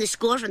to sing the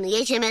score from the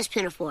HMS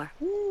Pinafore.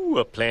 Ooh,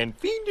 a plan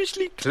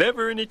fiendishly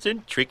clever in its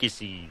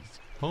intricacies.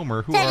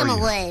 Homer, who Take are him you?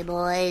 away,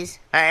 boys.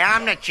 Hey,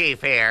 I'm the chief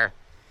here.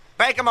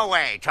 Take him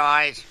away,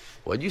 toys.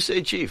 What'd you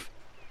say, Chief?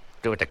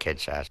 Do what the kid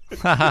says.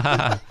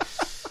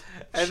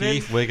 And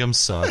Chief Wiggum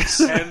sucks.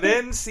 And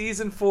then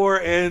season 4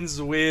 ends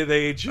with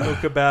a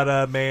joke about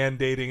a man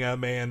dating a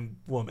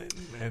man-woman.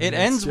 And It it's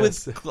ends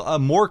just- with a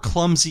more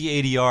clumsy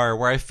ADR,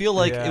 where I feel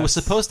like it was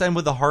Yes. supposed to end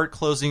with the heart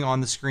closing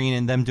on the screen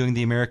and them doing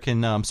the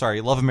American,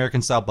 Love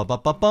American style, bum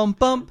bum bum bum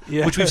bum,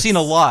 which we've seen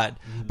a lot.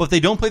 But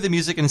they don't play the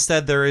music.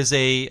 Instead, there is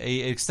a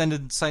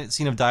extended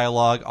scene of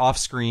dialogue off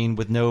screen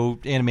with no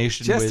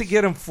animation. just with, to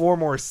get him 4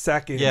 more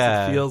seconds.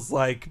 Yeah. It feels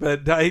like,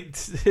 but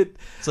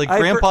It's like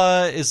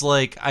Grandpa is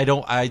like,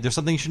 there's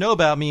something you should know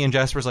about me, and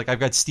Jasper's like, I've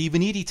got Steve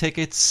and Edie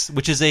tickets,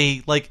 which is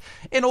an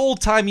old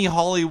timey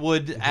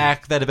Hollywood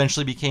act that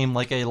eventually became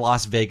like a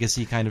Las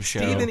Vegas-y kind of show.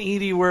 Steve and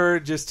Edie were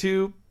just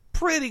 2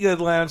 pretty good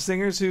lounge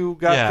singers who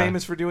got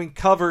famous for doing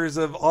covers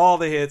of all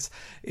the hits.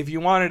 If you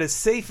wanted a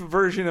safe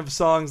version of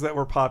songs that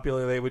were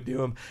popular, they would do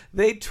them.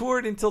 They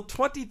toured until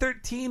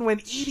 2013 when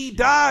Edie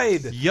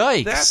died.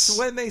 Yikes. That's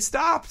when they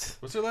stopped.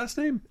 What's her last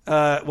name?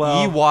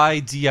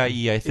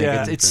 EYDIE, I think.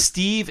 Yeah. It's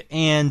Steve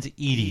and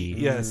Edie.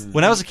 Yes.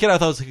 When I was a kid, I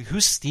thought, like,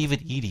 who's Steve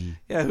and Edie?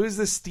 Yeah, who's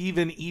the Steve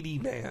and Edie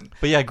man?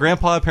 But yeah,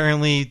 Grandpa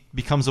apparently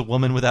becomes a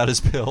woman without his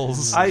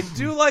pills. I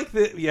do like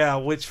that. Yeah,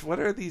 what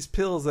are these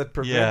pills that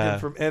prevent him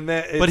from? And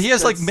that, but he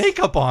has like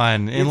makeup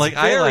on and like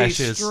very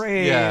eyelashes.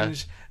 Strange. Yeah.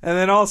 And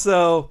then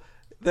also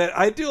that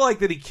I do like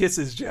that he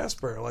kisses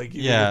Jasper. Like,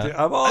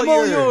 I'm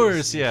all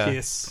yours. Yeah.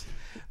 Kiss.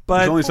 But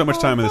There's only so much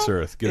time on this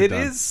earth. Get it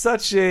done. It is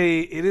such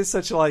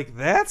a like,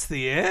 that's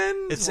the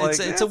end. It's Like, it's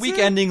a that's weak it?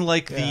 ending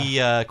like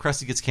the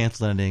Krusty Gets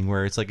Canceled ending,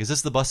 where it's like, is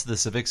this the bus to the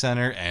Civic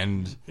Center?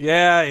 And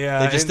yeah,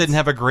 they just and- didn't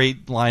have a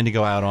great line to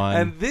go out on.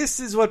 And this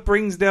is what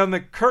brings down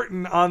the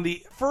curtain on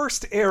the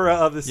first era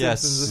of The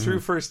Yes. Simpsons, the true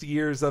first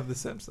years of The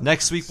Simpsons.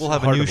 Next week we'll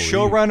have a hard new to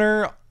believe.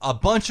 showrunner, a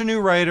bunch of new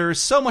writers,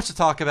 so much to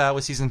talk about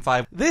with season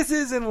 5. This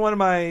isn't one of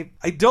my...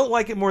 I don't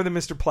like it more than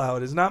Mr. Plow.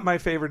 It is not my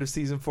favorite of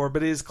season 4,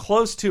 but it is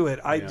close to it.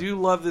 I do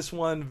love this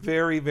one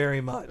very, very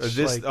much.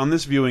 On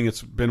this viewing,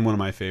 it's been one of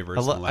my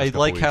favorites. I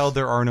like how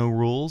there are no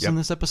rules in Yep.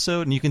 this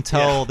episode, and you can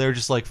tell they're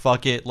just like,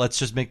 fuck it, let's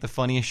just make the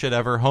funniest shit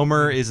ever.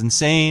 Homer is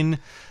insane.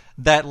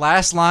 That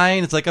last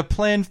line, it's like a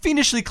plan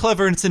fiendishly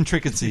clever in its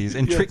intricacies.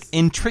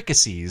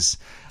 Intricacies.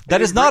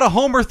 That is not a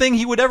Homer thing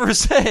he would ever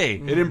say.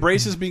 It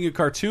embraces being a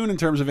cartoon in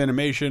terms of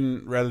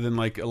animation rather than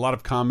like a lot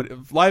of comedy,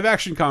 live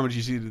action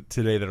comedies you see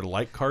today that are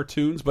like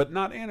cartoons but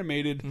not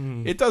animated.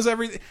 It does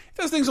everything. It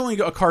does things only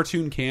a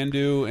cartoon can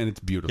do, and it's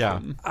beautiful. Yeah.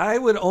 I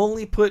would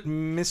only put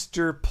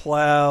Mr.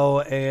 Plow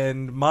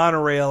and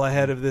Monorail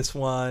ahead of this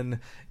one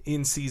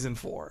in season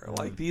 4.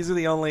 Like, these are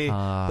the only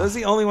those are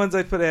the only ones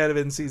I'd put ahead of it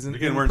in season.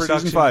 Again, in we're in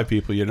production, season 5,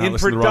 people. You're not in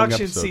listening to the wrong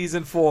production episode.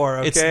 season 4.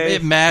 Okay,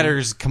 It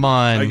matters. Come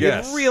on. I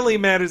guess. It really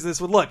matters this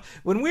one. Look,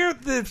 when we're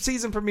at the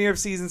season premiere of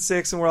season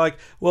 6 and we're like,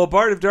 well,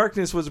 Bart of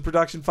Darkness was a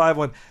production 5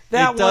 one.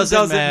 That one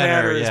doesn't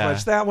matter as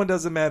much. That one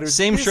doesn't matter.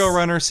 Same This-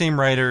 showrunner, same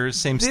writers,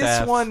 same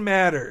staff. This one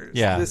matters.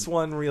 Yeah. This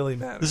one really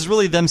matters. This is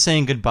really them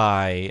saying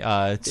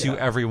goodbye to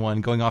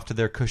everyone, going off to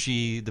their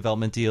cushy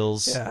development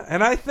deals. Yeah,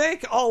 and I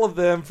thank all of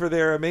them for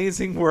their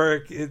amazing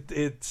work.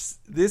 This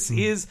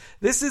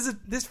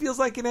feels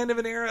like an end of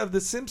an era of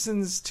The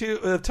Simpsons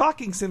too.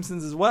 Talking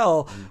Simpsons as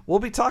well. We'll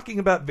be talking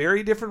about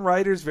very different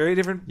writers, very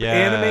different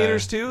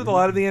animators too. A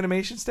lot of the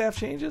animation staff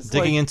changes.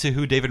 Digging into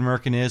who David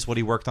Merkin is, what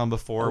he worked on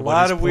before, a what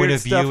lot his of point weird of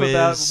stuff view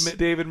about is.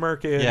 David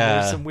Merkin. Yeah.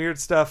 There's some weird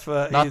stuff.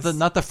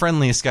 Not the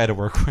friendliest guy to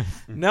work with.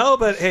 No,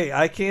 but hey,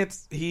 I can't.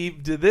 He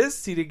did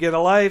this. He did Get a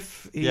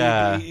Life.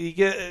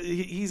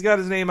 He's got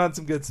his name on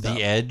some good stuff.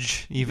 The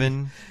Edge,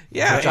 even.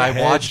 Yeah, which I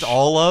watched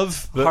all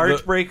of.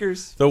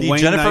 Heartbreakers. The Wayne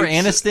Jennifer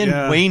Knights, Aniston,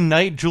 yeah. Wayne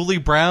Knight, Julie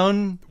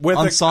Brown With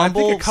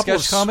ensemble I think a couple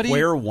sketch of comedy.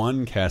 Square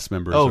One cast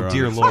members. Oh are on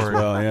dear this as lord!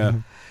 well, yeah.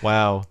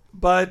 Wow.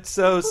 But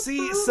so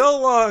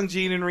long,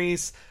 Gene and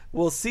Reese.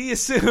 we'll see you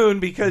soon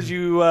because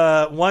you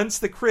once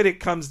the critic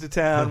comes to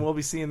town, we'll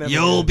be seeing them.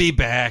 You'll again. be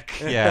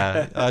back.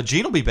 Yeah.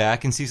 Gene will be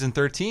back in season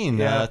 13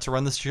 to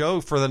run the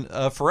show for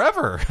the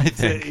forever, I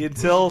think.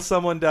 Until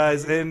someone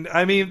dies. And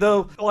I mean,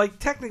 though, like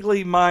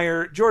technically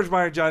George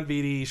Meyer, John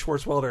Vitti,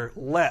 Schwartzwelder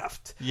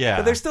left. Yeah.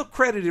 But they're still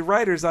credited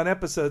writers on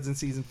episodes in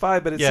season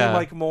 5, but it seemed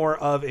like more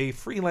of a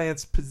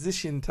freelance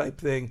position type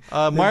thing.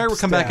 Meyer would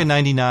come back in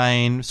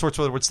 99.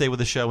 Schwartzwelder would stay with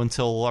the show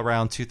until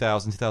around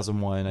 2000,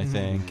 2001, I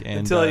think. And,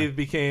 until he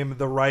became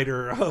the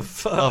writer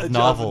of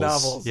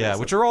novels. Yeah,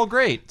 which are all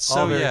great. So,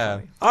 funny.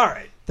 All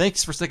right.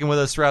 Thanks for sticking with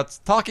us throughout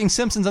Talking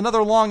Simpsons.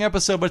 Another long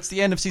episode, but it's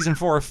the end of Season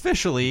 4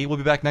 officially. We'll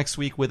be back next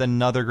week with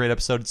another great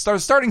episode.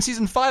 Starting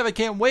Season 5, I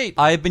can't wait.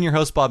 I've been your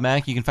host, Bob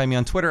Mack. You can find me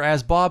on Twitter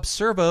as Bob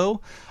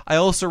Servo. I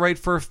also write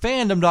for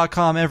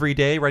Fandom.com every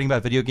day, writing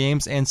about video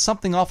games, and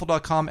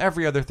SomethingAwful.com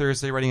every other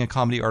Thursday, writing a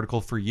comedy article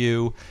for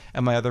you.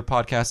 And my other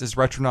podcast is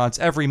Retronauts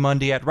every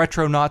Monday at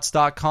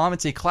Retronauts.com.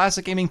 It's a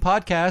classic gaming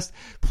podcast.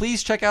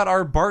 Please check out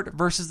our Bart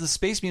versus the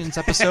Space Mutants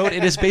episode.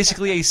 It is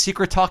basically a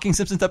secret Talking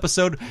Simpsons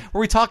episode where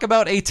we talk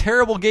about a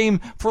terrible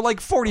game for like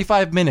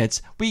 45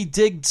 minutes. We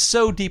dig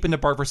so deep into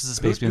Bart versus the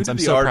Space Mutants. I'm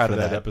so proud of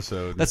that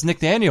episode. That's Nick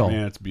Daniel.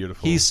 Man, it's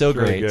beautiful. He's so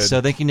Very great. good.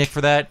 So thank you, Nick,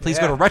 for that. Please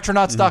go to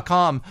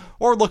Retronauts.com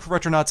or look for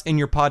Retronauts in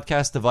your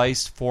podcast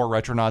device for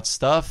Retronauts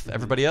stuff.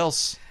 Everybody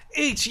else.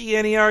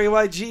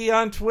 HENEREYG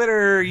on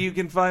Twitter. You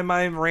can find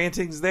my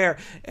rantings there.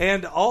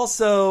 And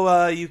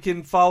also, you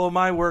can follow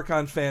my work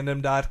on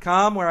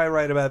Fandom.com, where I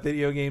write about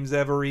video games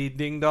every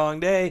ding-dong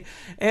day.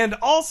 And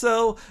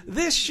also,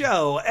 this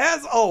show,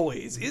 as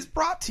always, is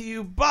brought to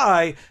you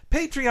by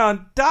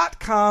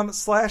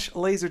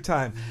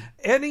Patreon.com/LaserTime.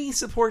 Any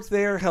support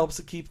there helps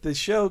to keep the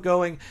show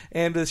going,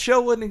 and the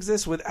show wouldn't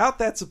exist without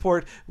that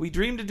support. We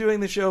dreamed of doing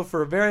the show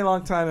for a very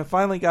long time and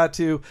finally got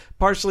to,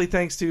 partially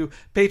thanks to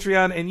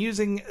Patreon and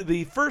using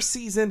the first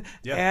season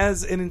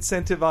as an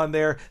incentive on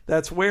there.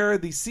 That's where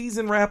the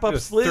season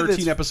wrap-ups live.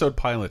 13-episode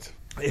pilot.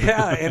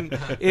 Yeah, and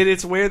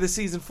it's where the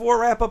season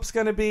 4 wrap-up's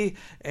going to be,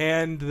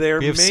 and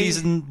we have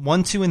season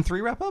 1, 2, and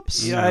 3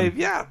 wrap-ups.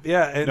 Yeah.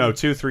 And no,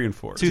 2, 3, and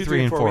 4. 2,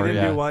 3, and 4. We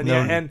didn't do one.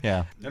 And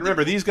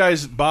remember, these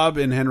guys, Bob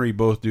and Henry,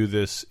 both do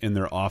this in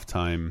their off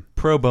time.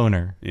 Pro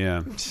boner.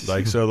 Yeah,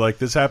 like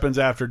this happens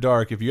after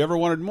dark. If you ever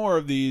wanted more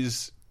of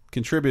these,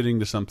 contributing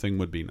to something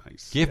would be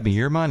nice. Give me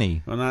your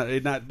money. Well,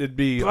 it'd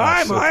be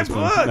buy my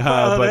book.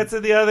 That's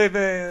the other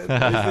thing.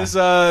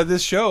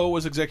 This show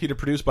was executive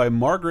produced by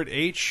Margaret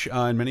H.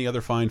 And many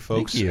other fine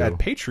folks at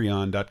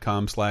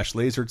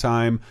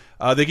Patreon.com/LaserTime.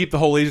 They keep the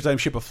whole LaserTime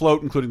ship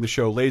afloat, including the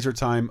show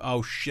LaserTime.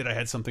 Oh shit! I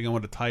had something I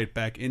wanted to tie it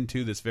back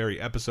into this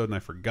very episode, and I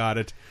forgot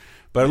it.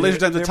 But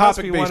LaserTime's a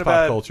topic-based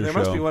pop culture show. There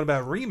must be one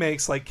about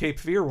remakes like Cape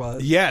Fear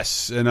was.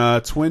 Yes,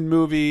 and twin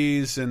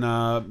movies, and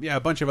a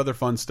bunch of other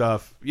fun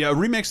stuff. Yeah,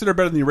 remakes that are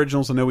better than the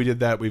originals. I know we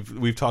did that.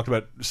 We've talked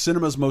about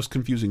cinema's most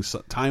confusing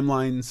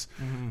timelines,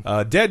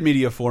 dead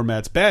media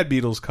formats, bad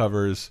Beatles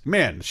covers.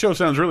 Man, the show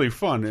sounds really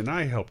fun, and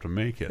I helped to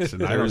make it. And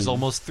There's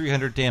almost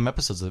 300 damn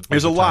episodes of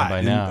There's a lot.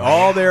 by now.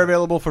 All they're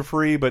available for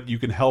free, but you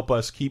can help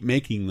us keep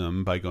making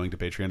them by going to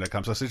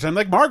Patreon.com/LaserTime,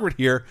 like Margaret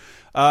here.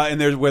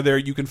 And there's where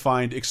you can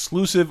find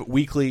exclusive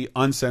weekly,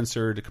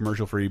 uncensored,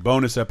 commercial-free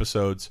bonus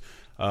episodes.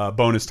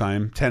 Bonus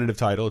time, tentative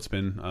title. It's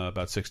been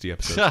about 60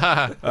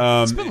 episodes.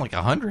 It's been like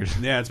 100.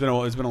 Yeah, it's been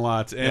a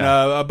lot,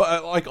 and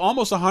like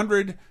almost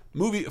 100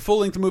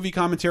 full-length movie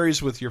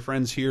commentaries with your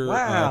friends here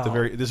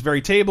at this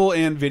very table,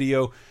 and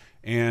video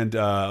and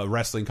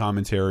wrestling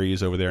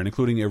commentaries over there, and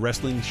including a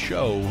wrestling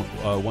show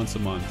once a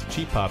month,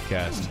 Cheap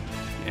Popcast.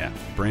 Yeah,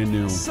 brand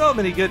new. So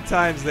many good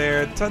times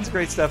there. Tons of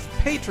great stuff.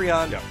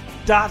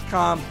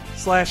 Patreon.com/LaserTime.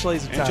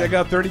 And check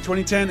out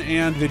 30-2010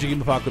 and Video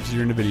Game Apocalypse if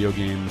you're into video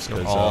games,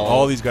 because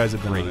all these guys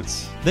have done it.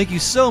 Thank you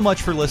so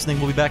much for listening.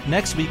 We'll be back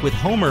next week with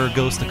Homer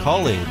Goes to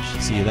College.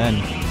 See you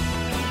then.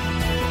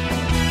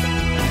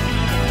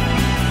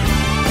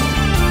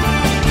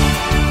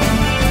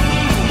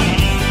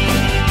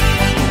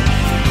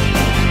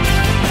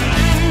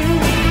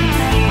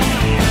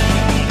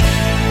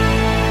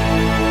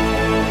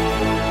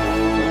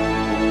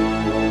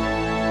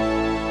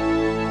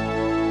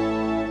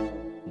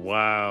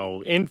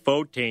 Wow,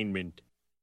 infotainment.